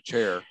plastic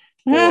chair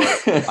for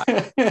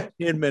like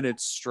 10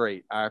 minutes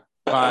straight.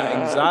 My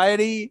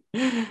anxiety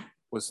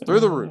was through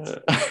the roof.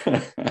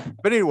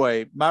 But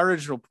anyway, my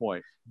original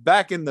point,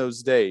 back in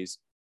those days,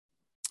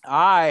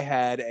 I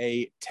had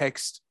a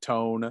text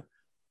tone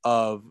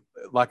of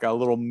like a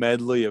little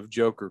medley of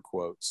Joker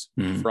quotes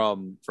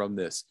from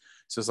this.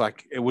 So it's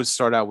like, it would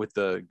start out with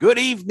the good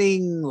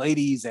evening,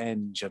 ladies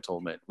and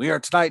gentlemen. We are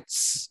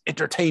tonight's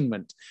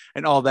entertainment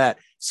and all that.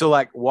 So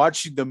like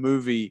watching the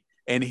movie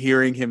and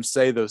hearing him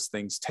say those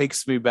things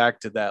takes me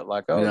back to that.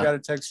 Like, I got a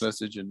text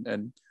message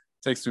and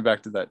takes me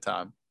back to that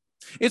time.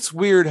 It's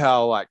weird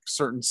how like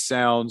certain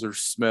sounds or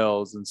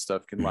smells and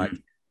stuff can like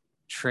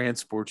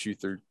transport you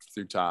through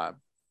time.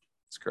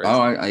 It's crazy.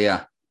 Oh,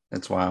 yeah.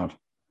 That's wild.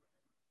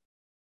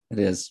 It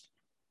is.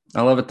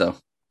 I love it though.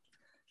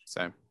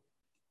 Same.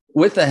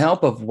 With the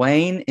help of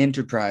Wayne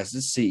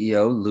Enterprises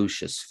CEO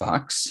Lucius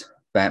Fox,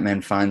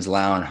 Batman finds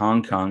Lau in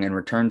Hong Kong and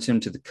returns him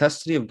to the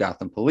custody of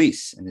Gotham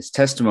police, and his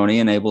testimony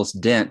enables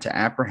Dent to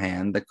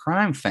apprehend the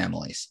crime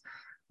families.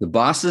 The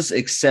bosses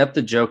accept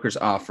the Joker's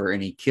offer,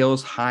 and he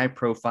kills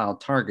high-profile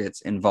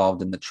targets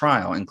involved in the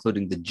trial,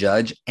 including the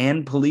judge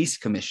and police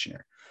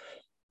commissioner.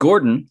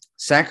 Gordon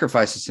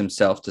sacrifices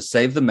himself to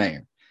save the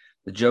mayor.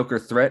 The Joker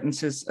threatens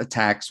his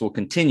attacks will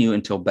continue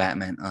until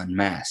Batman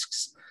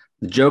unmasks.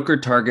 The Joker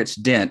targets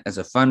Dent at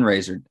a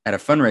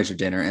fundraiser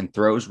dinner and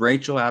throws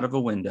Rachel out of a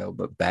window,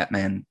 but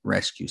Batman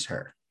rescues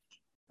her.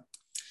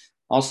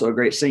 Also a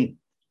great scene.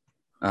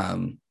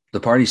 The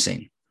party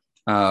scene.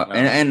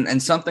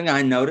 And something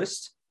I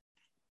noticed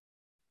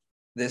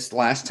this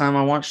last time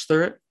I watched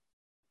through it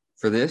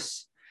for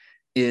this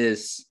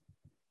is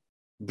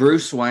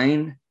Bruce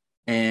Wayne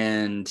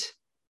and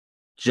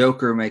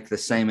Joker make the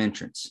same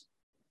entrance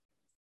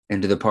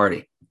into the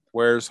party.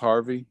 Where's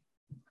Harvey?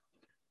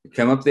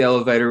 Come up the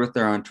elevator with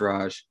their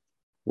entourage.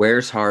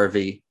 Where's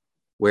Harvey?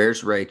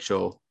 Where's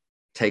Rachel?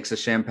 Takes a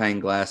champagne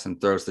glass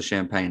and throws the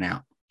champagne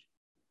out.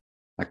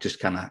 Like just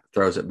kind of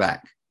throws it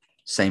back.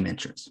 Same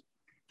entrance.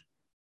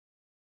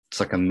 It's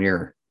like a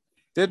mirror.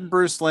 Didn't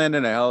Bruce land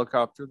in a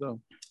helicopter though?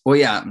 Well,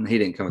 yeah, he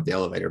didn't come with the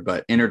elevator,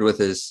 but entered with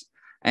his.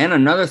 And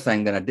another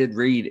thing that I did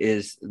read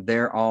is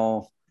they're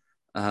all,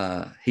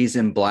 he's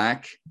in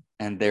black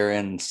and they're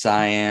in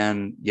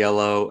cyan,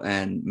 yellow,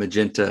 and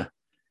magenta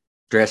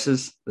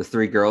dresses. The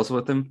three girls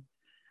with him.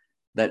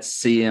 That's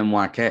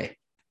CMYK.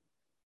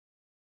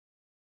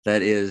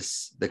 That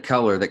is the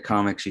color that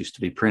comics used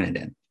to be printed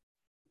in.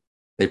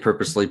 They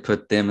purposely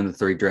put them in the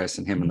three dress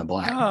and him in the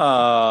black.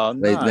 Oh,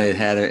 nice. They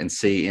had it in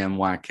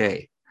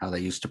CMYK, how they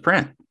used to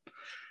print.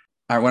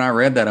 When I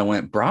read that, I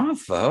went,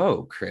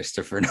 bravo,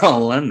 Christopher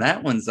Nolan.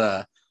 That one's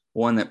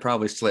one that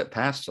probably slipped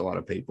past a lot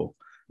of people.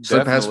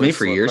 Slipped past me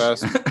for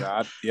years.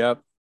 God,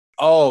 yep.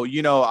 Oh,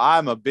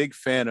 I'm a big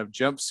fan of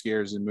jump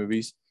scares in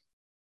movies.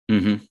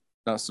 Mm-hmm.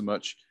 Not so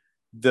much.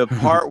 The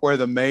part where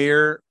the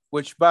mayor,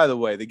 which, by the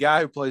way, the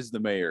guy who plays the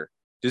mayor,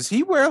 does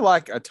he wear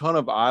like a ton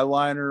of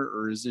eyeliner,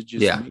 or is it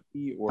just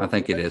me? Or I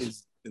think it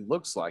is. It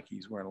looks like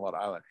he's wearing a lot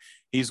of eyeliner.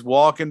 He's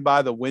walking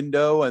by the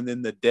window, and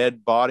then the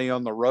dead body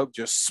on the rope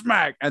just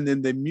smack, and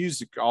then the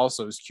music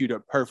also is queued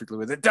up perfectly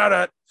with it. Da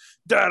da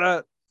da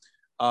da.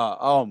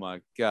 Oh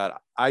my God!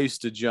 I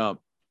used to jump,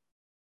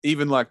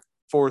 even like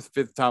fourth,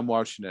 fifth time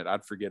watching it.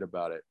 I'd forget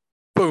about it.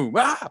 Boom!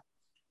 Ah!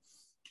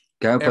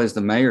 Guy who plays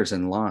the mayor's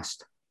in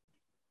Lost.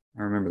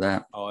 I remember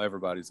that. Oh,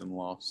 everybody's in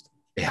Lost.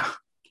 Yeah.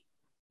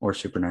 Or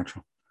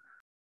Supernatural.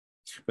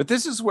 But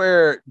this is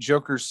where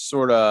Joker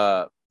sort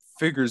of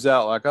figures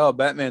out, like, oh,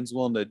 Batman's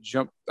willing to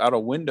jump out a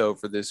window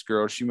for this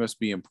girl. She must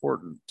be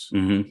important.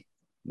 Mm-hmm. And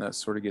that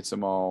sort of gets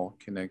them all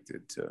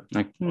connected to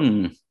like,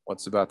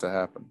 what's about to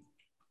happen.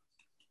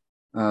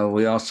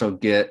 We also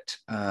get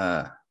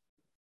the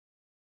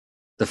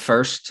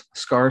first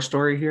Scar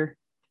story here.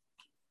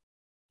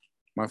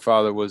 My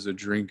father was a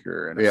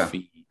drinker and a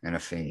fiend. And a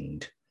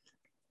fiend.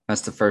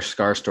 That's the first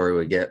Scar story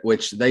we get,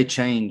 which they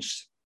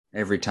changed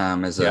every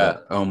time as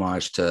a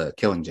homage to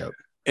Killing Joke.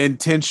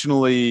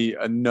 Intentionally,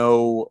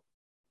 no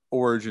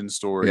origin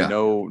story,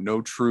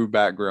 no true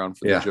background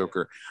for the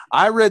Joker.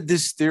 I read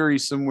this theory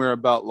somewhere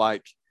about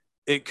like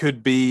it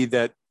could be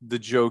that the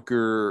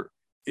Joker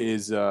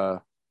is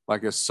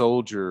like a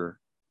soldier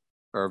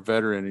or a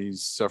veteran.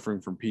 He's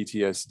suffering from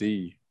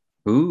PTSD.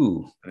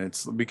 Ooh, and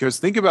it's because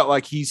think about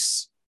like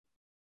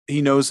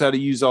he knows how to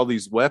use all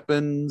these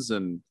weapons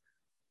and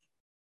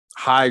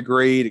high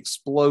grade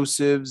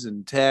explosives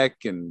and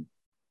tech and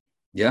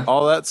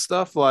all that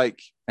stuff.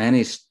 Like, and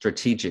he's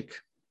strategic.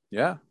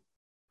 Yeah.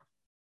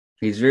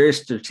 He's very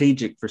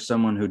strategic for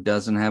someone who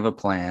doesn't have a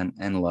plan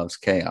and loves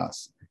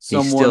chaos.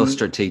 He's still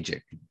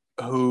strategic.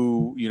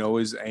 Who,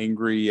 is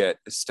angry at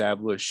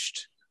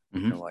established,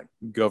 like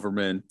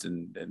government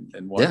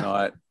and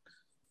whatnot.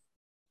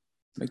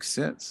 Makes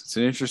sense. It's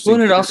an interesting.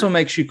 Well, and it also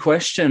makes you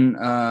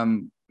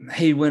question.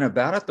 He went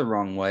about it the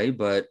wrong way,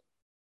 but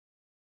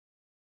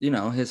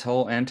his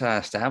whole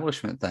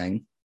anti-establishment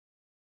thing,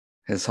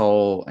 his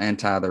whole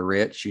anti the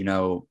rich,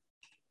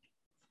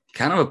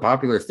 kind of a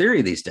popular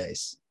theory these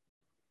days.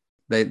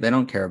 They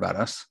don't care about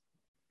us.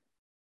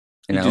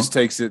 He just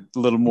takes it a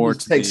little more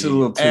to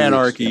the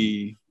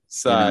anarchy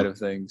side of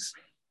things.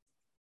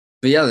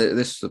 But yeah,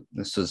 this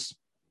is.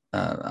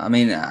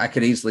 I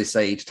could easily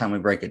say each time we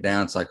break it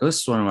down, it's like,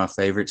 this is one of my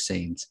favorite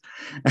scenes.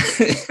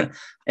 The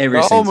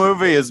whole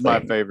movie is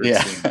my favorite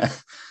scene.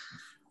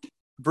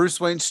 Bruce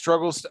Wayne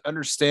struggles to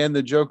understand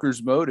the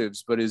Joker's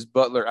motives, but his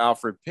butler,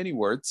 Alfred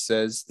Pennyworth,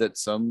 says that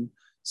some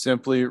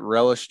simply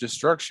relish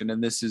destruction.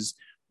 And this is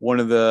one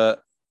of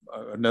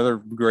another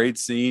great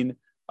scene.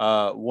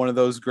 One of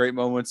those great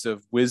moments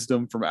of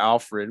wisdom from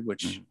Alfred,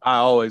 which I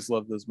always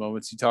love those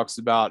moments. He talks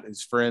about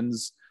his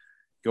friends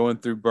going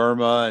through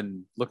Burma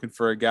and looking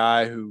for a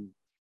guy who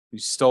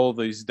stole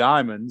these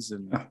diamonds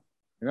and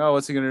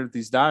what's he going to do with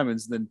these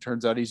diamonds? And then it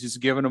turns out he's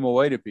just giving them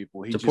away to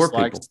people. He just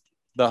likes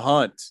the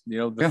hunt,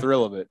 the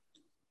thrill of it.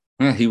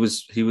 Yeah, he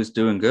was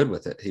doing good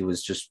with it. He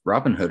was just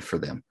Robin Hood for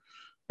them.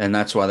 And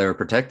that's why they were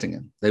protecting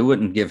him. They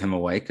wouldn't give him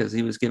away because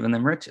he was giving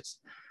them riches.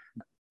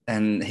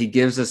 And he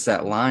gives us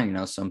that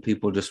line, some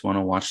people just want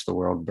to watch the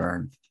world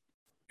burn.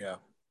 Yeah.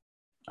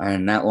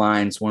 And that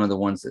line's one of the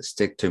ones that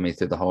stick to me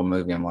through the whole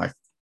movie. I'm like,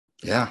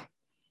 yeah,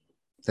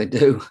 they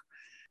do.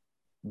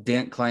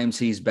 Dent claims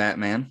he's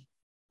Batman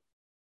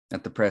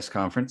at the press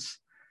conference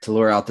to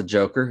lure out the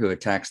Joker, who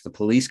attacks the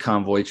police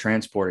convoy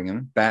transporting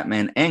him.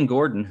 Batman and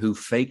Gordon, who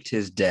faked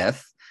his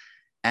death,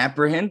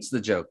 apprehends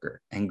the Joker,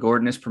 and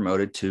Gordon is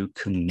promoted to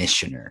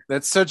commissioner.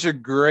 That's such a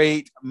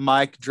great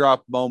mic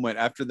drop moment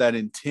after that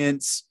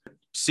intense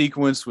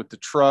sequence with the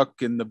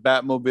truck and the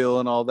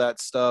Batmobile and all that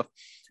stuff.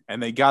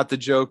 And they got the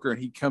Joker,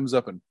 and he comes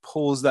up and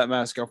pulls that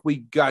mask off. We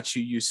got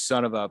you, you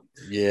son of a...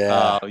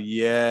 Yeah. Oh,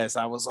 yes.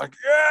 I was like,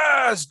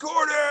 yes,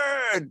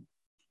 Gordon!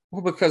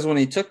 Well, because when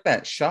he took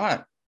that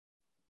shot,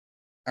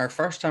 our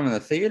first time in the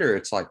theater,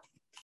 it's like,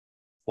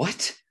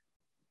 what?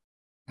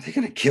 Are they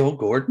going to kill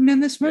Gordon in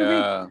this movie?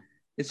 Yeah.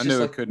 It's just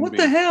like, what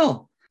the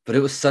hell? But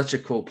it was such a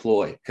cool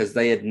ploy because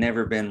they had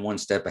never been one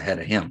step ahead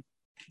of him.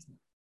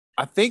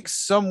 I think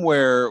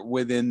somewhere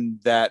within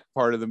that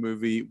part of the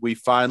movie, we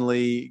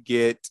finally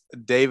get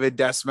David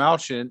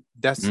Dastmalchian.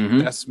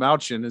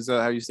 Dastmalchian, is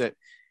that how you say it?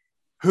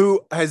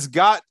 Who has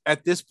got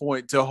at this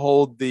point to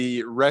hold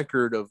the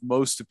record of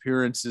most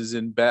appearances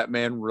in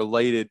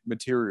Batman-related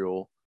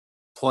material,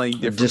 playing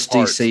different just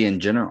parts. DC in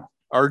general.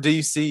 Or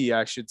DC,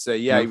 I should say.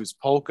 Yeah, he was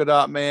Polka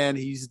Dot Man.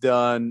 He's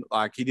done,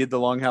 like, he did The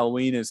Long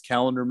Halloween as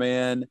Calendar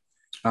Man.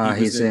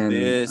 He's in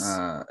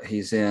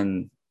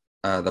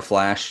the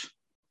Flash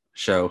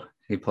show.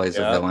 He plays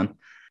a villain.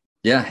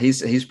 Yeah,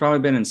 he's probably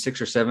been in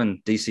 6 or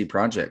 7 DC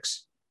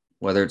projects,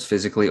 whether it's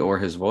physically or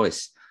his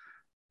voice.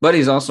 But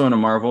he's also in a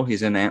Marvel.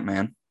 He's in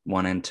Ant-Man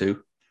 1 and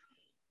 2.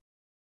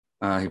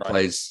 He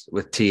plays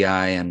with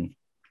T.I. and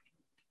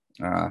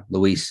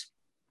Luis.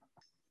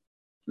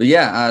 But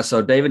yeah,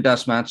 so David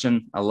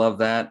Dastmalchian, I love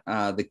that.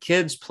 The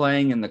kids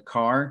playing in the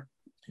car,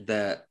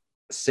 that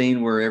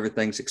scene where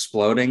everything's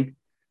exploding.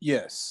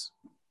 Yes.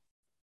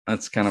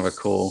 That's kind of a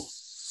cool...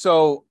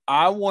 So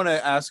I want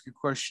to ask a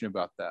question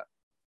about that.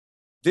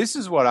 This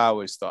is what I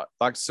always thought.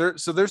 Like, so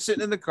they're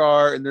sitting in the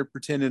car and they're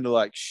pretending to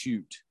like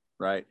shoot,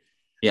 right?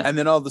 Yeah. And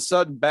then all of a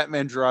sudden,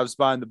 Batman drives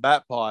by in the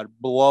Batpod,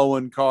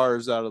 blowing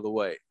cars out of the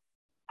way.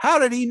 How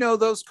did he know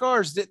those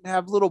cars didn't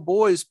have little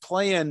boys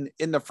playing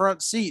in the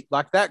front seat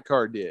like that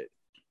car did?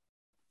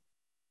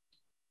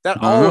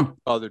 That always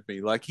bothered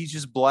me. Like, he's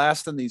just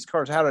blasting these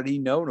cars. How did he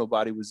know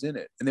nobody was in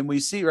it? And then we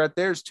see right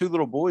there's 2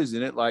 little boys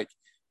in it. Like,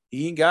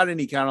 he ain't got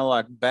any kind of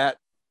like bat.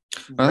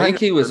 I think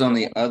he was on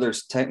the other.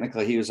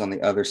 Technically, he was on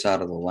the other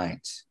side of the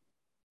lanes,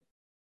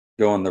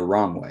 going the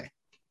wrong way,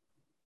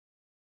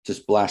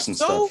 just blasting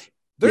stuff.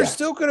 There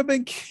still could have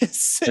been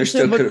kids. There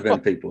still could have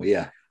been people.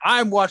 Yeah,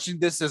 I'm watching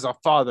this as a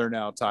father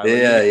now, Tyler.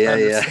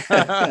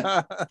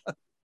 Yeah.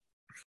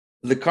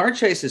 The car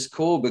chase is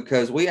cool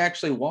because we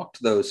actually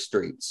walked those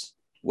streets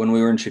when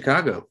we were in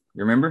Chicago.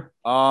 You remember?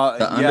 The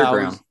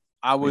underground.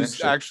 I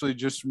was actually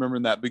just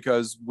remembering that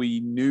because we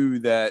knew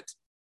that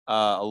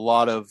a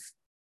lot of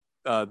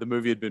the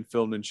movie had been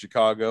filmed in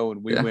Chicago,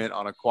 and we went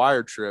on a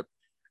choir trip,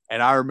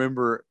 and I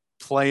remember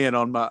playing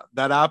on that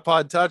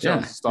iPod Touch I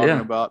was just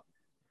talking about,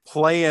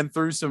 playing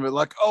through some of it,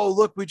 like, oh,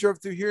 look, we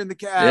drove through here in the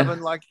cab,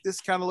 and like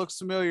this kind of looks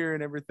familiar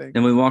and everything.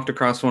 And we walked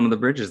across one of the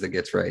bridges that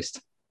gets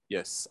raced.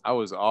 Yes, I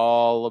was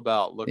all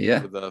about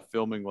looking for the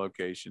filming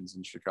locations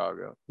in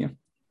Chicago. Yeah,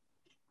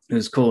 it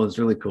was cool. It was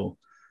really cool.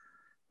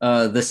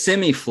 The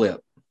semi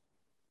flip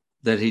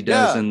that he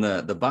does in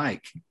the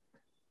bike,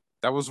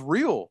 that was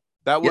real.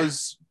 That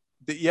was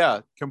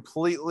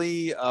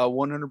completely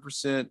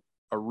 100%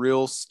 a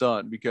real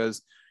stunt,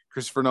 because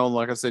Christopher Nolan,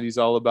 like I said, he's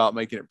all about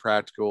making it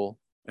practical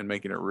and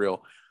making it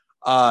real.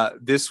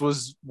 This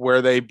was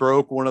where they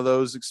broke one of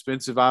those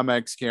expensive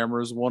IMAX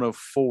cameras, one of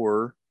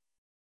 4.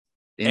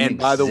 And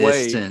by the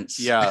way,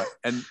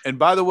 and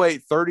by the way,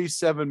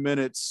 37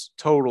 minutes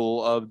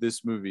total of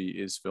this movie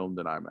is filmed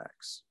in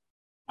IMAX.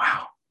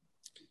 Wow.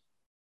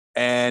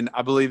 And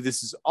I believe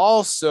this is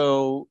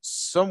also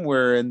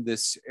somewhere in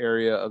this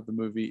area of the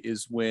movie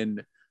is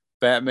when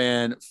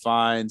Batman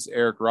finds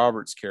Eric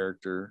Roberts'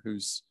 character,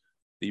 who's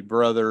the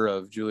brother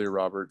of Julia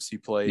Roberts. He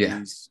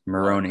plays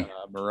Maroni.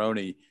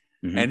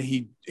 Mm-hmm. And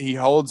he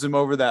holds him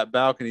over that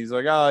balcony. He's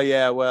like, oh,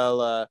 yeah,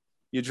 well,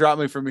 you drop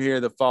me from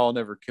here, the fall will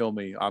never kill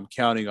me. I'm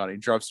counting on it. He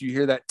drops. You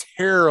hear that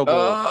terrible.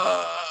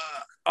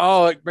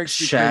 It makes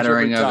you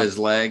shattering of his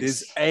legs.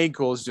 His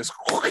ankles just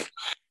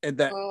and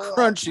that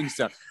crunching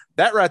sound.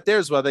 That right there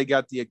is why they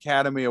got the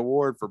Academy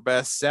Award for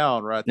Best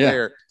Sound right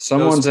there.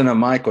 Someone's in a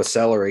mic with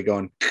celery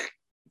going,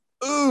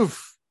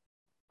 oof.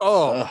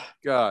 Oh,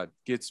 God.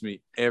 Gets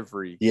me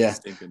every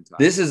stinking time.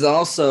 This is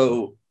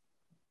also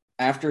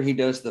after he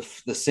does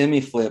the semi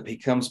flip, he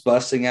comes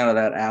busting out of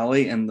that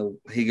alley and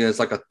he goes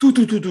like a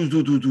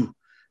do.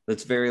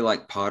 That's very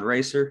like Pod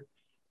Racer,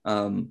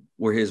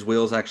 where his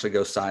wheels actually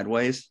go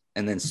sideways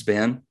and then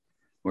spin,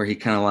 where he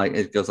kind of like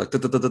it goes like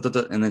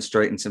and then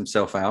straightens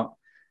himself out.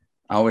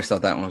 I always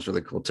thought that one was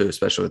really cool too,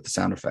 especially with the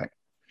sound effect.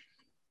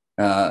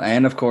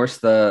 And of course,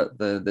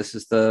 this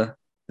is the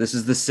This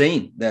is the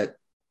scene that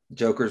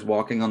Joker's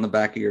walking on the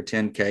back of your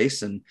tin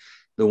case, and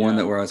the one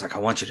that where I was like, I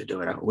want you to do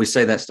it. We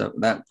say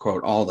that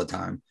quote all the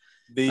time.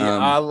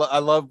 I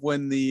love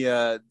when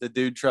the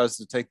dude tries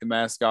to take the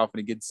mask off and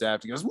he gets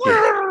zapped. He goes,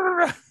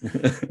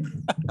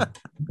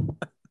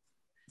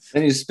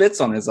 and he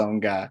spits on his own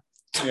guy.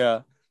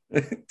 Yeah.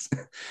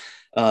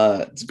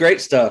 It's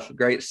great stuff.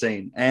 Great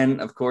scene.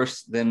 And of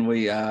course, then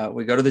we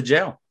go to the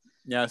jail.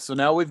 Yeah. So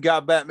now we've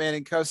got Batman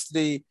in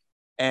custody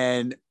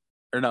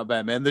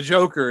the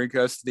Joker in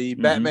custody.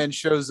 Mm-hmm. Batman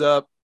shows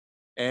up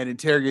and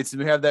interrogates him.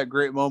 We have that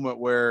great moment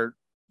where,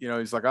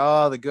 he's like,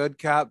 the good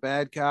cop,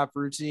 bad cop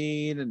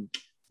routine. And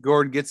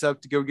Gordon gets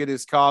up to go get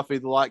his coffee.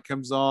 The light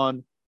comes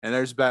on and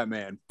there's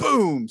Batman.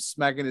 Boom,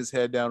 smacking his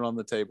head down on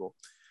the table.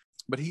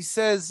 But he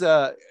says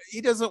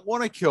he doesn't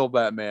want to kill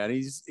Batman.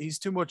 He's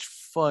too much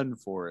fun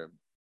for him.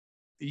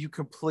 You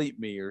complete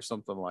me or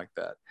something like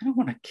that. I don't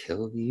want to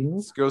kill you.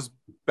 This goes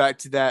back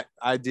to that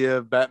idea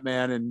of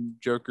Batman and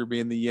Joker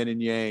being the yin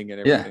and yang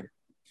and everything.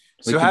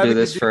 Yeah. We can do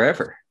this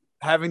forever.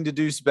 Having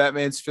deduced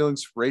Batman's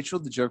feelings for Rachel,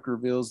 the Joker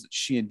reveals that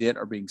she and Dent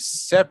are being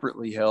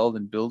separately held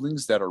in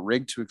buildings that are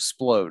rigged to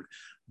explode.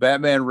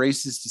 Batman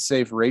races to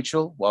save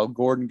Rachel while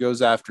Gordon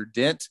goes after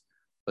Dent,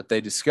 but they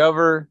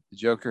discover the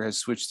Joker has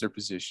switched their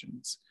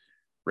positions.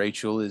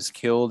 Rachel is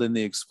killed in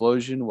the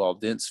explosion while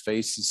Dent's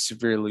face is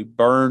severely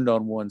burned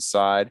on one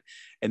side,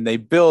 and they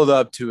build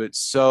up to it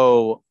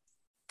so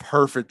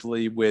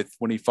perfectly with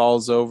when he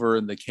falls over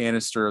and the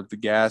canister of the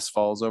gas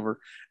falls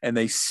over, and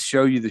they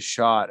show you the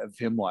shot of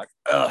him like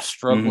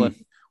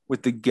struggling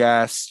with the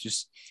gas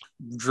just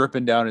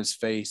dripping down his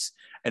face.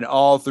 And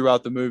all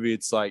throughout the movie,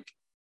 it's like,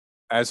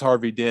 as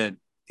Harvey Dent,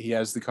 he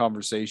has the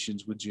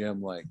conversations with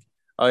Jim like,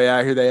 oh yeah,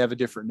 I hear they have a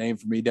different name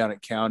for me down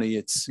at County.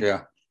 It's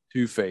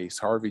Two-Face,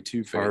 Harvey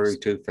Two-Face. Harvey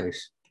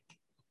Two-Face.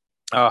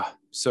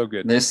 So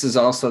good. This is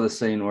also the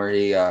scene where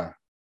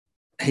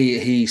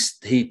he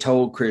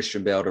told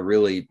Christian Bale to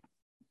really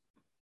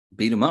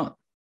beat him up.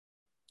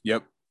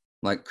 Yep.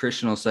 Like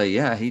Christian will say,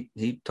 yeah,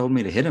 he told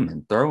me to hit him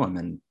and throw him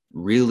and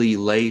really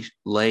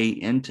lay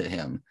into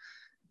him.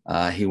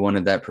 He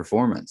wanted that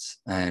performance.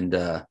 And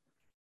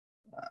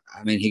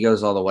he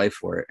goes all the way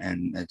for it.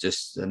 And it's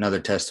just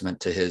another testament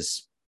to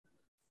his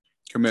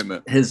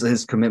commitment,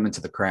 his commitment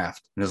to the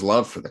craft and his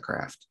love for the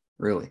craft,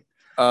 really.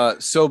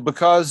 So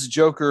because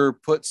Joker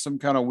put some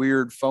kind of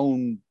weird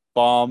phone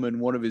bomb in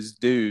one of his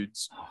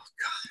dudes,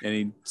 and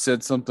he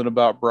said something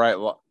about bright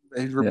light,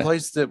 he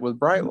replaced it with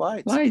bright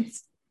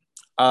lights.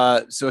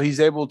 So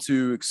he's able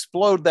to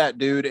explode that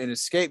dude and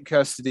escape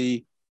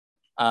custody,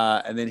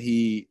 and then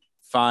he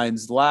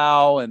finds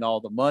Lau and all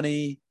the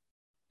money,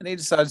 and he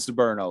decides to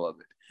burn all of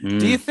it.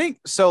 Do you think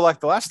so? Like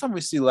the last time we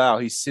see Lau,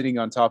 he's sitting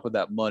on top of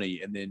that money,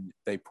 and then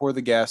they pour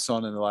the gas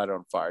on and light it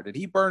on fire. Did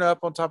he burn up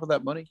on top of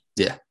that money?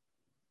 Yeah,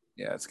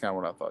 that's kind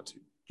of what I thought too.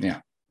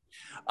 Yeah.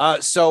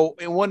 So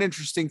one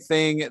interesting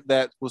thing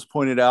that was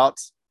pointed out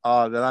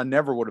that I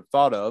never would have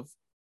thought of,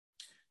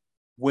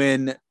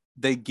 when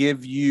they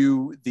give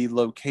you the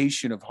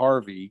location of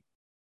Harvey,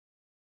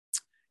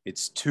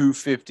 it's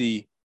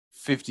 250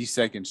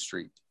 52nd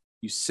Street.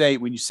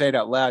 When you say it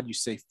out loud, you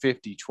say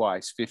 50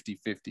 twice,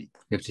 50-50.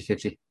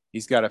 50-50.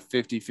 He's got a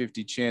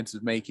 50-50 chance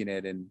of making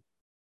it. And,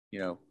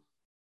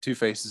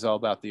 Two-Face is all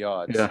about the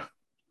odds. Yeah.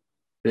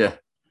 Yeah.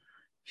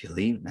 If you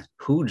leave,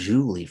 who'd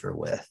you leave her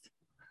with?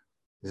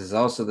 This is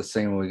also the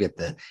same when we get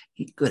the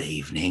good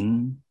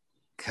evening,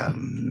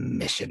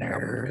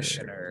 Commissioner.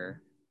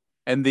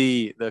 And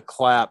the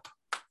clap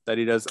that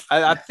he does.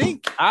 I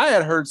think I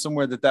had heard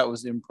somewhere that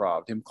was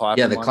improv. Him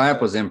clapping. Yeah, the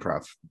clap was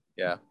improv.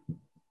 Yeah.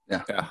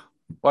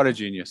 What a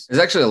genius.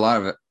 There's actually a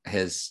lot of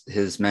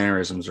his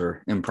mannerisms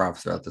are improv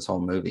throughout this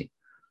whole movie.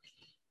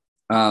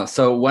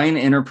 So Wayne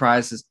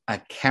Enterprises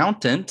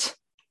accountant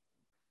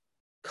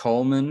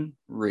Coleman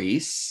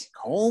Reese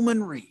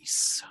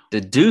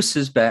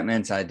deduces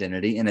Batman's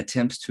identity and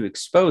attempts to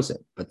expose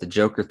it, but the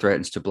Joker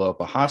threatens to blow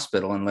up a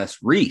hospital unless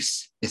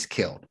Reese is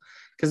killed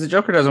because the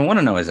Joker doesn't want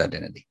to know his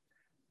identity.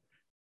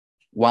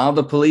 While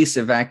the police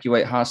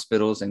evacuate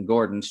hospitals and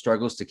Gordon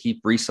struggles to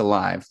keep Reese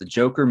alive, the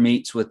Joker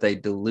meets with a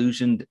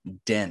delusioned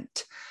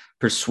Dent,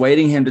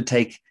 persuading him to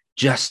take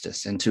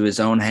justice into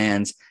his own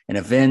hands and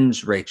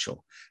avenge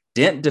Rachel.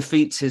 Dent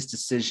defers his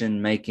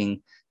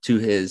decision-making to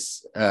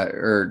his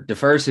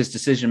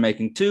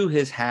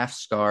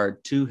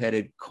half-scarred,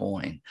 two-headed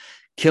coin,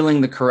 killing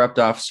the corrupt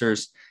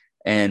officers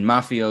and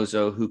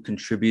mafioso who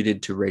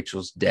contributed to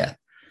Rachel's death.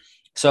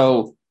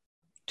 So,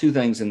 two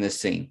things in this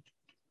scene.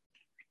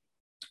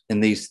 In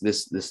this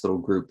little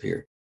group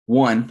here.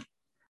 One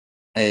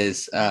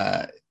is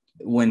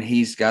when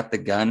he's got the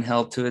gun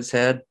held to his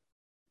head,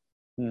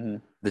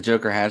 the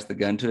Joker has the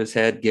gun to his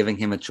head, giving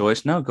him a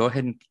choice. No, go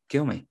ahead and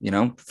kill me.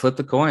 Flip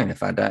the coin.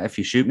 If I die, if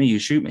you shoot me, you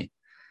shoot me.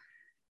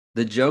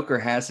 The Joker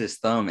has his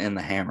thumb in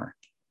the hammer,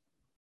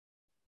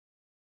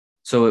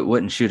 so it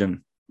wouldn't shoot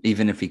him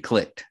even if he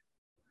clicked.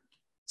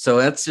 So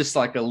that's just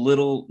like a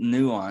little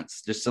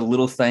nuance, just a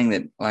little thing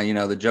that,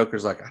 the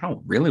Joker's like, I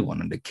don't really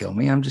want him to kill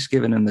me. I'm just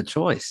giving him the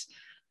choice.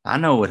 I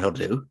know what he'll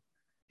do.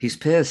 He's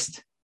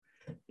pissed,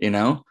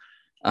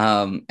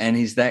 And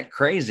he's that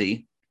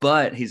crazy,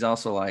 but he's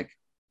also like,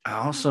 I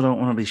also don't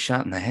want to be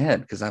shot in the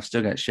head because I've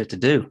still got shit to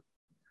do.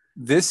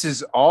 This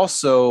is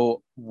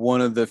also one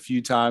of the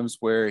few times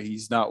where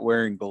he's not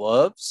wearing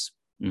gloves.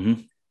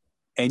 Mm-hmm.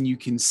 And you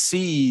can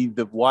see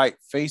the white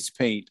face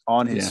paint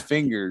on his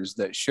fingers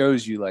that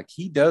shows you like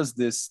he does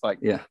this, like,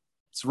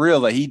 it's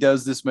real that he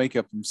does this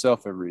makeup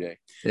himself every day.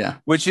 Yeah.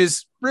 Which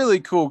is really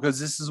cool because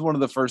this is one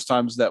of the first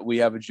times that we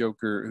have a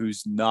Joker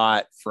who's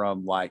not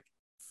from like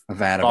a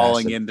vat of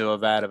falling acid. into a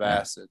vat of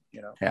acid,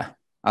 you know? Yeah.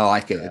 I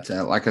like it. It's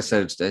like I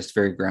said, it's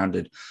very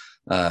grounded.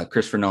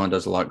 Christopher Nolan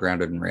does a lot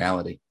grounded in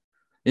reality.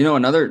 You know,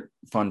 another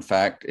fun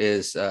fact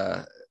is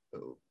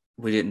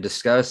we didn't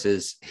discuss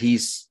is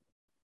he's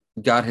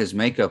got his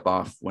makeup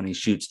off when he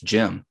shoots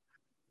Jim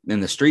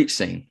in the street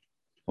scene.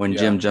 When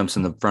Jim jumps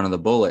in the front of the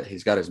bullet,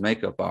 he's got his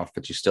makeup off,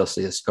 but you still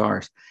see his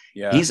scars.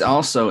 Yeah. He's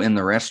also in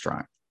the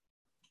restaurant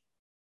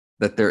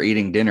that they're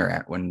eating dinner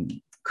at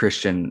when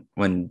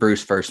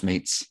Bruce first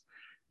meets.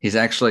 He's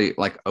actually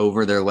like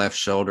over their left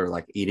shoulder,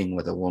 like eating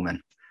with a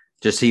woman.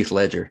 Just Heath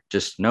Ledger,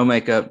 just no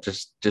makeup,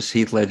 just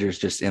Heath Ledger's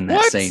just in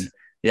that scene.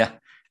 Yeah.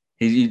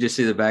 You just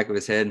see the back of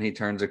his head and he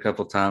turns a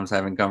couple times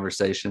having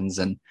conversations.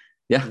 And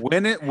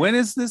when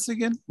is this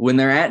again? When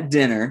they're at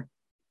dinner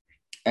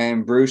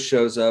and Bruce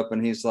shows up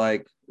and he's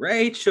like,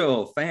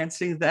 Rachel,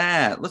 fancy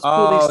that. Let's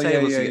pull these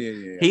tables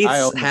together.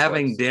 He's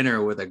having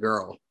dinner with a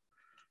girl.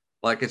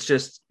 Like it's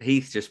just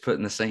Heath just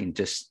putting the scene,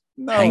 just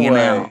hanging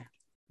out.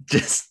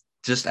 Just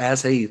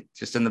as Heath,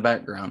 just in the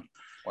background.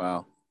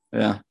 Wow.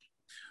 Yeah.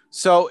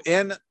 So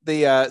in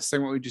the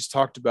segment we just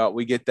talked about,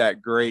 we get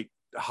that great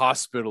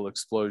hospital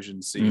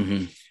explosion scene.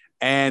 Mm-hmm.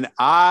 And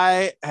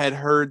I had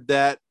heard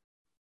that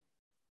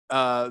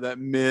that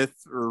myth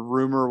or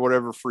rumor or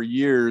whatever for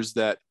years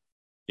that,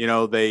 you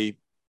know, they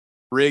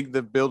rig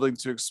the building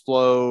to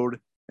explode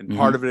and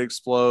part of it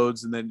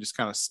explodes and then just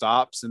kind of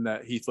stops, and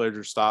that Heath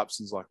Ledger stops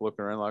and is like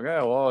looking around like,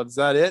 oh, well, is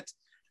that it?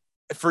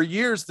 For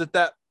years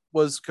that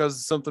was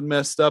because something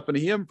messed up and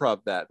he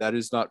improv that. That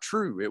is not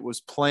true. It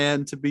was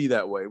planned to be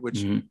that way,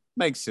 which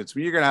makes sense.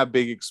 When you're going to have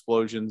big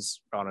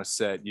explosions on a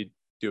set, you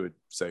do it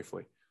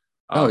safely.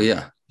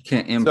 You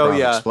can't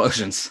improv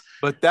explosions.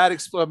 But that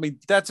I mean,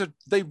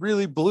 they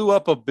really blew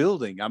up a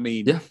building. I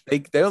mean,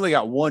 they only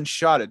got one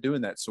shot at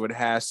doing that, so it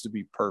has to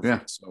be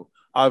perfect. Yeah. So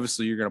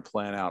obviously you're going to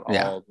plan out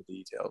all the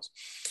details.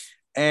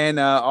 And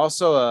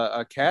also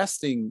a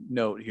casting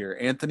note here,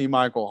 Anthony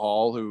Michael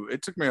Hall, who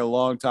it took me a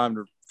long time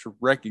to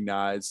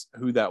recognize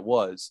who that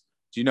was.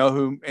 Do you know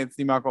who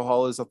Anthony Michael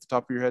Hall is off the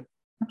top of your head?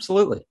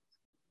 Absolutely.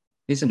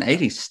 He's an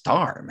 80s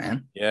star,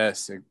 man.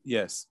 Yes, of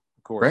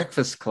course.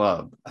 Breakfast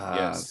Club.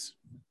 Yes.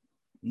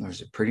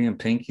 There's a Pretty in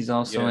Pink he's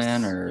also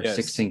in, or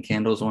 16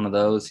 Candles, one of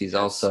those. He's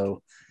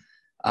also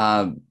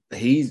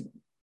he's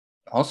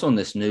also in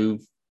this new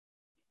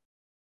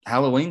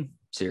Halloween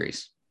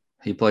series.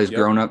 He plays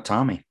grown-up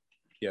Tommy.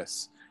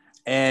 Yes.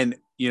 And,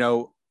 you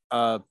know,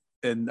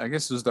 and I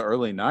guess it was the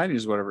early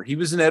 90s, whatever. He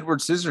was in Edward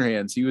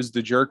Scissorhands. He was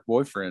the jerk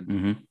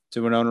boyfriend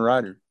to Winona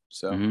Ryder.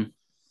 So,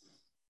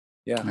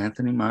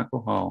 Anthony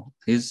Michael Hall.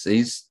 He's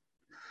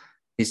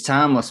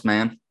timeless,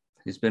 man.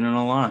 He's been in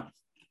a lot.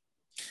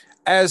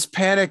 As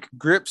panic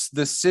grips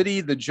the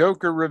city, the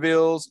Joker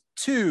reveals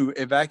 2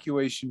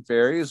 evacuation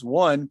ferries,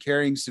 one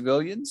carrying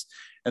civilians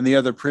and the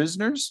other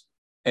prisoners,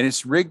 and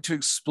it's rigged to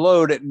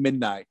explode at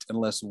midnight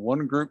unless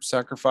one group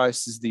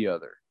sacrifices the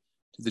other.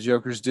 To the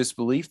Joker's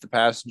disbelief, the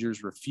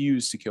passengers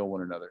refuse to kill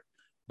one another.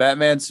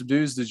 Batman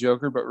subdues the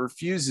Joker but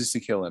refuses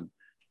to kill him.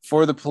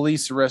 Before the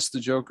police arrest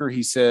the Joker,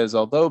 he says,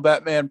 although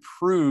Batman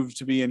proved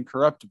to be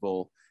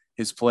incorruptible,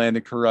 his plan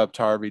to corrupt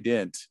Harvey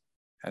Dent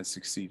has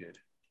succeeded.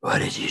 What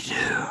did you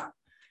do?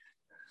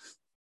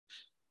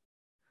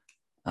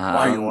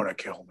 Why you want to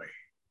kill me?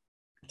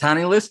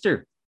 Tiny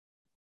Lister.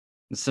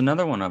 It's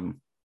another one of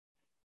them.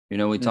 You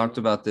know, we talked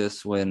about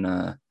this when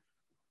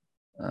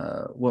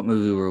what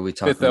movie were we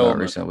talking about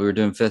recently? We were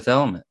doing Fifth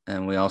Element,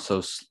 and we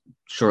also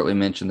shortly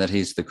mentioned that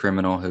he's the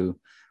criminal who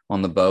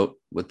on the boat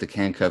with the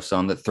handcuffs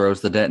on that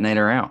throws the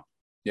detonator out.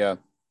 Yeah,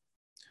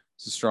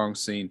 it's a strong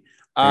scene.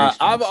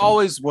 I've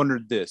always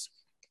wondered this.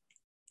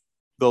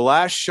 The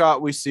last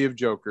shot we see of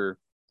Joker,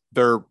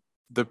 the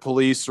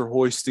police are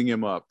hoisting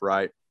him up,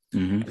 right?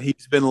 Mm-hmm. And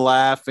he's been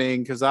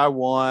laughing because I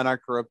won. I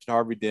corrupted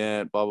Harvey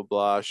Dent, blah, blah,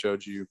 blah. I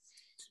showed you.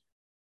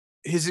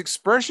 His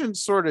expression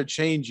sort of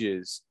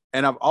changes.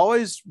 And I've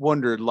always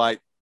wondered, like,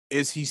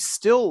 is he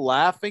still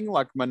laughing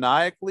like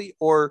maniacally,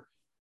 or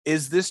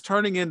is this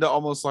turning into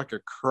almost like a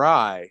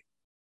cry?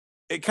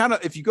 It kind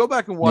of, if you go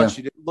back and watch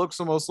it, it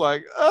looks almost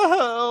like,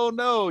 oh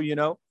no, you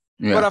know?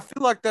 Yeah. But I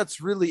feel like that's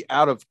really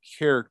out of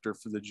character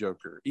for the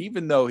Joker,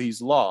 even though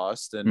he's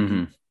lost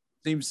and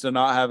seems to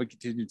not have a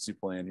contingency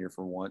plan here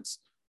for once.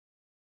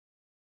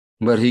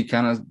 But he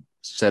kind of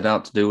set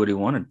out to do what he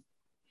wanted.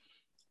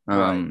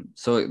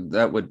 So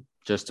that would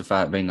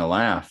justify it being a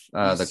laugh.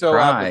 He's so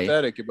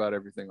apathetic about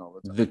everything all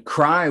the time. The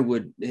cry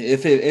would,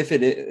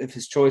 if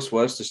his choice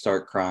was to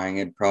start crying,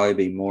 it'd probably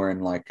be more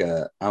in like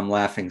I'm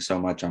laughing so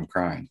much I'm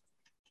crying.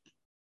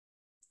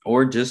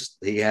 Or just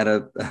he had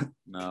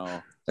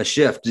a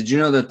shift. Did you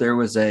know that there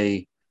was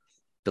a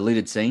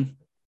deleted scene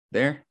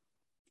there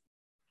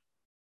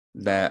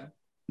that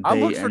I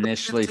they looked for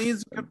initially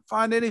scenes, couldn't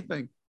find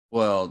anything.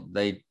 Well,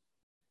 they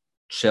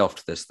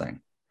shelved this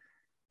thing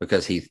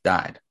because Heath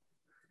died.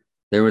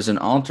 There was an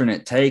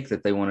alternate take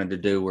that they wanted to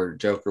do where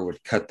Joker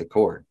would cut the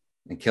cord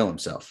and kill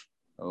himself.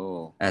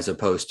 Oh, as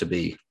opposed to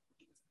be.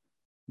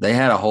 They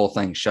had a whole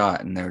thing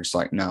shot, and they were just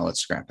like, "No, let's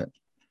scrap it."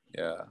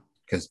 yeah,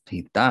 because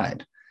Heath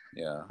died.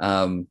 yeah.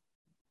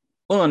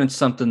 Well, and it's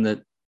something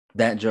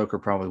that Joker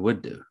probably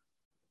would do.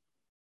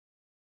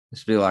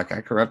 Just be like,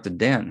 "I corrupted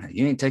Dent.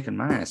 You ain't taking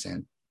my ass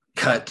in."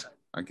 Cut.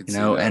 I can You see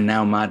know, that. and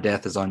now my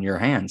death is on your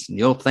hands, and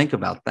you'll think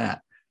about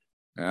that.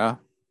 Yeah,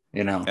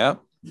 You know. yeah.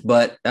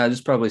 But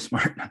it's probably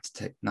smart not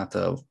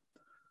to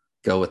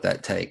go with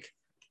that take.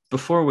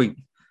 Before we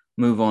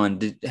move on,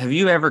 have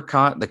you ever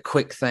caught the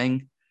quick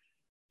thing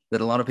that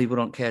a lot of people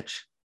don't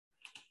catch?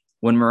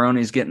 When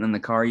Maroni's getting in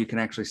the car, you can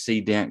actually see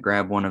Dent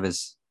grab one of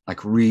his,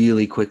 like,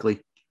 really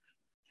quickly.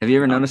 Have you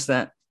ever noticed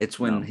that? It's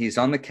when he's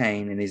on the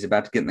cane and he's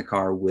about to get in the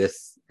car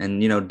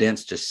and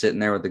Dent's just sitting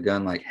there with the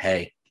gun, like,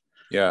 "Hey."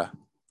 Yeah.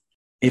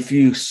 If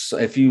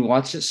you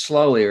watch it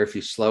slowly, or if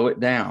you slow it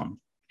down,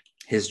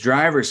 his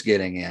driver's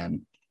getting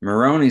in,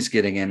 Maroni's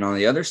getting in. On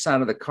the other side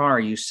of the car,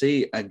 you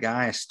see a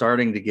guy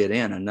starting to get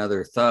in,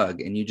 another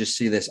thug, and you just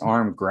see this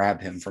arm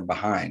grab him from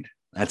behind.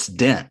 That's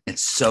Dent.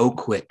 It's so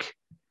quick.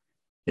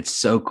 It's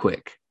so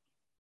quick.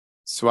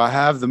 So I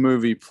have the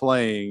movie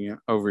playing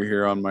over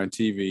here on my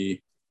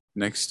TV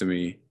next to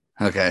me.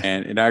 Okay.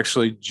 And it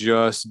actually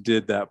just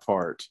did that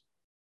part.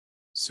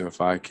 So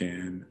if I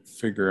can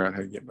figure out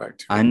how to get back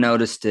to it. I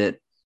noticed it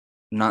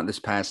not this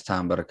past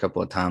time, but a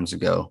couple of times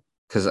ago.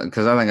 Because I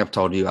think I've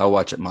told you I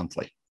watch it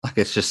monthly. Like,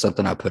 it's just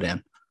something I put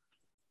in.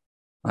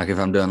 Like, if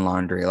I'm doing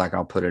laundry, like,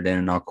 I'll put it in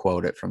and I'll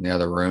quote it from the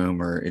other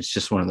room, or it's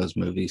just one of those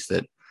movies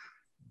that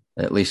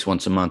at least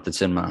once a month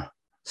it's in my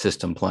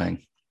system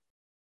playing.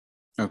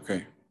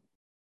 Okay.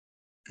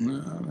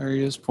 There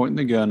he is, pointing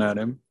the gun at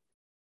him.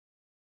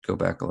 Go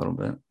back a little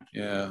bit.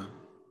 Yeah.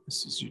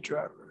 This is your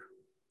driver.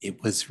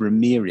 It was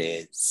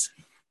Ramirez.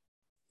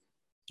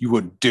 You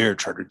wouldn't dare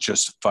try to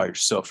justify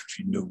yourself if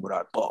you knew what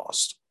I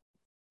lost.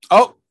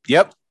 Oh,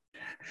 yep.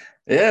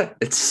 Yeah,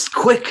 it's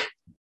quick.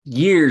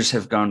 Years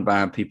have gone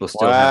by and people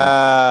still haven't.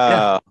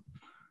 Wow.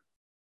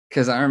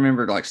 Because I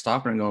remember, like,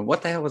 stopping and going,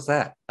 "What the hell was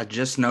that?" I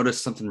just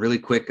noticed something really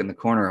quick in the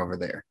corner over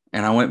there.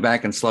 And I went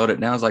back and slowed it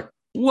down. I was like,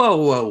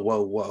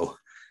 whoa.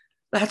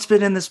 That's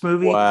been in this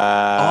movie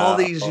all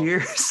these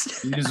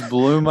years. You just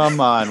blew my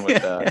mind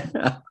with that.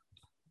 Yeah.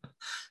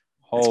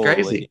 It's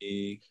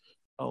crazy.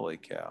 Holy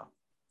cow.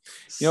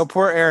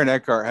 Poor Aaron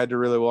Eckhart had to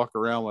really walk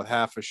around with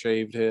half a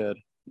shaved head.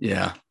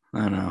 Yeah,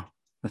 I know.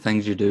 The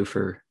things you do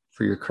for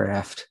your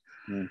craft.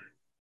 Mm.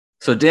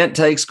 So Dent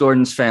takes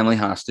Gordon's family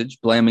hostage,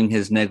 blaming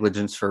his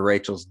negligence for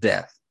Rachel's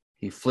death.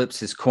 He flips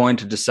his coin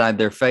to decide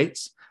their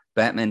fates.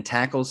 Batman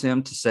tackles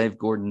him to save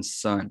Gordon's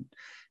son,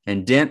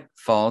 and Dent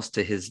falls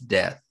to his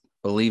death.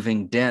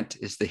 Believing Dent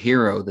is the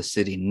hero the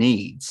city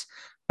needs,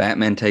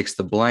 Batman takes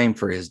the blame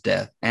for his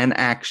death and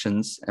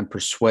actions and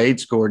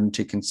persuades Gordon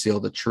to conceal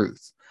the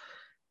truth.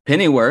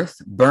 Pennyworth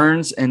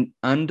burns an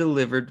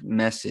undelivered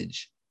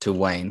message to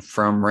Wayne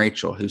from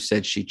Rachel, who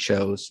said she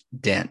chose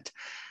Dent.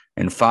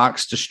 And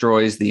Fox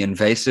destroys the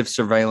invasive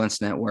surveillance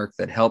network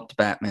that helped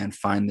Batman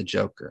find the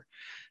Joker.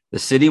 The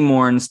city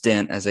mourns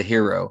Dent as a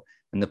hero,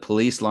 and the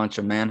police launch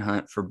a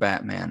manhunt for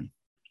Batman.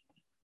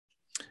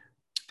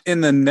 In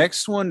the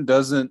next one,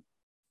 doesn't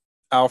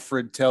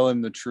Alfred tell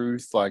him the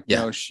truth? Like, yeah.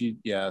 No,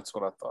 that's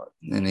what I thought.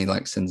 And he,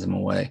 like, sends him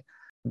away.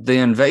 The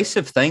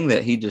invasive thing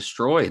that he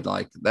destroyed,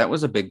 like, that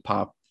was a big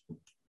pop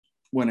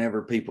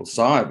whenever people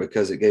saw it,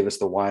 because it gave us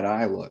the wide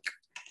eye look.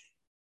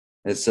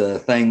 It's a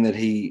thing that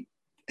he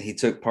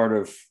took part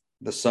of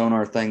the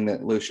sonar thing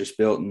that Lucius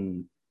built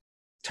and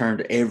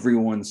turned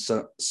everyone's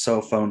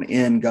cell phone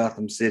in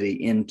Gotham City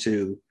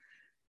into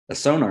a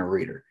sonar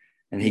reader,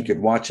 and he could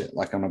watch it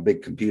like on a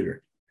big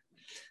computer.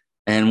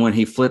 And when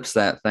he flips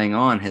that thing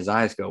on, his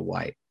eyes go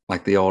white,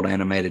 like the old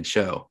animated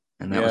show.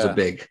 And that was a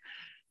big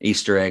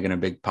Easter egg and a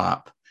big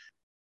pop.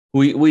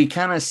 We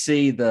kind of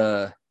see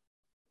the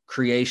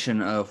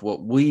creation of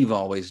what we've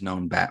always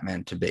known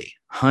Batman to be,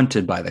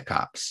 hunted by the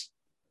cops.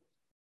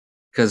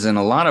 Because in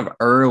a lot of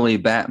early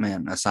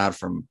Batman, aside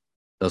from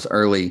those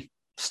early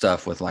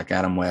stuff with, like,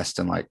 Adam West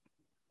and, like,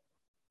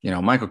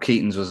 Michael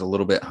Keaton's was a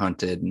little bit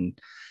hunted. And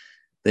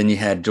then you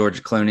had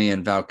George Clooney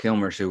and Val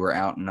Kilmer's who were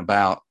out and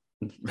about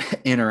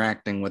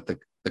interacting with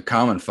the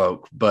common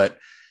folk. But,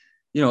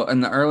 in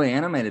the early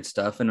animated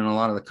stuff and in a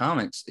lot of the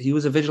comics, he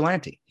was a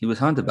vigilante. He was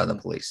hunted by the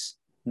police.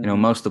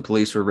 Most of the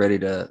police were ready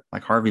to,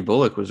 like, Harvey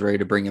Bullock was ready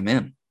to bring him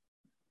in.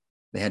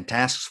 They had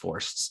task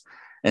forces.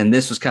 And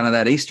this was kind of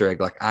that Easter egg.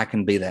 Like, I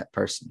can be that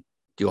person.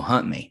 You'll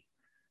hunt me.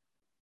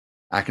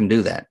 I can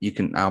do that. You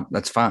can,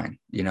 that's fine.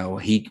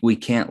 We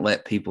can't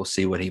let people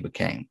see what he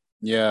became.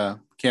 Yeah.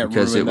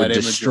 Because it would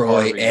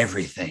destroy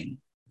everything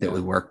that we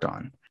worked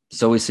on.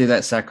 So we see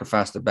that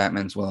sacrifice that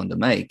Batman's willing to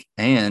make,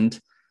 and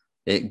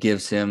it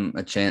gives him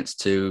a chance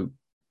to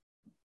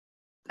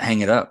hang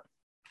it up.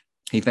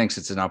 he thinks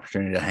it's an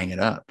opportunity to hang it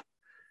up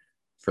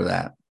for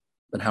that.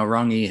 But how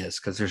wrong he is,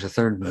 because there's a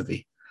third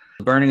movie.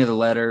 The burning of the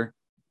letter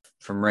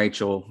from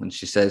Rachel when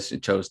she says she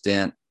chose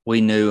Dent.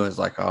 We knew it was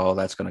like, oh,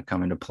 that's going to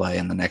come into play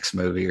in the next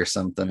movie or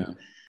something. Yeah.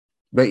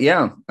 But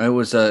yeah, it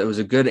was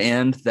a good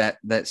end. That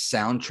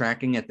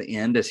soundtracking at the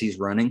end as he's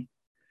running,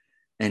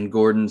 and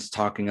Gordon's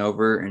talking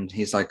over, and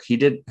he's like,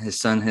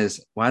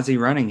 why is he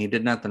running? He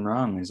did nothing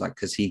wrong. He's like,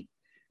 because he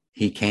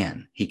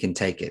can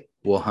take it.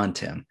 We'll hunt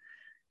him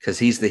because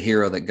he's the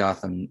hero that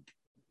Gotham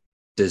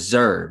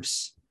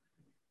deserves,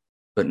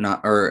 but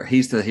not, or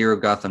he's the hero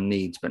Gotham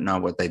needs, but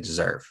not what they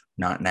deserve.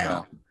 Not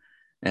now. Yeah.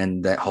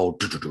 And that whole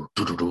and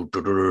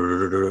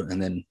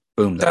then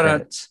boom, the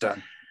credits.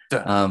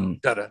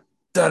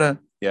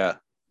 Yeah,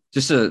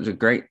 just a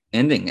great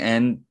ending.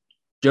 And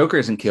Joker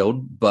isn't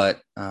killed,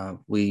 but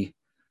we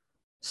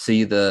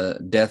see the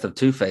death of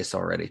Two-Face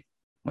already,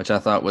 which I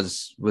thought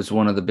was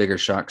one of the bigger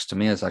shocks to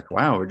me. It's like,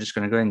 wow, we're just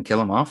going to go ahead and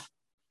kill him off.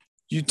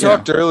 You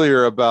talked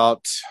earlier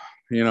about,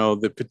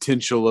 the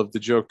potential of the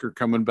Joker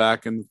coming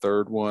back in the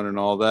third one and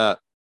all that.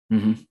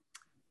 Mm-hmm.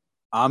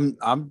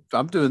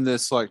 I'm doing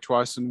this like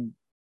twice in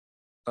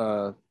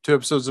 2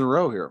 episodes in a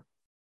row here.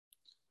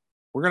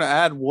 We're going to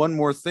add one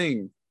more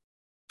thing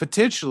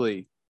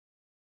potentially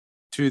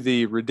to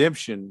the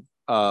redemption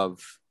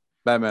of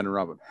Batman and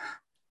Robin.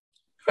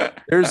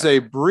 There's a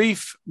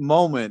brief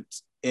moment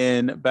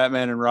in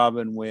Batman and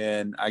Robin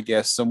when I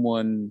guess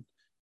Poison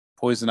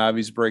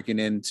Ivy's breaking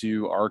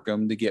into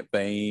Arkham to get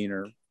Bane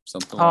or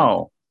something.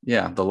 Oh,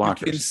 yeah, the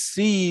lockers. You can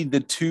see the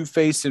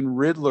Two-Face and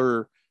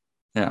Riddler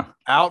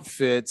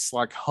outfits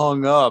like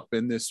hung up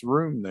in this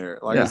room there.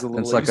 Like it's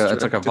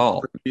like a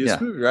vault.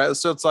 Movie, right?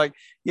 So it's like,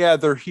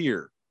 they're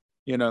here.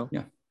 Yeah.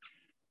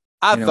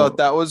 I thought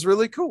that was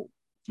really cool.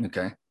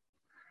 Okay.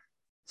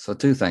 So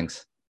 2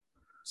 things.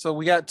 So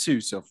we got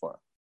 2 so far.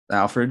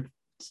 Alfred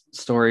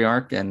story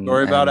arc and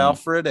story about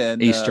Alfred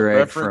and Easter egg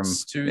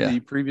reference to the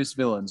previous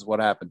villains. What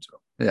happened to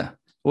him? Yeah.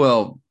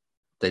 Well,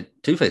 the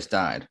Two-Face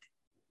died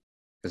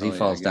because he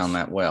falls down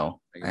that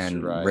well,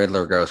 and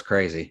Riddler goes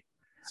crazy.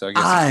 So I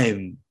guess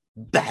I'm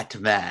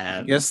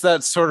Batman. I guess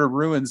that sort of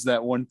ruins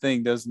that one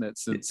thing, doesn't it?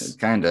 Since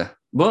kind of.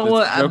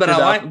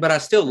 But I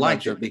still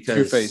liked it because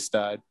Two-Face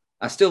died.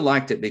 I still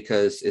liked it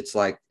because it's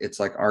like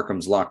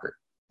Arkham's locker,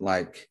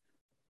 like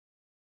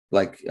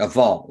a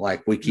vault.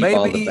 Like we keep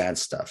all the bad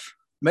stuff.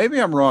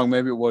 Maybe I'm wrong.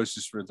 Maybe it was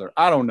just Riddler.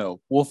 I don't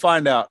know. We'll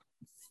find out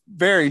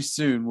very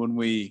soon when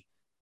we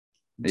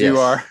do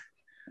our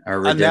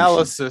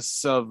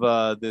analysis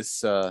of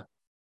this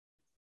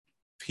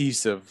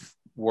piece of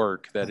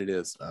work that it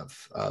is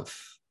of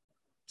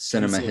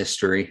cinema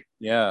history.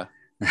 Yeah.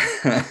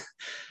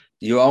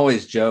 You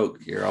always joke.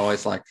 You're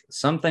always like,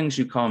 some things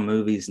you call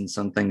movies and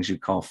some things you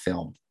call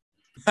film.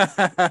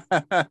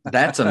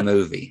 That's a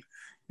movie.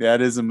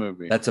 That is a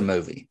movie. That's a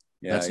movie.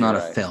 Yeah, that's not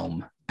a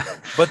film.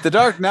 But The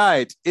Dark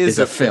Knight is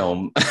a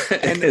film.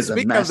 And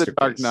speaking of The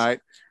Dark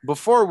Knight,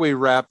 before we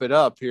wrap it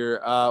up here,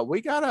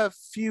 we got a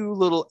few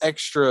little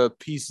extra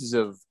pieces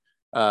of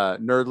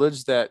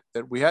nerdledge that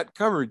we hadn't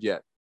covered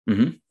yet.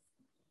 Mm-hmm.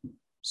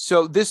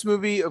 So this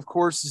movie, of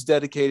course, is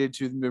dedicated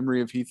to the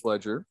memory of Heath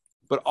Ledger,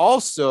 but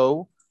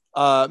also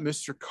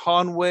Mr.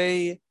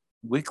 Conway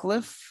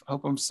Wycliffe, I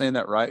hope I'm saying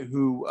that right,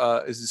 who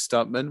was a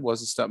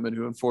stuntman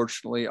who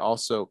unfortunately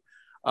also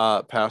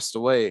passed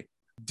away.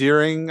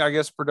 During, I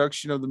guess,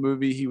 production of the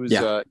movie, he was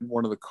in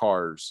one of the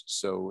cars.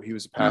 So he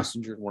was a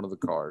passenger in one of the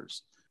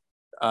cars.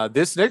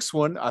 This next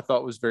one I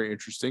thought was very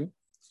interesting.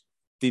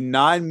 The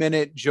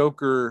 9-minute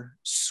Joker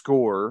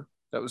score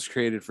that was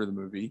created for the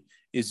movie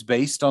is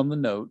based on the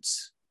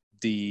notes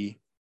D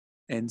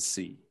and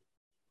C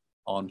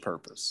on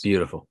purpose.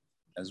 Beautiful.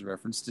 As a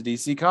reference to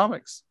DC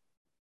Comics.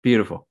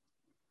 Beautiful.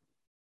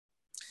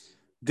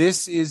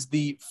 This is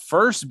the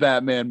first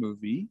Batman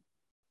movie,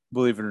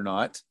 believe it or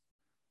not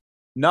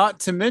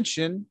to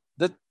mention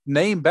the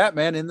name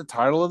Batman in the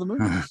title of the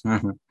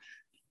movie.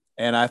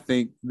 And I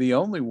think the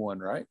only one,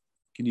 right?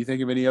 Can you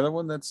think of any other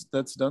one that's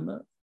done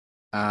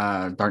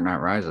that? Dark Knight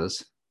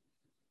Rises.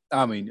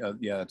 I mean,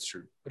 yeah, that's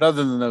true. But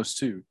other than those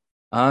 2,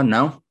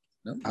 no,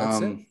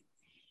 that's it.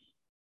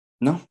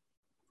 No,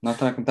 not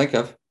that I can think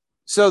of.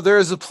 So there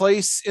is a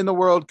place in the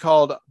world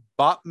called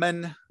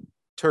Batman,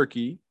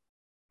 Turkey.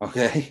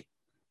 Okay.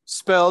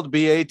 Spelled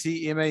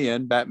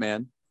Batman,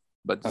 Batman,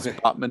 but it's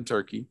Batman,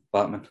 Turkey.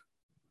 Batman.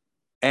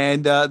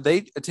 And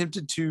they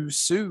attempted to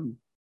sue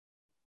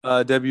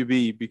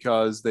WB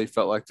because they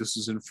felt like this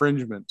was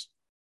infringement.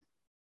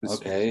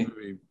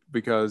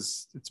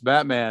 Because it's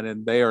Batman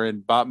and they are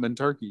in Batman,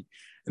 Turkey.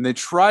 And they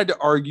tried to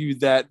argue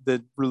that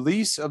the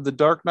release of the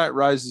Dark Knight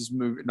Rises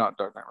movie, not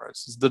Dark Knight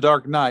Rises, The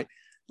Dark Knight,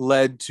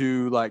 led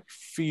to like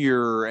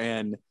fear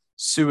and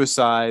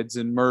suicides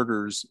and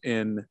murders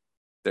in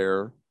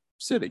their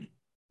city.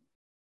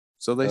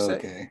 So they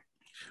say.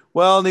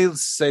 Well,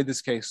 needless to say,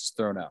 this case was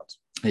thrown out.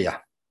 Yeah.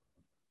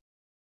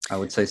 I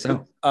would say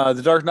so.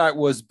 The Dark Knight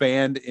was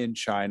banned in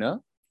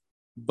China,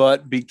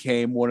 but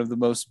became one of the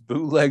most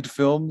bootlegged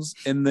films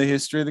in the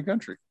history of the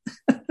country.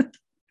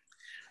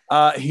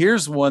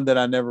 Here's one that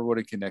I never would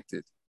have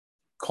connected.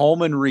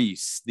 Coleman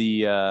Reese,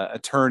 the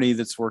attorney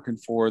that's working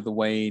for the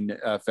Wayne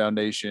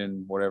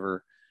Foundation,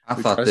 whatever. I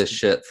thought this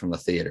shit from the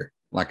theater.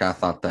 Like, I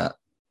thought that.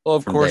 Well,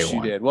 of course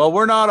you did. Well,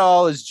 we're not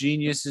all as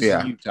genius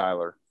as you,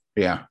 Tyler.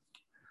 Yeah.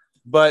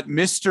 But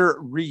Mr.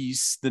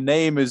 Reese, the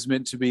name is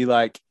meant to be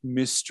like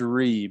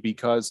mystery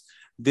because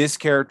this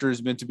character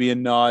is meant to be a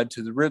nod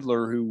to the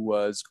Riddler, who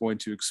was going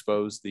to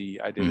expose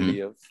the identity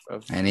of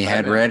and he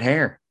had red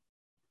hair.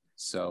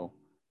 So,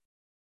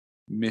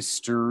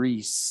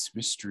 mysteries.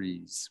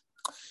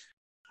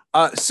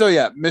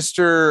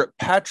 Mr.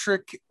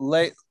 Patrick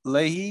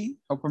Leahy,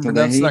 I hope I'm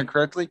pronouncing that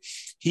correctly.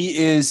 He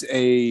is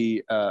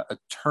a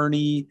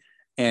attorney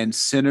and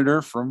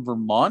senator from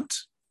Vermont,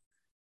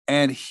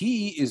 and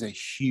he is a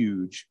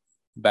huge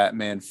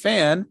Batman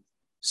fan,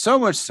 so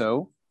much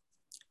so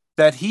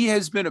that he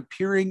has been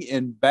appearing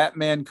in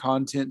Batman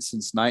content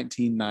since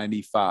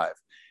 1995.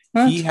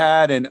 What? He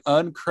had an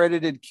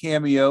uncredited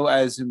cameo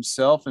as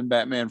himself in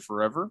Batman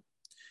Forever.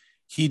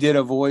 He did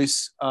a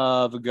voice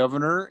of a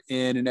governor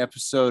in an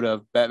episode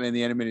of Batman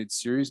the Animated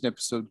Series, an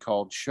episode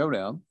called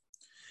Showdown.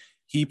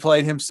 He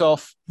played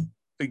himself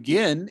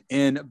again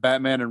in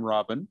Batman and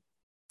Robin.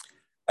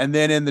 And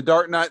then in The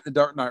Dark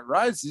Knight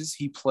Rises,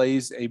 he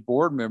plays a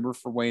board member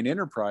for Wayne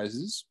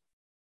Enterprises.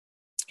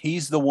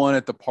 He's the one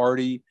at the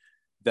party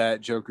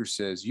that Joker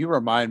says, "You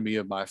remind me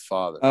of my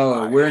father."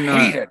 Oh, we're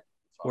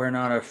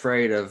not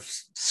afraid of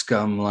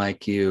scum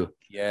like you.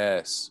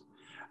 Yes.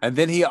 And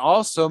then he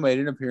also made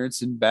an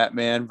appearance in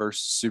Batman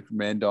versus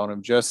Superman: Dawn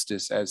of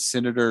Justice as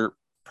Senator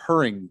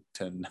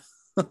Purrington.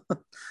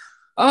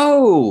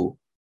 Oh,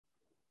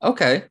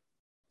 okay.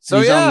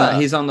 So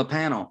he's on the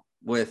panel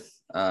with.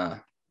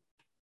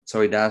 So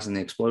he dies in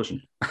the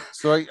explosion.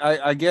 So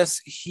I guess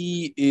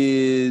he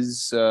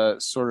is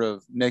sort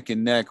of neck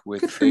and neck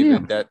with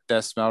David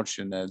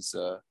Dastmalchian as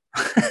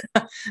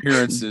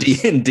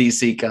appearances in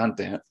DC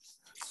content.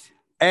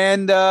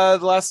 And the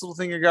last little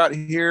thing I got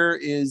here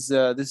is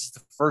this is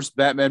the first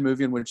Batman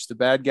movie in which the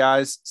bad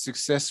guys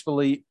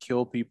successfully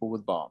kill people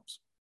with bombs.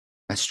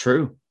 That's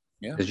true.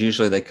 Yeah. Because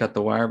usually they cut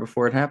the wire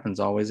before it happens,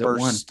 always at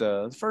one.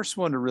 The first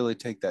one to really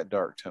take that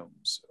dark tone.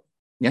 So.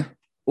 Yeah.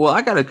 Well,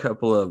 I got a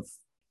couple of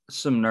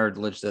some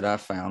nerdledge that I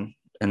found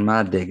in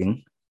my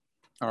digging.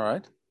 All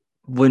right.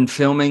 When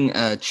filming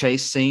a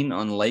chase scene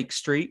on Lake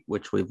Street,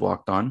 which we've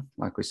walked on,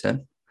 like we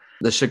said,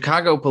 the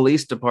Chicago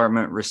Police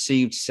Department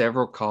received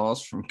several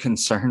calls from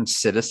concerned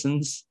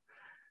citizens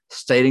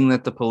stating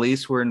that the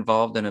police were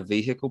involved in a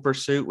vehicle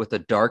pursuit with a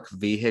dark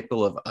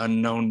vehicle of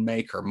unknown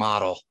make or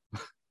model.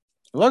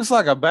 It looks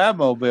like a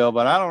Batmobile,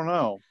 but I don't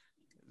know.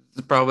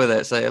 It's probably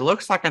that say, it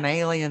looks like an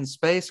alien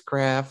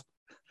spacecraft.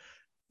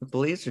 The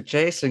police are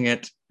chasing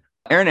it.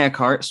 Aaron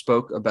Eckhart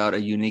spoke about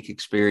a unique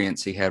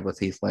experience he had with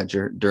Heath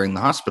Ledger during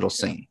the hospital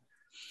scene.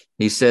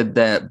 He said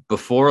that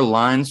before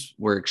lines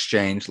were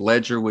exchanged,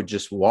 Ledger would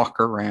just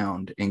walk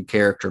around in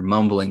character,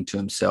 mumbling to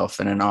himself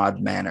in an odd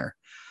manner.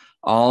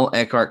 All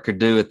Eckhart could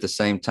do at the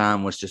same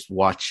time was just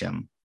watch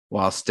him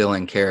while still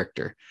in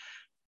character.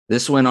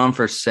 This went on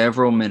for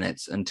several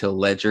minutes until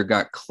Ledger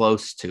got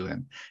close to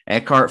him.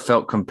 Eckhart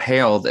felt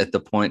compelled at the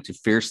point to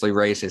fiercely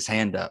raise his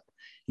hand up.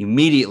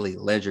 Immediately,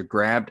 Ledger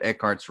grabbed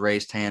Eckhart's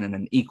raised hand in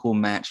an equal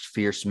matched,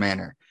 fierce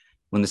manner.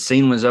 When the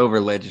scene was over,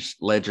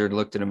 Ledger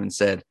looked at him and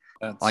said,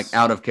 like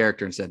out of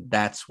character, and said,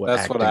 that's what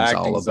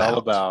acting's all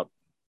about.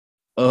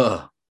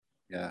 Ugh.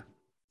 Yeah.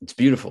 It's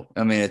beautiful.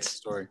 I mean,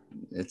 it's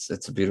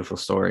a beautiful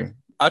story.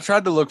 I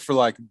tried to look for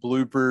like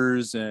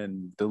bloopers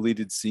and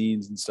deleted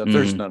scenes and stuff.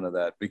 There's none of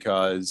that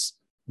because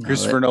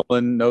Christopher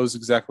Nolan knows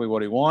exactly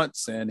what he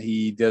wants and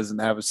he doesn't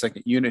have a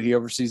second unit. He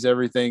oversees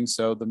everything.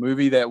 So the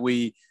movie that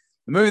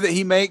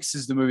he makes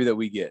is the movie that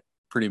we get,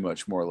 pretty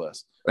much, more or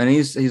less. And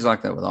he's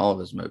like that with all of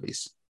his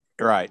movies.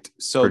 Right.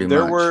 So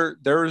there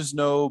was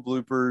no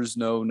bloopers,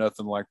 no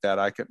nothing like that.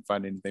 I couldn't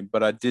find anything,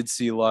 but I did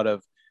see a lot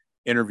of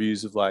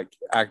interviews of like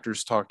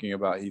actors talking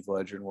about Heath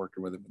Ledger and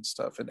working with him and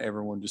stuff, and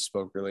everyone just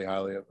spoke really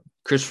highly of him.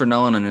 Christopher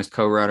Nolan and his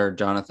co-writer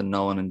Jonathan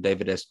Nolan and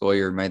David S.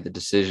 Goyer made the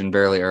decision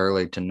fairly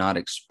early to not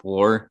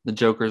explore the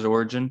Joker's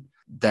origin.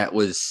 That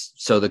was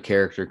so the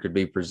character could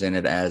be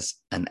presented as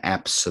an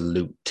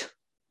absolute.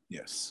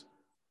 Yes.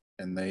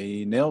 And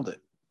they nailed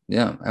it.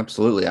 Yeah,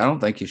 absolutely. I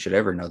don't think you should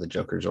ever know the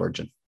Joker's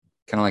origin.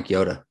 Kind of like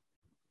Yoda.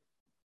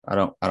 I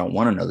don't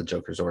want to know the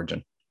Joker's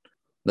origin.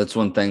 That's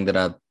one thing that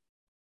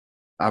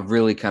I've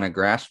really kind of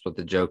grasped with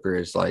the Joker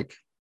is like,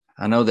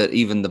 I know that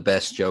even the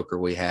best Joker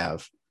we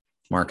have,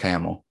 Mark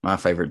Hamill, my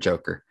favorite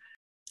Joker,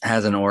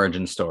 has an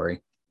origin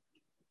story.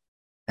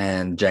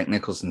 And Jack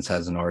Nicholson's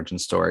has an origin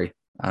story.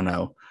 I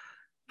know.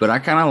 But I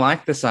kind of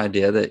like this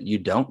idea that you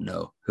don't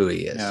know who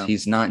he is. Yeah.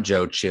 He's not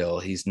Joe Chill.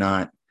 He's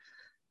not,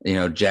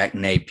 Jack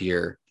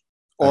Napier.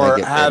 Or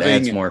it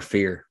adds more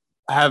fear.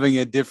 Having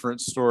a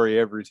different story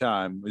every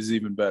time is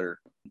even better.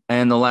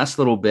 And the last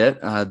little bit,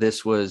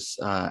 this was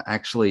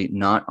actually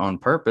not on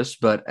purpose,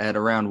 but at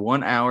around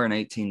 1 hour and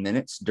 18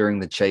 minutes during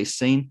the chase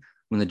scene,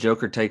 when the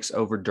Joker takes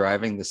over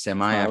driving the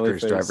semi after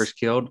his driver's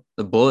killed,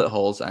 the bullet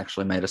holes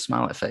actually made a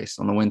smiley face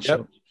on the windshield.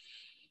 Yep.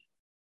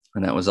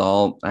 And that was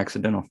all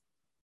accidental.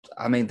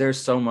 I mean, there's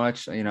so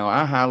much,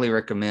 I highly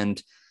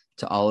recommend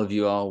to all of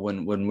you all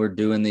when we're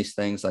doing these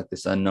things like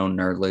this unknown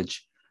nerdledge.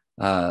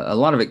 A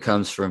lot of it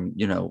comes from,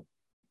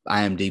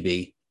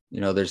 IMDb.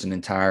 There's an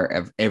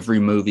entire, every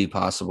movie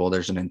possible,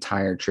 there's an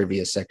entire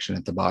trivia section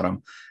at the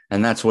bottom.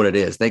 And that's what it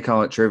is. They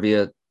call it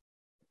trivia.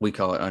 We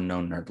call it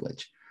unknown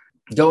nerdledge.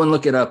 Go and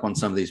look it up on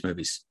some of these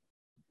movies.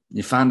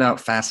 You find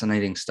out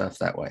fascinating stuff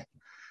that way.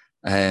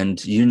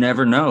 And you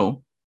never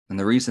know. And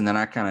the reason that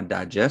I kind of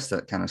digest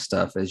that kind of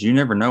stuff is you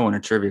never know when a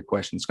trivia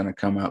question is going to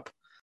come up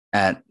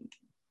at,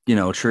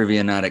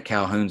 trivia night at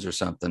Calhoun's or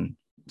something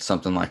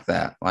like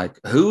that. Like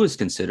who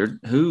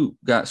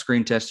got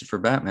screen tested for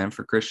Batman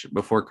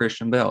before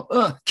Christian Bale?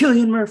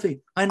 Cillian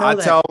Murphy.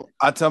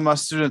 I tell my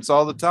students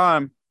all the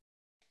time,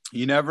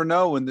 you never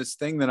know when this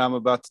thing that I'm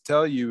about to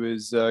tell you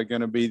is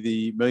going to be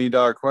the $1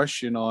 million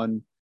question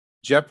on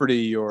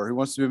Jeopardy or Who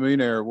Wants to Be a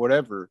Millionaire or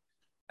whatever.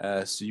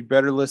 So you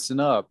better listen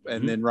up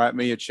and then write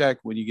me a check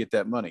when you get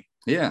that money.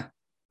 Yeah.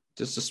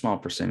 Just a small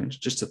percentage,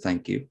 just to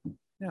thank you.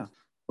 Yeah.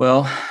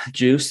 Well,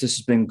 Juice, this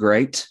has been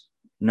great.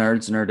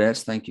 Nerds and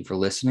nerdettes, thank you for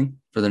listening.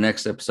 For the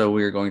next episode,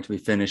 we are going to be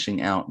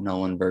finishing out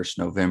Nolan versus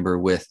November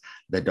with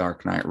The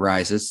Dark Knight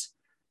Rises.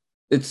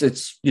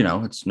 It's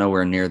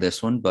nowhere near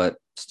this one, but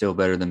still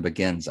better than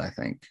Begins, I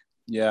think.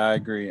 Yeah, I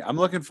agree. I'm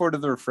looking forward to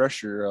the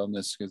refresher on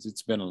this because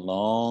it's been a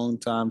long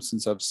time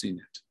since I've seen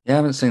it. Yeah, I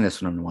haven't seen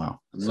this one in a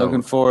while. I'm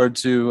looking forward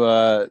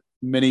to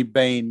many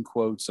Bane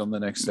quotes on the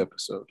next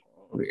episode.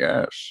 Oh,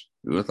 yes.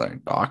 You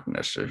think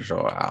darkness is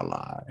your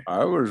ally.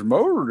 I was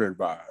murdered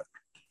by it.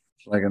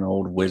 Like an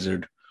old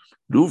wizard.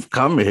 You've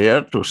come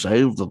here to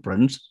save the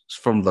prince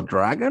from the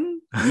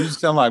dragon? You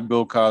sound like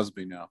Bill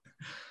Cosby now.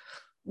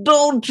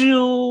 Don't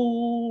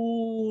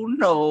you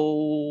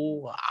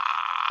know?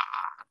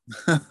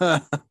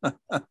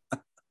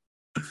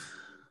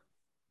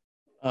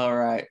 All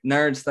right.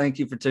 Nerds, thank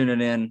you for tuning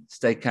in.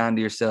 Stay kind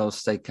to yourselves.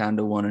 Stay kind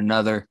to one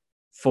another.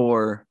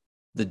 For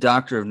the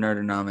Doctor of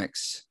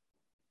Nerdonomics,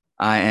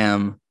 I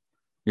am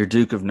your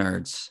Duke of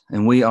Nerds,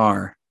 and we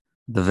are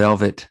the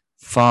Velvet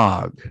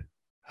Fog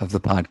of the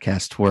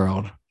podcast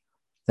world.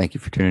 Thank you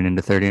for tuning in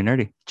to 30 and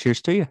Nerdy.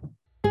 Cheers to you.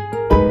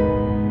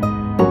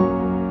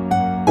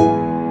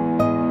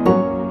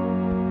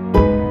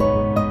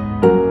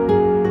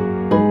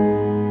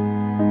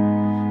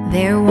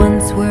 There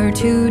once were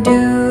two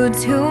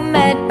dudes who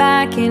met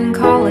back in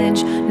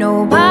college.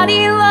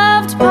 Nobody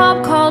loved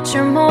pop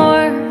culture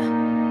more.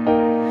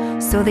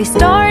 So they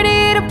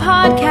started a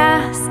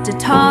podcast to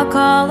talk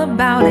all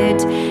about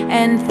it,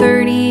 and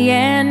 30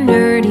 and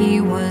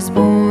Nerdy was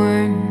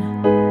born.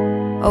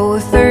 Oh,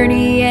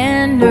 30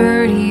 and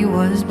Nerdy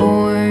was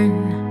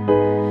born.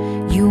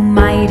 You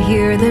might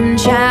hear them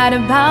chat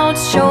about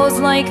shows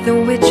like The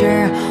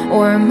Witcher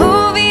or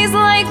movies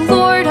like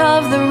Lord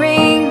of the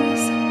Rings.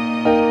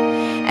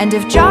 And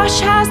if Josh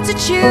has to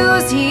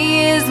choose,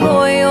 he is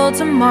loyal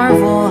to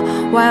Marvel,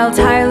 while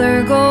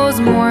Tyler goes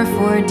more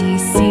for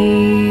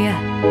DC.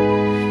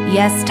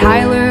 Yes,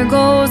 Tyler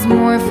goes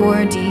more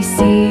for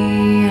DC.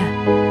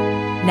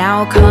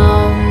 Now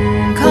come,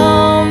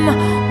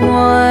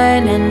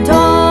 one and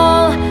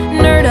all,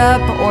 nerd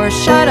up or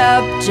shut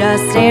up,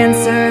 just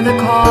answer the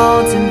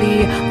call to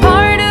be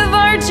part of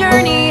our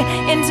journey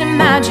into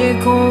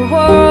magical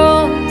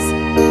worlds.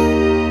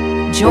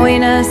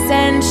 Join us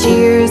and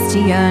cheers to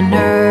ya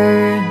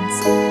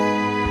nerds.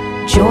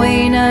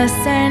 Join us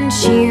and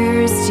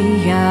cheers to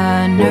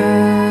ya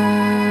nerds.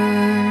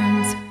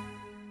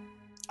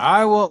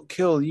 I won't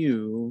kill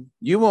you.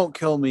 You won't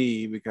kill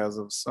me because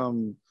of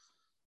some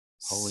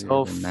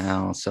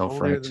self-righteous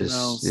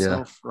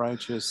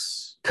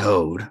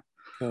code.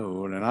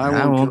 And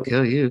I won't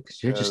kill you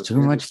because you're just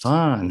too much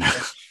fun.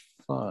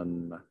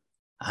 Fun.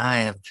 I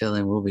have a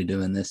feeling we'll be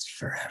doing this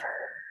forever.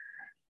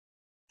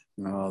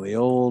 Oh, the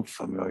old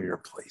familiar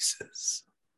places.